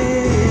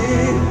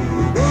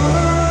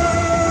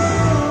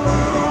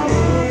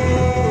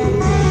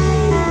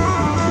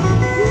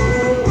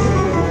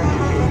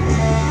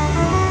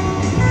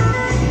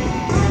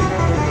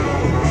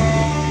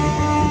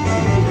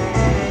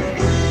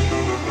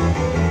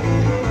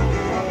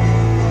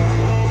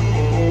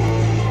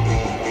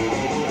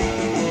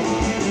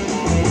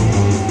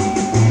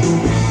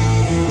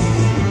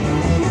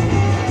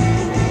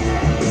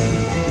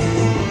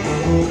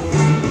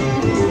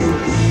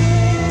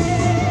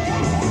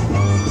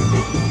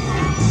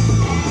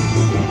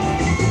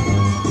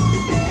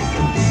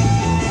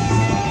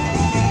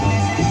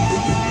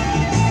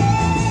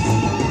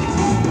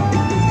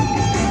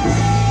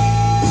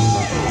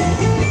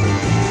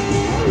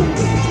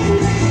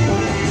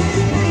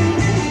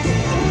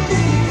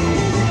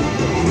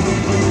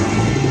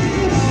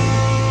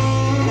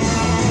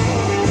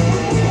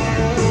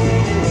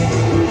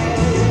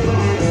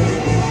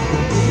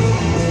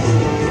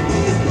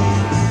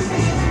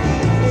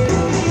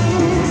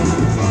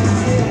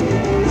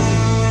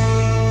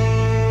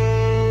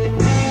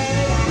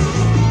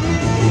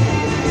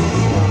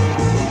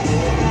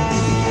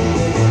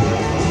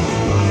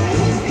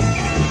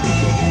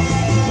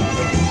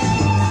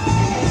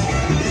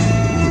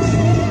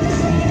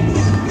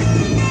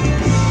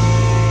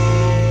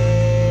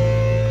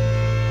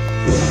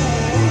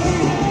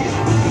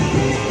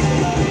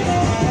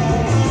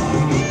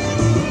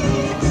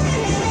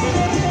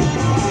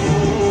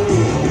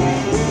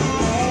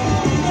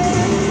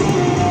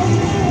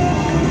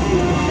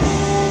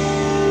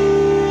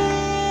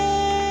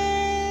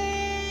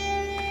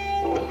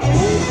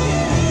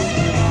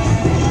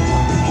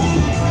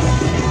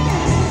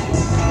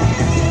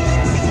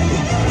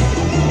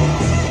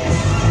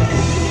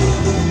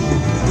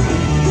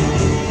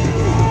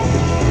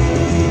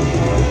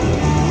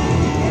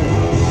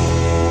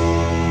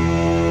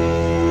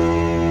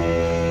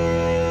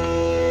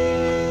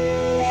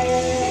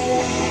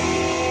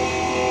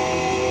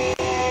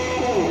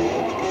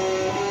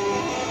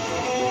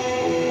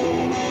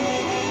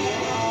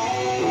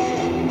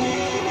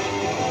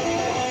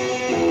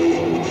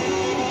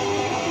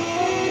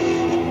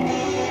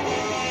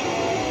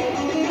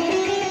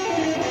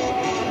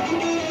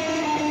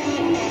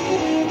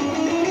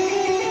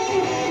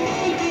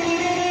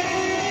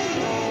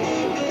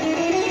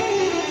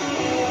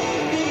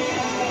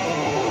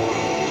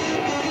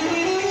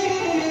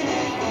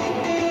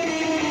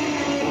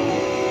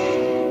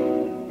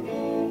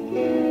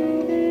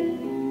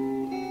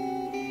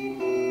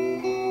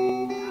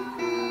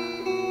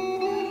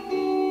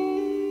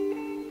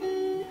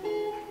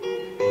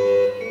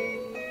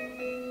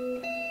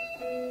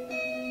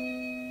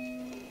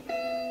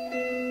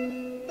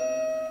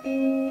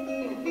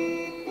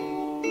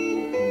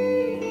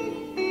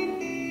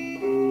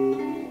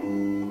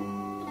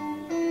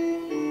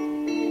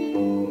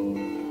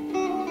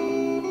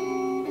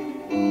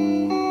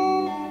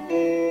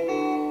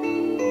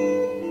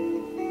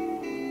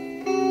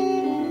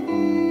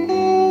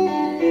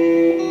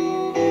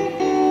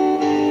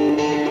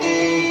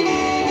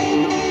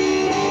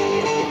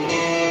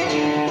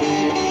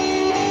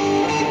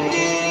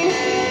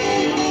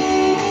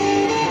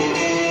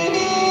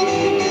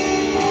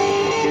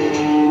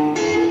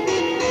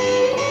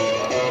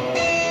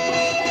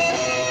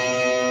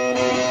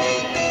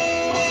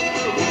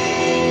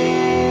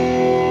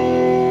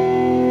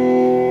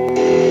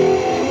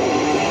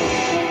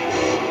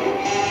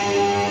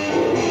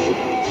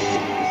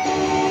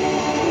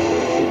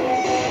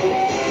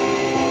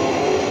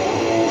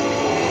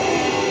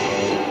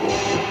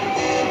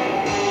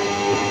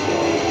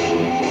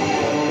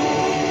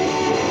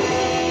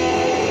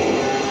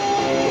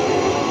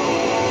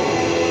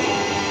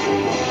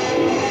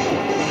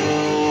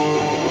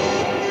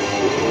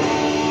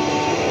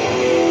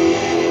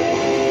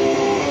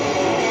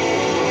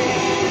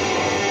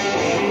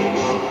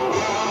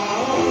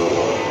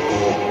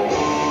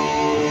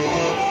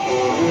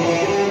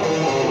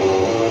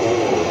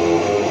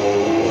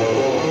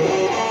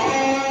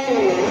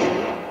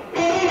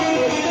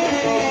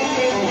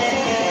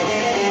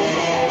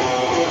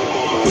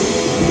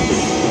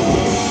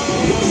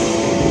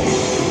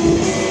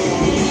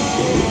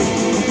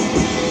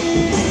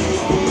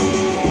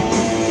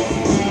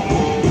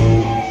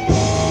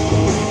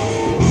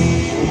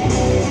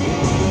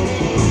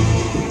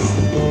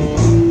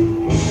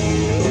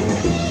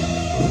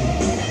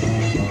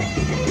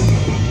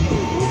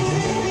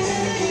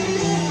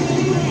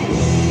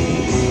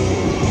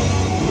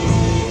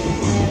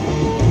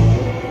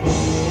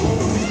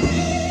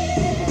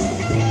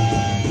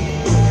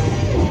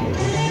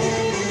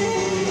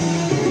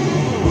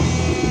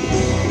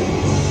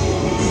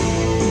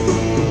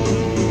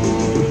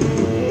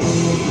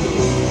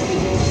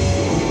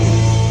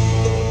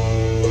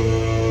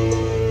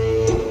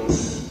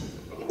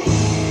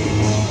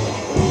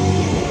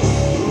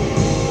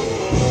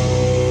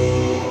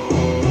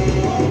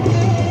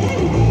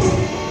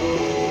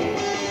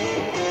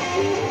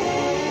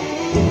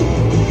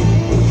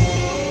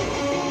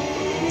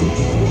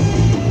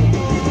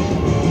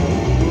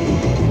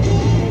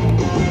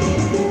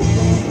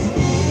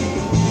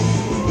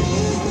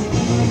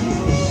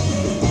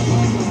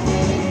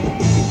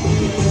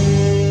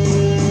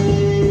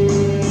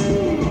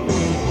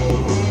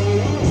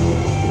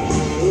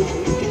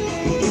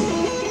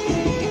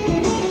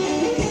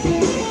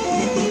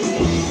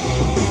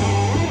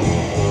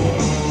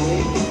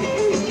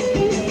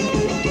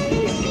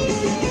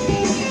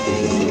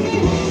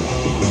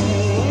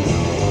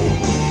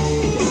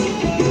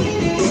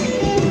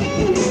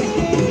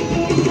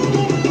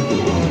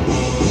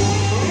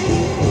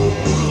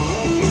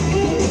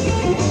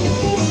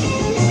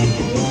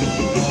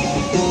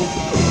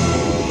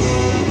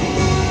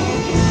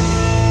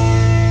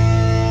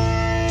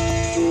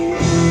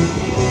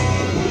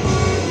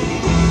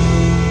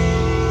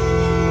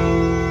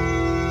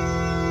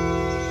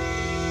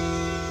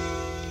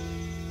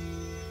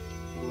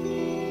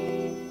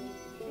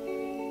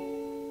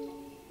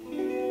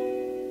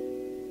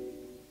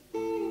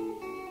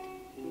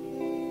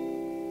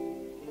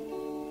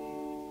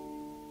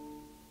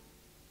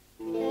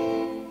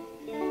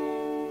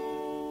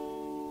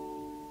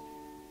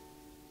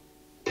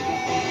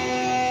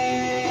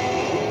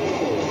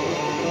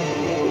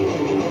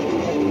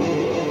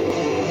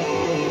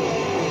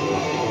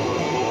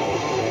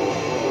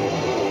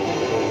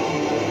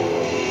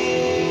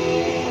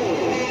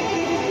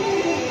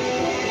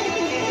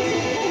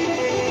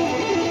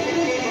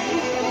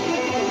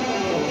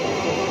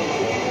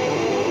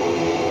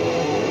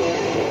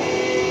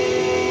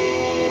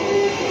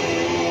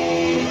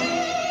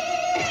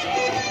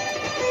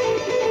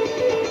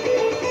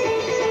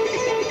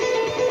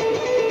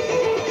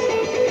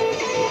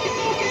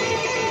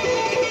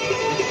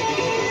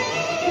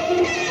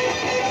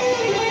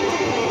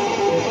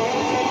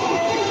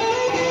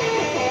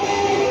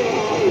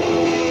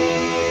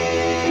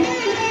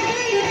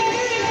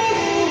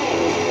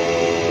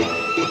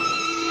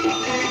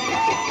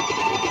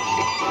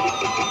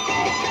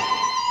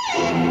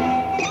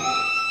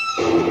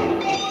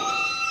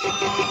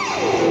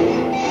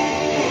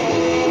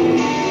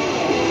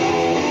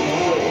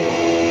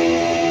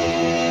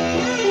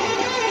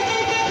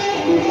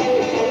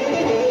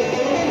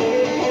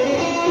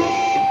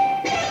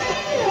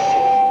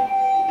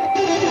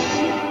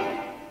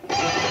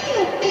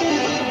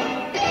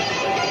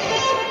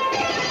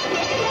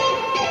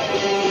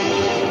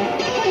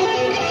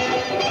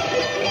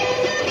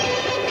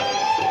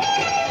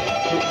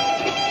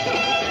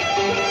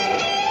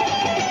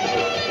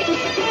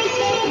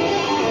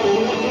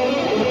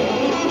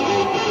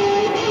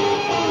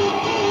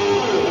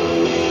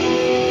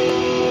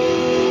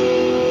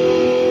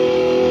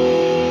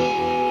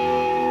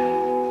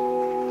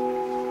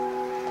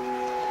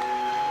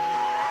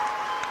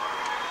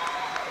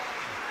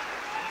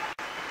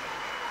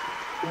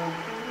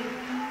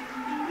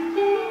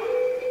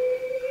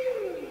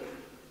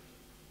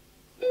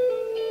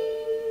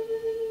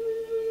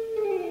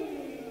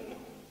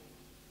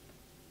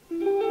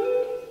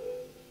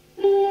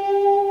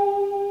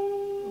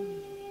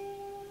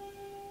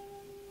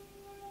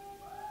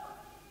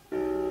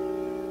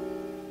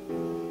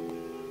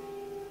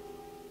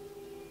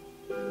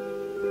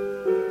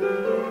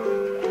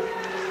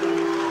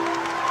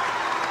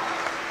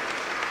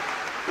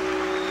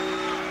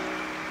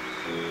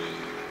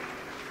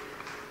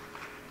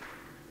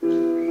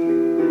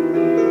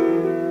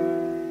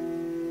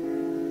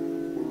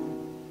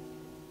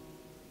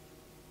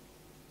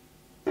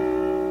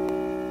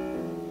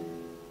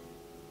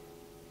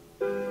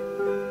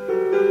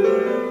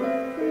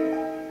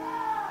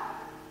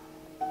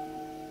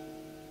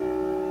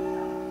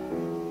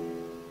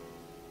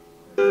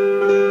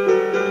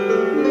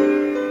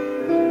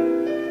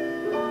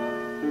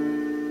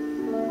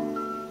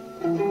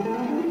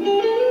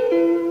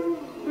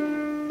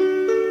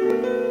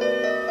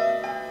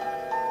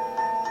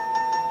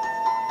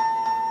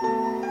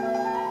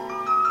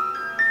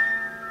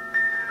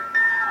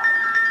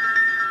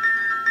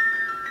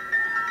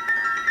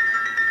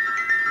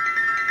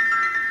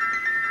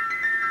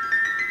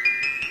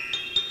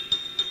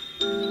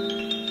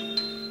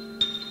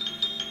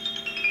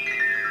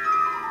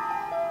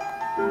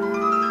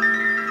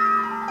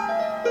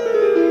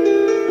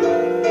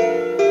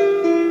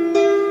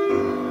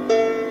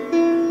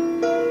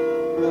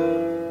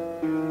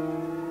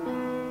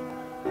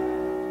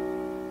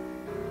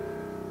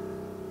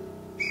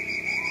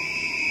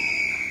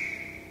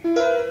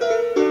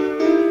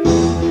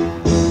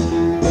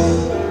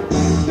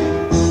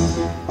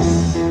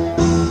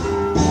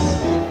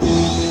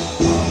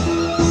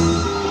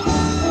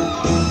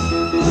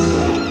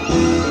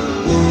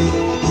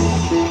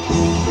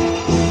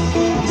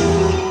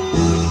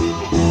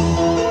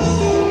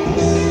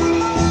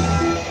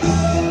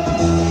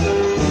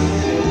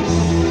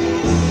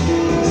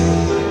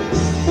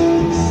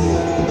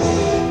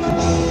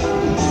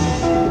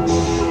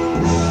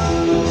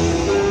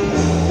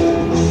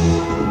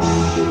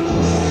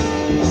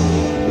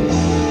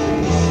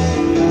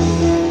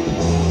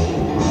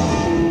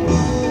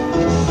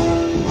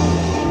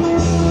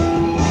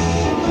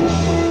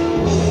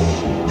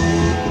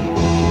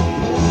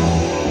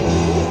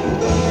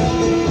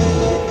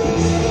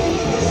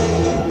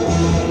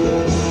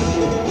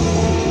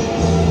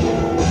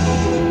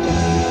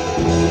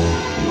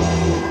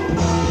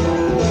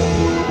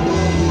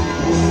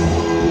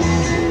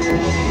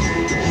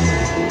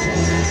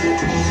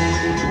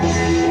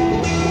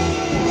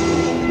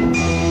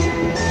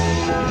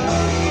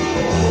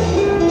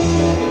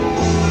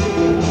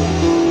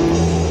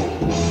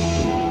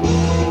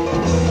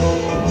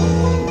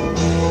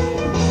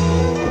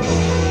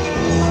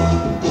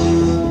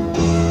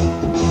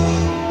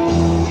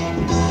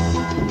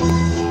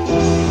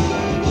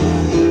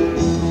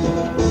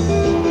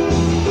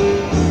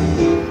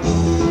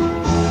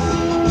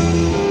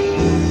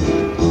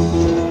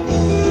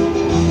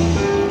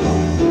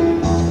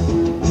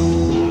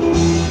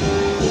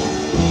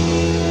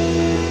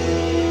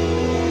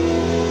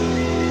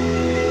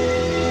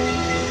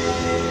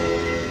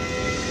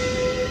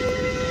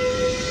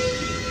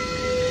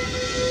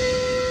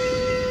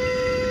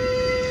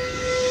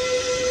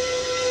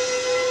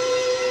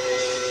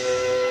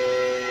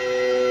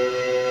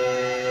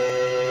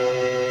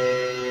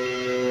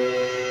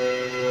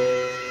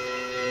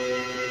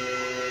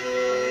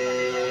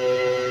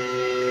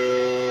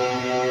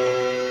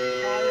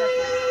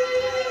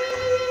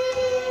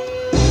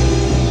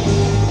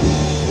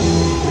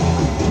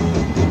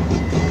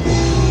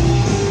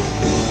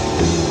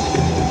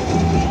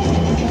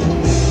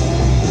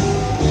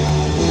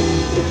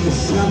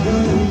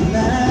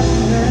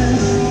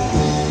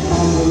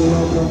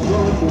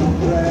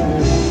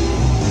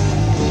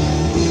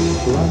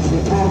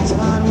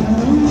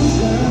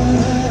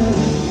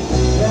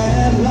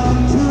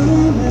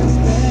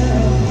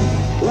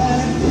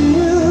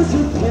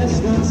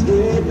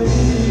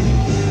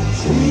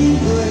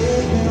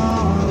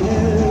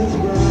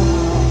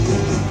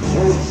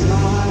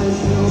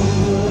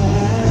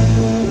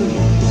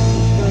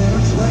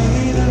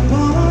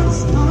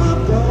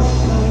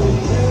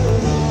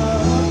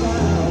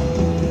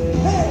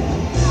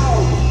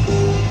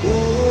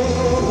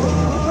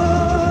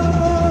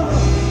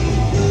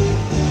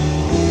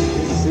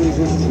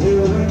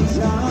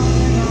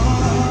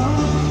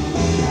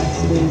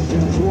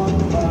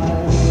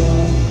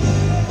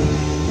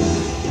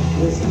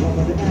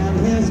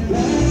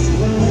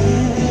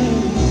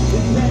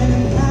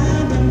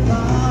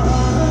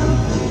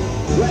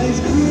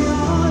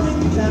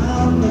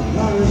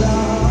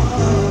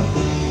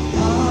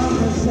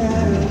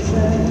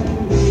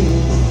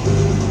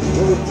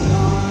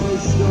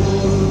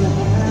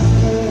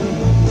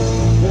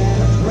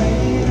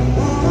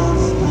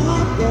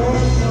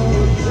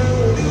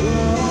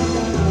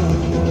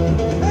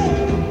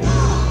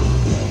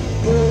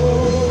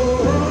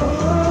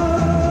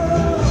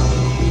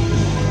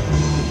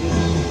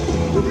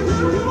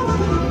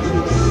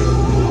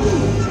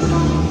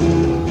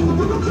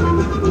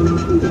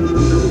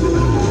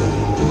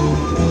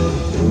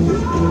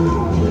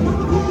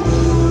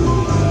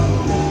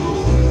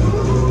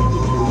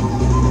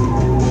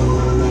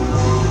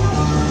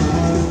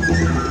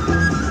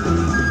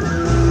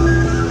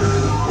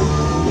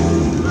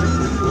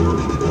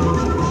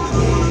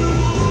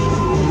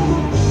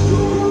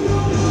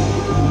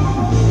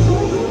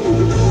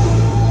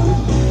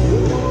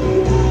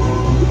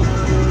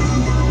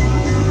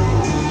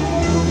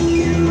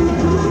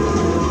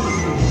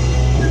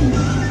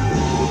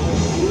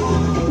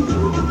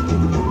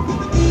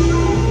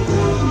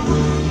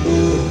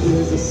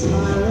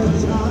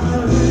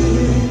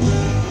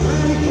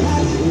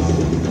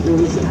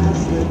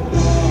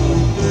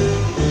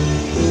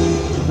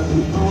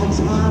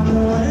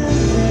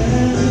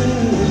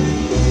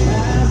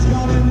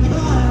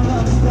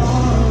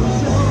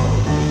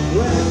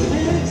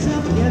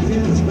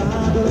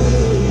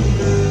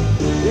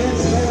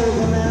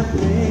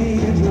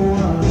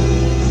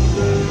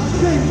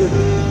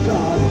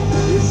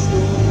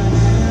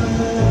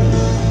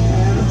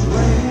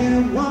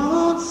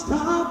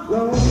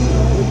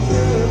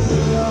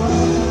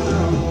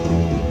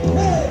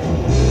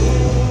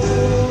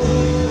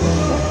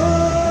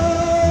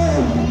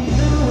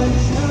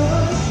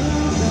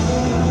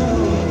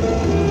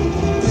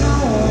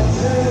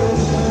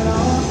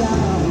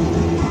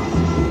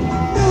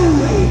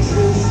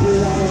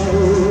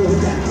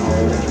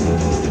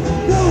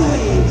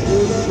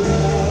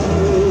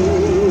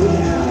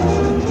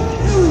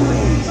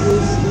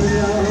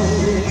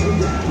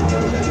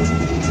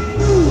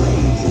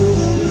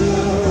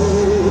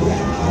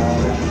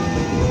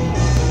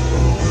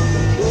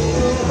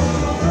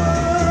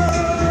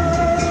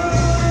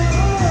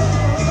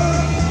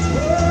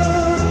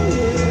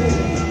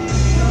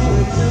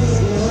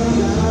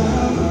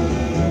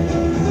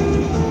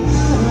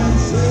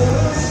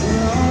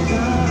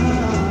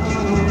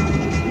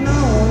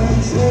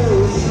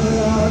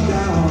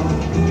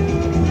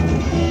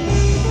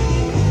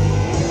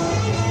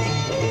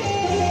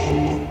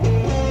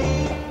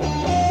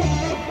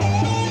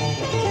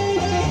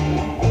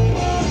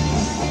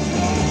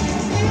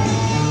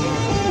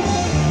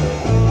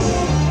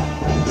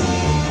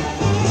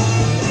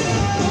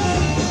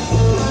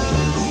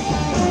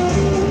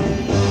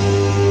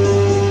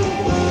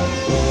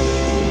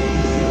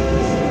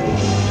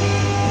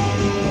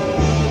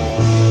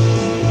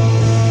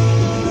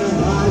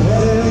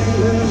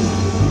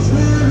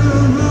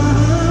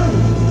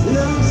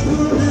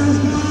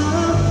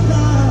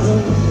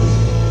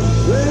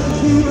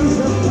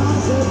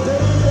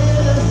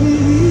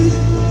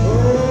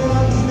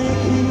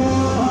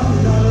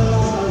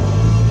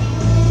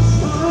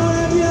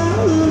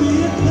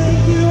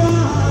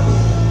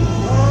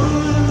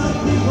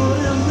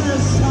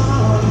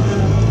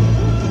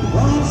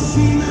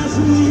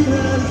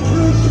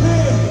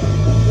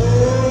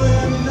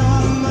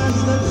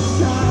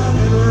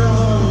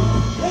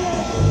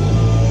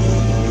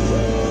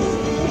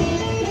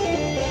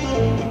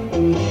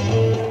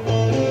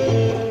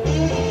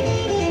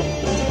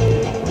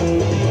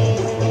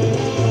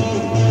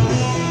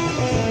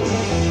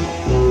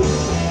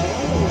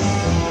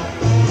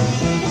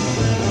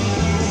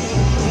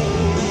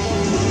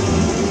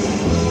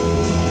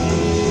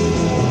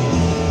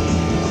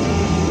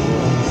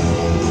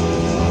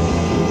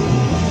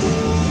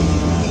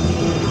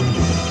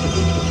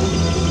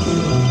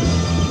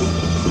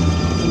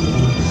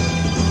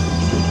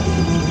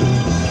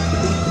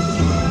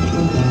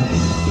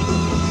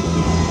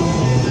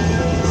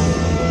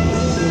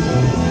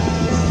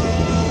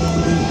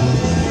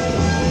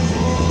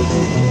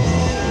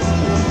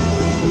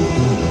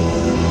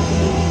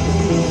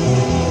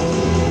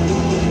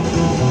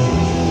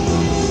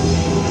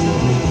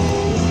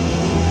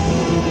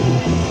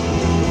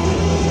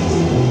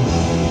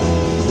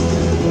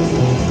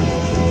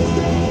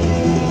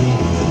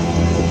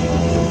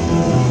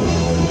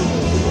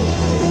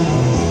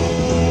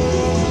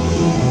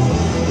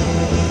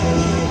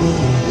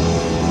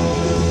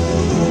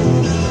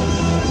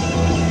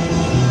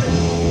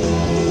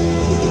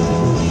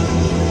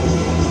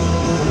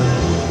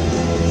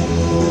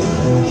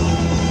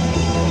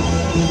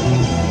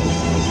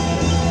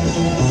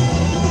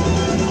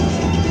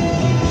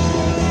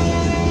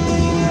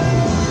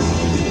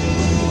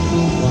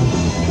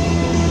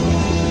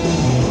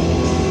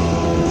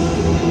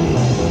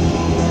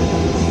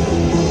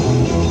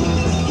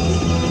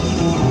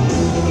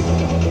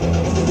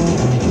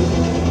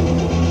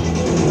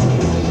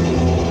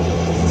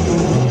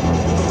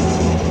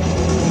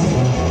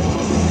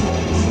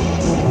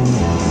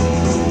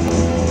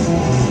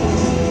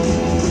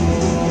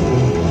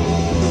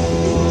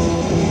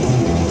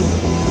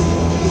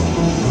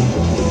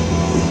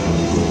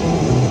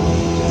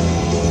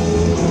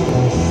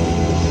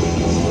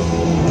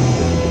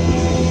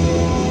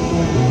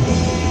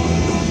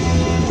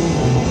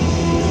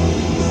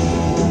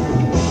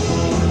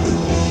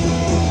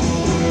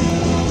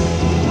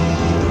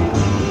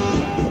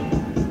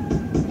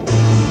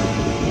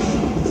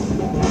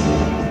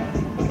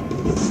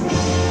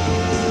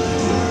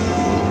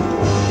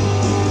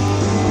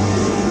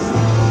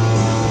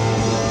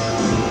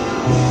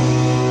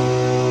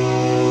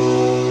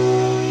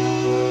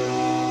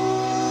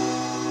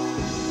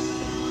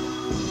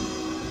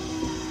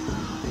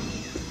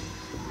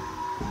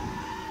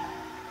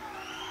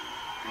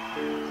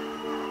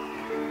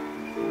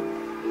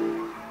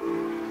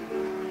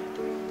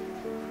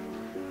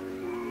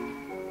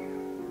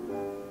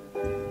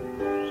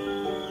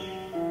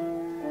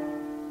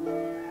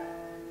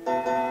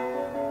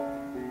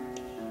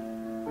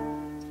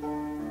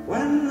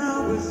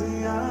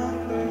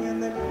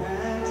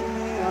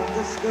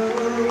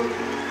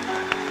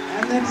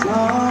 And they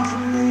taught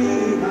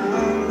me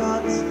how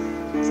not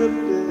to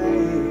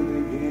play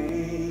the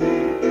game.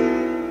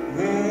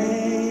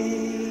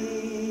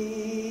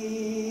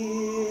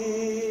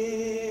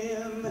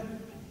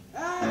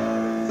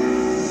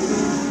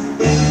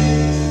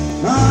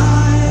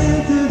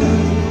 I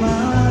didn't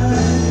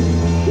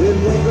mind when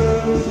they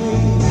broke me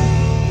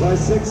by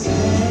 6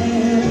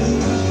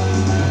 hands.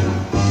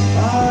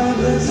 I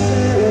was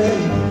there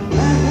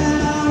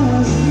and I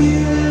was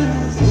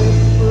years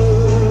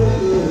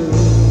before.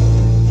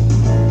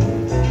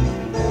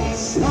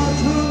 So to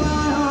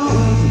my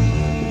own,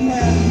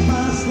 and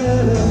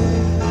myself,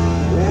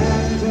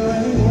 and to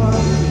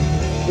anyone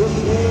who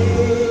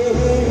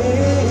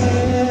cares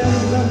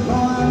the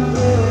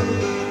bundle.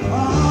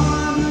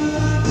 I'd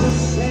like to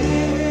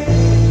say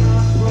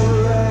my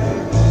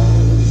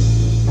prayers.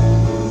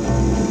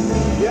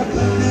 If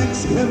the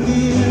next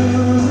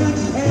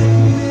communicate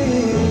me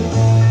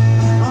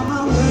on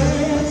my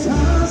way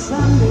to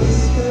Sunday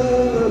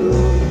school,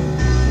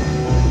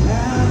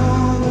 and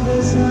all the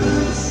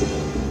visitors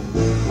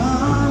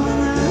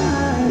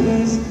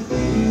harmonize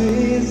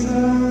these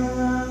lines.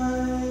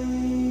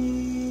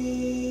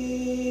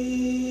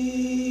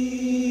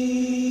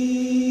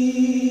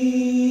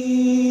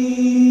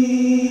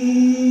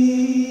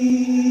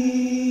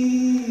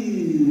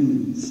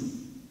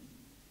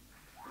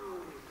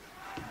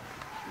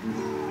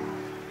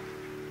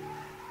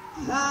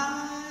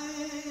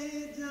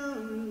 I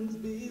don't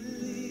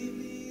believe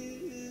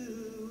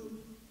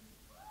you.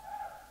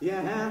 You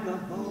had the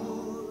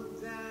whole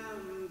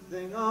damn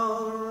thing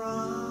all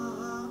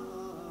wrong.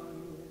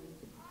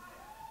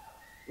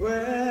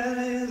 Well,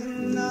 it's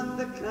not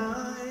the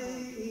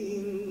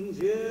kind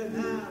you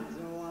have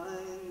to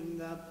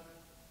wind up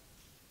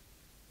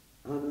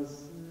on a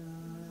side.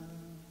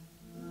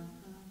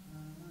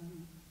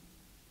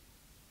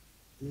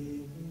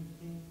 Hey,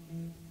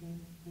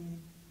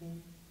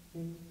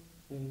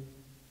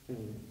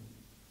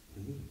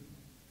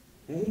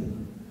 hey,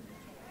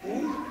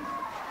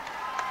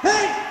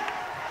 hey!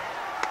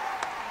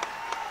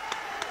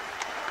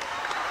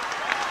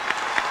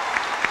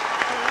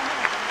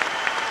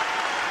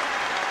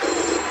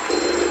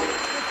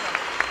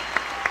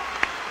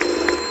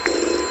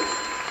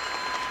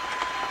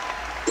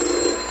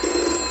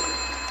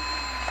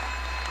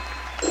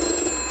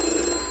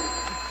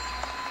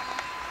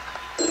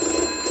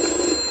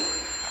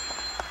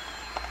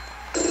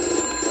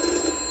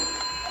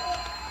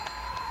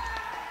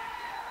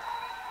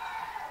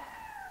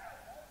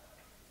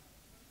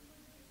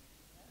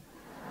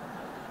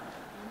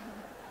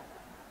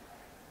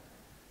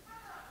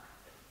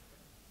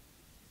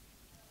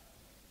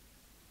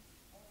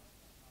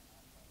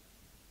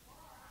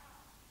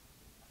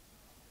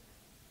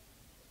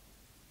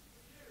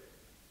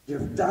 You're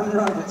damn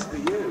right it's for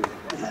you.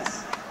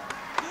 Yes.